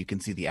boardwalk, and you can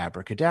see the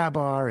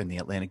Abracadabra and the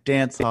Atlantic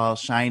Dance Hall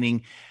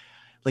shining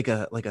like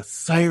a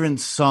siren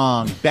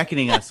song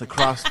beckoning us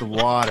across the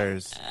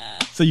waters.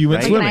 So you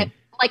went Right? swimming.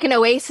 like an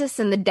oasis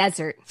in the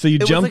desert. So you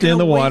was jumped like in an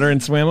the water oasis.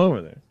 and swam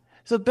over there.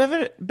 So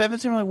Bevan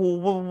and Sam were like,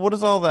 well, what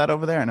is all that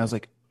over there? And I was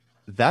like,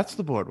 that's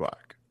the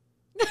boardwalk.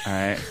 All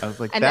right. I was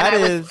like, And then that I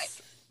was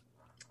is.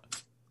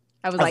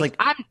 I was I was like,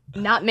 I'm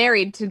not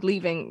married to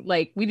leaving.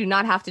 Like, we do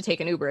not have to take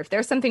an Uber. If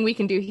there's something we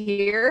can do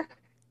here,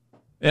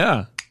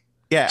 Yeah.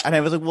 Yeah, and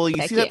I was like, well, you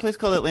Heck see that yeah. place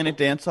called Atlantic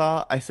Dance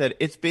Hall? I said,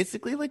 it's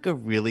basically like a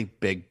really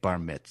big bar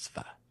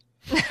mitzvah.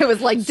 it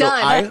was like So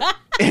done.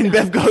 and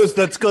Bev goes,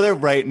 let's go there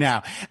right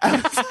now. I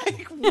was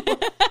like,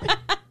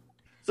 what?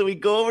 So we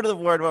go over to the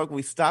boardwalk.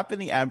 We stop in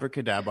the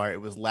Abracadabra. It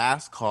was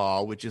Last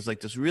Call, which is like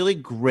this really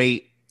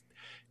great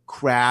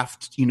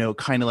craft,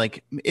 kind of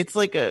like, it's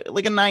like a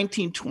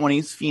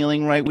 1920s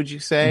feeling, right? Would you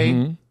say?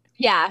 Mhm.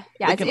 Yeah.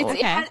 Like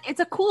It's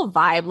a cool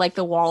vibe. Like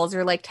the walls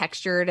are like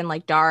textured and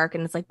like dark,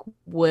 and it's like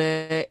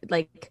wood.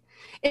 Like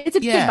it's a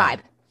good vibe.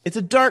 It's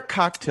a dark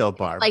cocktail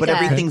bar, Like but a-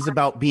 everything's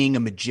about being a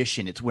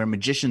magician. It's where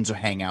magicians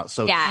hang out.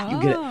 So Yeah.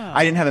 you get.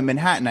 I didn't have a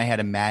Manhattan. I had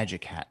a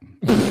Magic Hatton.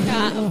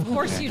 Of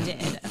course you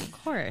did. Of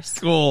course.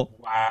 Cool.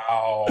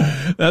 Wow.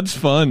 That's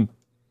fun.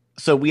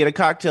 So we had a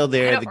cocktail I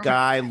there. don't The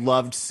guy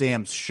loved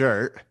Sam's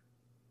shirt.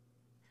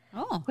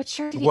 Oh, What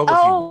shirt did he? What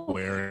was he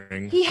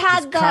wearing? He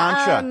had It's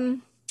Contra.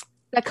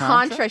 the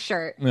Contra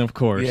shirt. Of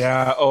course.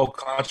 Yeah,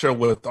 Contra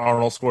with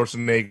Arnold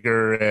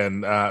Schwarzenegger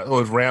and it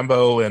was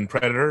Rambo and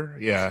Predator.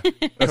 Yeah,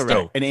 that's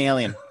dope. An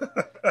alien.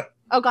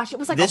 Oh gosh, it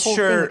was like This a whole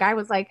thing. shirt- The guy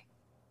was like,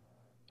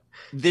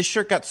 This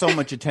shirt got so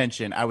much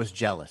attention, I was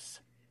jealous.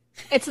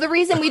 it's the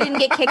reason we didn't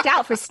get kicked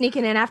out for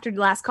sneaking in after the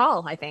last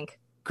call, I think.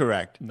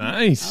 Correct.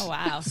 Nice. oh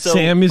wow. So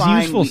Sam is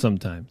fine, useful we-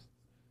 sometimes.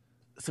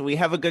 So we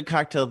have a good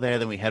cocktail there,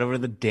 then we head over to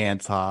the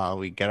dance hall,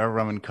 we get our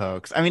rum and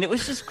cokes. I mean, it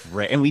was just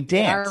great. And we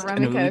danced. rum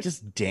And and we cokes.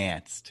 just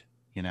danced,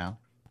 you know?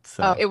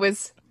 So Oh, it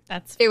was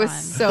That's it was fun.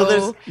 So so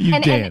there's- You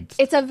and danced.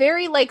 it's a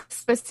very like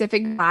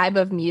specific vibe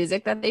of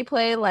music that they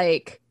play.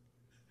 Like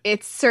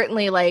it's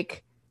certainly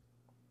like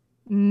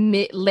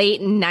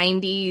late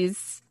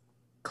 90s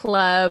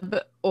club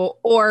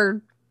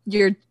or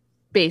your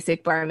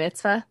basic bar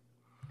mitzvah.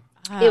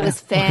 It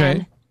was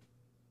Okay.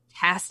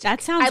 fantastic.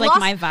 That sounds I like lost-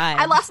 my vibe.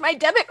 I lost my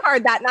debit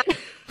card that night.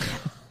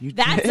 you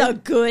That's did? a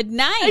good I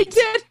night.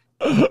 did.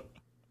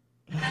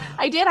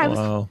 I did. I was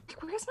Wow.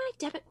 like, where's my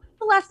debit?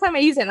 The last time I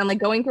used it, and I'm like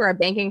going through our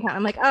banking account.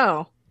 I'm like,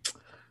 oh,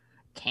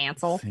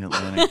 cancel. The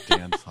Atlantic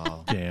Dance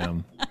Hall.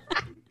 Damn.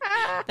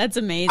 That's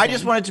amazing. I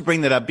just wanted to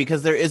bring that up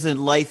because there is a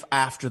life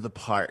after the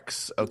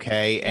parks,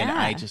 okay? And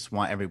Yeah. I just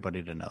want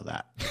everybody to know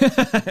that.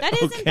 that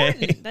is Okay.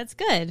 important. That's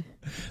good.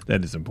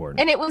 That is important.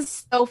 And it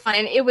was so fun.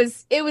 It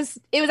was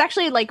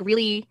actually like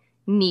really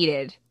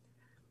needed.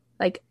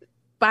 Like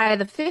by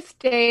the 5th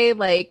day,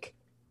 like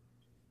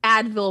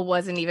Advil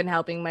wasn't even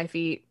helping my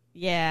feet.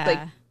 Yeah. Like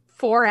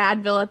 4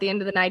 Advil at the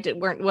end of the night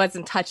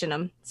wasn't touching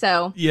them.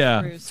 So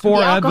Yeah, Bruce. 4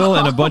 The Advil alcohol.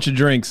 and a bunch of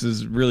drinks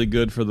is really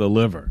good for the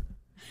liver.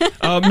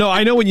 No,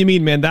 I know what you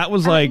mean, man. That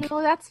was like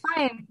no, that's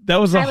fine. that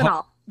was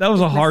Tylenol.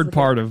 a hard Misses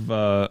part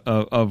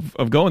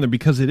of going there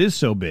because it is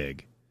so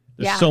big.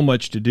 There's Yeah. so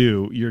much to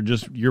do.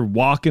 You're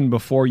walking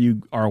before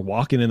you are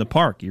walking in the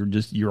park.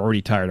 You're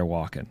already tired of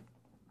walking.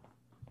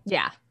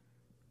 Yeah.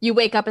 You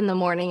wake up in the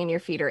morning and your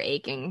feet are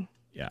aching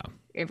Yeah.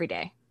 every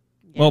day.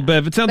 Well,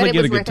 Bev, it sounds But like it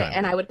you had was a good worth it, time.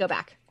 and I would go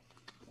back.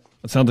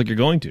 It sounds like you're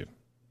going to.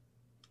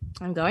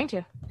 I'm going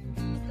to.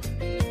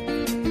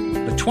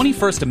 The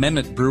 21st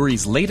Amendment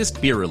Brewery's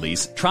latest beer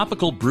release,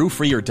 Tropical Brew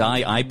Free or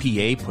Die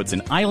IPA, puts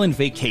an island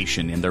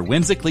vacation in their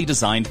whimsically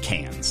designed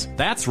cans.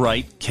 That's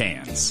right,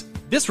 cans.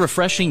 This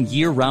refreshing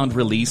year-round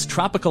release,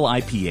 Tropical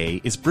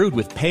IPA, is brewed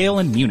with pale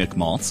and Munich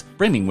malts,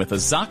 brimming with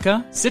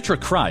Azacca, Citra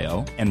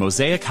Cryo, and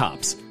Mosaic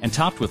hops, and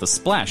topped with a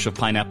splash of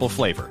pineapple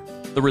flavor.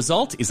 The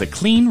result is a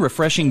clean,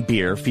 refreshing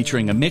beer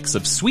featuring a mix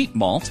of sweet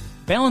malt,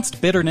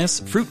 balanced bitterness,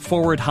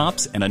 fruit-forward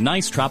hops, and a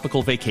nice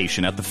tropical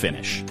vacation at the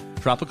finish.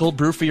 Tropical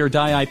Brew Free or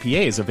Die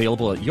IPA is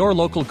available at your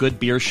local good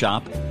beer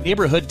shop,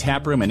 neighborhood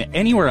taproom, and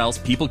anywhere else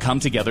people come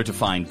together to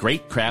find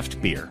great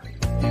craft beer.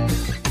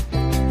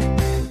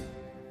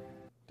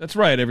 That's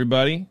right,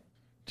 everybody.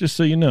 Just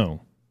so you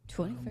know.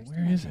 21st.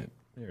 Where is it?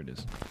 There it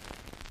is.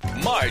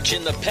 March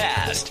in the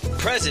past,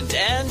 present,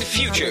 and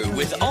future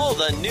with all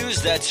the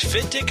news that's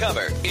fit to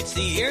cover. It's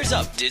the Ears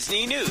Up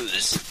Disney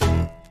News. All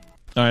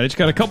right, I just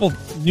got a couple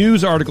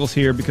news articles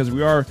here because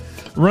we are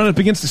running up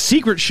against the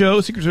Secret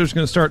Show. Secret Show is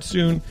going to start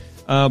soon,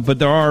 but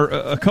there are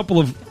a couple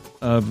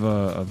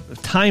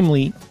of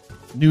timely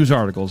news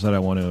articles that I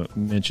want to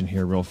mention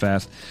here real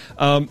fast.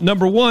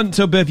 Number one,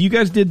 so Bev, you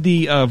guys did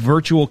the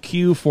virtual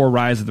queue for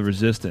Rise of the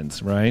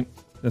Resistance, right?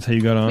 That's how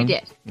you got on? We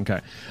did. Okay.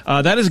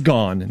 That is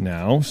gone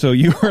now, so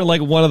you are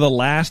like one of the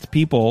last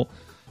people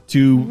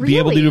to be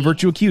able to do a Really?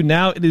 virtual queue.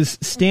 Now it is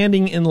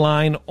standing in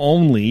line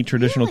only,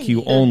 traditional Really?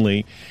 queue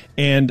only,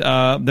 and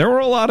there were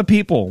a lot of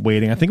people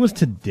waiting. I think it was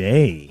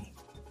today.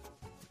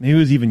 Maybe it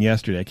was even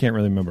yesterday. I can't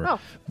really remember. Oh,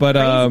 but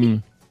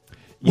crazy.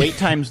 Wait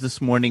times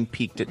this morning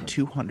peaked at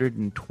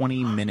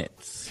 220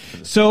 minutes.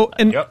 so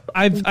and Yep.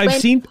 I've When-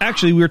 seen,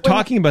 actually we were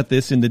talking about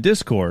this in the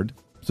Discord.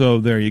 So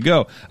there you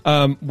go.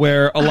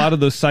 Where a lot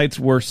of those sites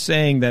were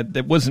saying that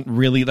it wasn't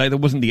really like that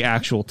wasn't the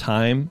actual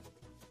time.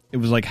 It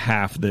was like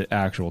half the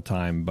actual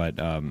time, but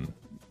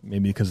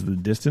maybe because of the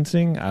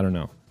distancing, I don't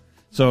know.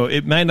 So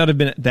it might not have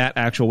been that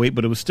actual wait,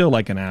 but it was still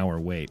like an hour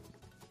wait.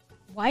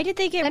 Why did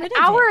they get An rid of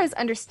hour it? is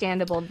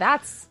understandable.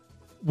 That's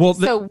Well,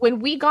 so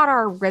when we got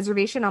our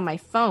reservation on my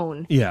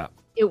phone, yeah,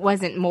 it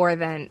wasn't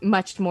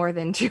much more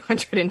than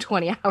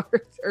 220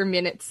 hours or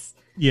minutes.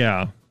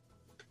 yeah.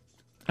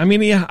 I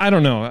mean, yeah, I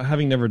don't know.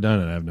 Having never done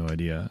it, I have no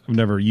idea. I've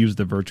never used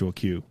the virtual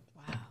queue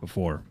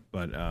before,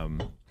 but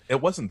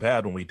It wasn't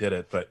bad when we did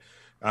it, but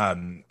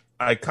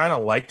I kind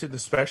of liked it,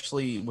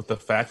 especially with the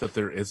fact that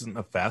there isn't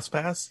a fast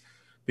pass,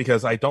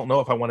 because I don't know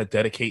if I want to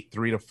dedicate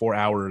 3 to 4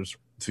 hours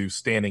to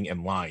standing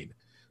in line.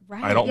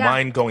 Right. I don't Yeah.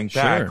 mind going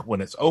back Sure.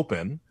 when it's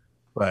open,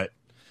 but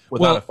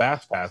without Well- a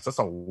fast pass, that's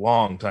a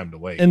long time to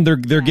wait. and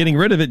they're getting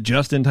rid of it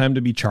just in time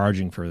to be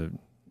charging for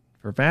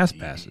fast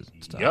passes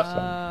and stuff. Yep. So,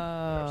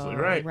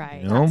 Absolutely right.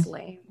 Right. you know? That's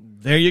lame.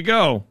 There you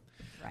go.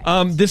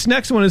 Right. This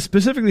next one is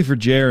specifically for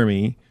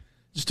Jeremy,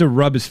 just to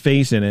rub his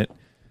face in it.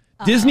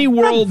 Disney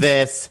World's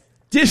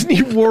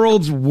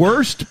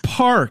worst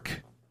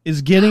park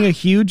is getting a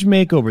huge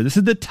makeover. This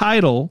is the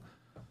title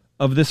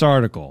of this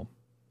article.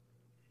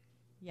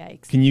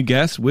 Yikes. Can you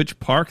guess which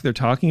park they're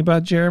talking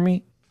about,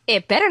 Jeremy?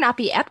 It better not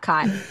be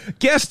Epcot.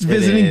 Guests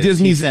visiting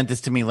Disney's He sent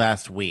this to me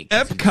last week.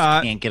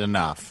 Epcot Can't get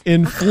enough.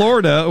 in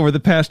Florida over the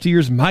past 2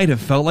 years might have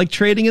felt like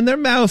trading in their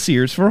mouse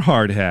ears for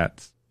hard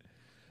hats.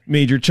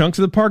 Major chunks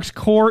of the park's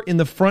core in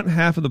the front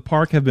half of the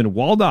park have been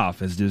walled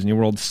off as Disney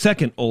World's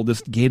second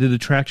oldest gated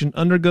attraction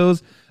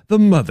undergoes the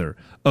mother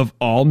of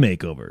all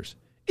makeovers.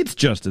 It's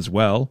just as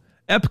well.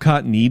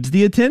 Epcot needs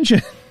the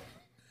attention.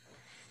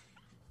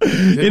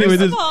 Anyway,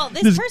 First of all,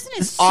 this person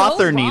is so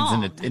author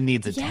wrong.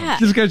 needs attention. Yeah.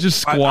 This guy's just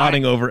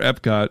squatting over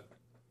Epcot.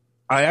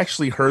 I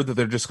actually heard that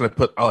they're just going to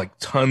put like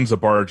tons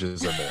of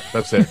barges in there.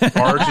 That's it.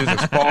 Barges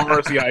as far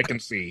as the eye can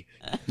see.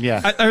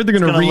 Yeah. I heard they're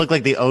going to look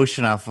like the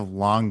ocean off of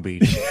Long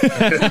Beach. They're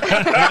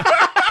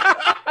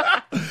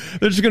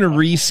just going to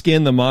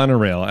reskin the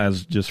monorail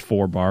as just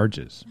 4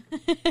 barges.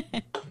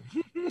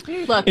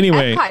 Look,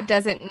 Anyway. Epcot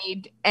doesn't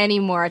need any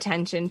more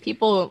attention.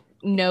 People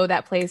know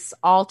that place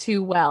all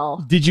too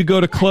well. Did you go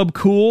to Club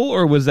Cool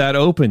or was that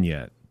open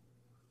yet?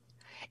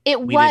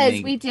 We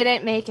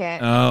didn't make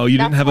it. Oh, you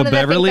didn't have a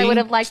Beverly? I would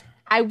have liked.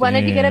 I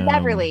wanted to get a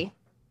Beverly.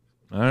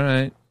 All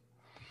right.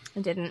 I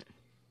didn't.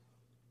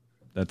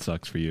 That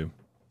sucks for you.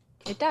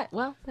 It does.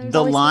 Well,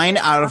 The line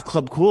out of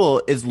Club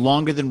Cool is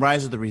longer than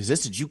Rise of the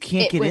Resistance. You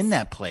can't get in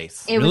that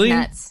place. It Really? was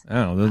nuts.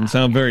 Oh, doesn't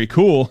sound very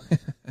cool.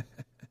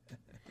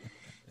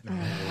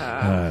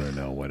 I don't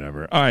know,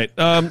 whatever. All right,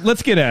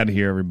 let's get out of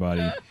here,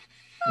 everybody.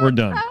 We're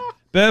done.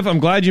 Bev, I'm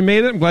glad you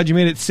made it. I'm glad you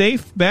made it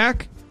safe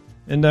back,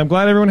 and I'm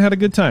glad everyone had a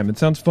good time. It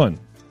sounds fun.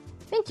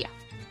 Thank you.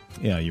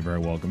 Yeah, you're very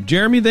welcome.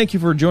 Jeremy, thank you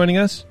for joining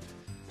us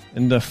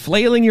and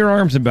flailing your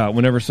arms about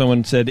whenever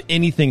someone said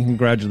anything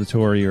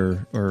congratulatory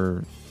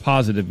or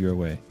positive your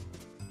way.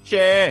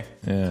 Sure.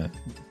 Yeah.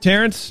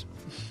 Terrence,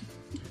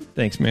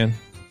 thanks, man.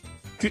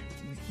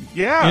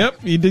 Yeah. Yep,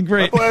 you did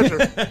great. My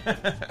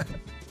pleasure.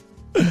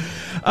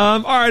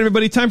 All right,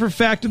 everybody, time for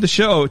Fact of the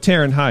Show.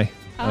 Taryn, hi.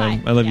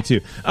 Hi. I love you too.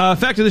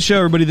 Fact of the show,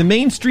 everybody. The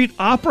Main Street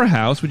Opera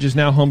House, which is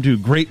now home to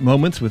Great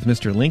Moments with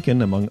Mr.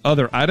 Lincoln, among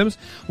other items,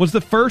 was the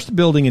first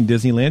building in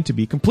Disneyland to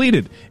be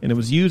completed, and it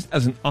was used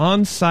as an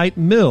on-site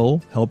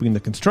mill, helping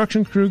the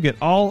construction crew get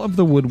all of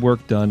the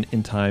woodwork done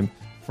in time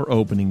for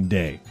opening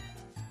day.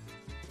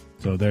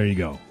 So there you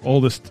go.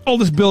 Oldest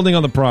building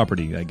on the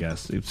property, I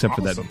guess, except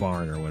for that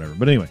barn or whatever.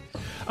 But anyway,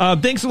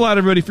 thanks a lot,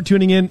 everybody, for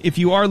tuning in. If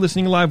you are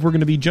listening live, we're going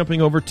to be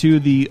jumping over to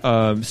the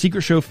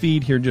Secret Show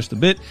feed here in just a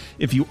bit.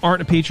 If you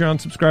aren't a Patreon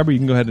subscriber, you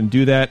can go ahead and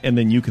do that, and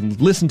then you can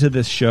listen to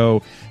this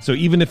show. So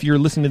even if you're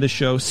listening to this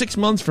show 6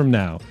 months from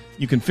now,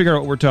 you can figure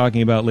out what we're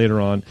talking about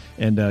later on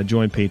and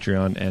join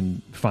Patreon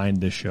and find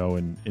this show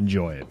and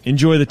enjoy it.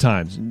 Enjoy the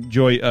times.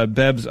 Enjoy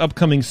Bev's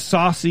upcoming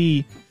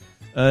saucy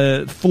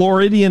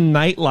Floridian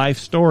nightlife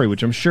story,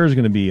 which I'm sure is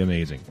going to be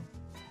amazing.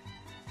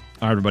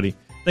 All right, everybody.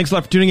 Thanks a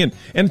lot for tuning in.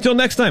 And until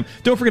next time,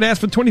 don't forget to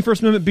ask for 21st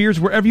Amendment beers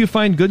wherever you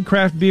find good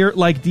craft beer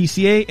like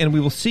DCA, and we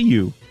will see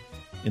you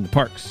in the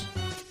parks.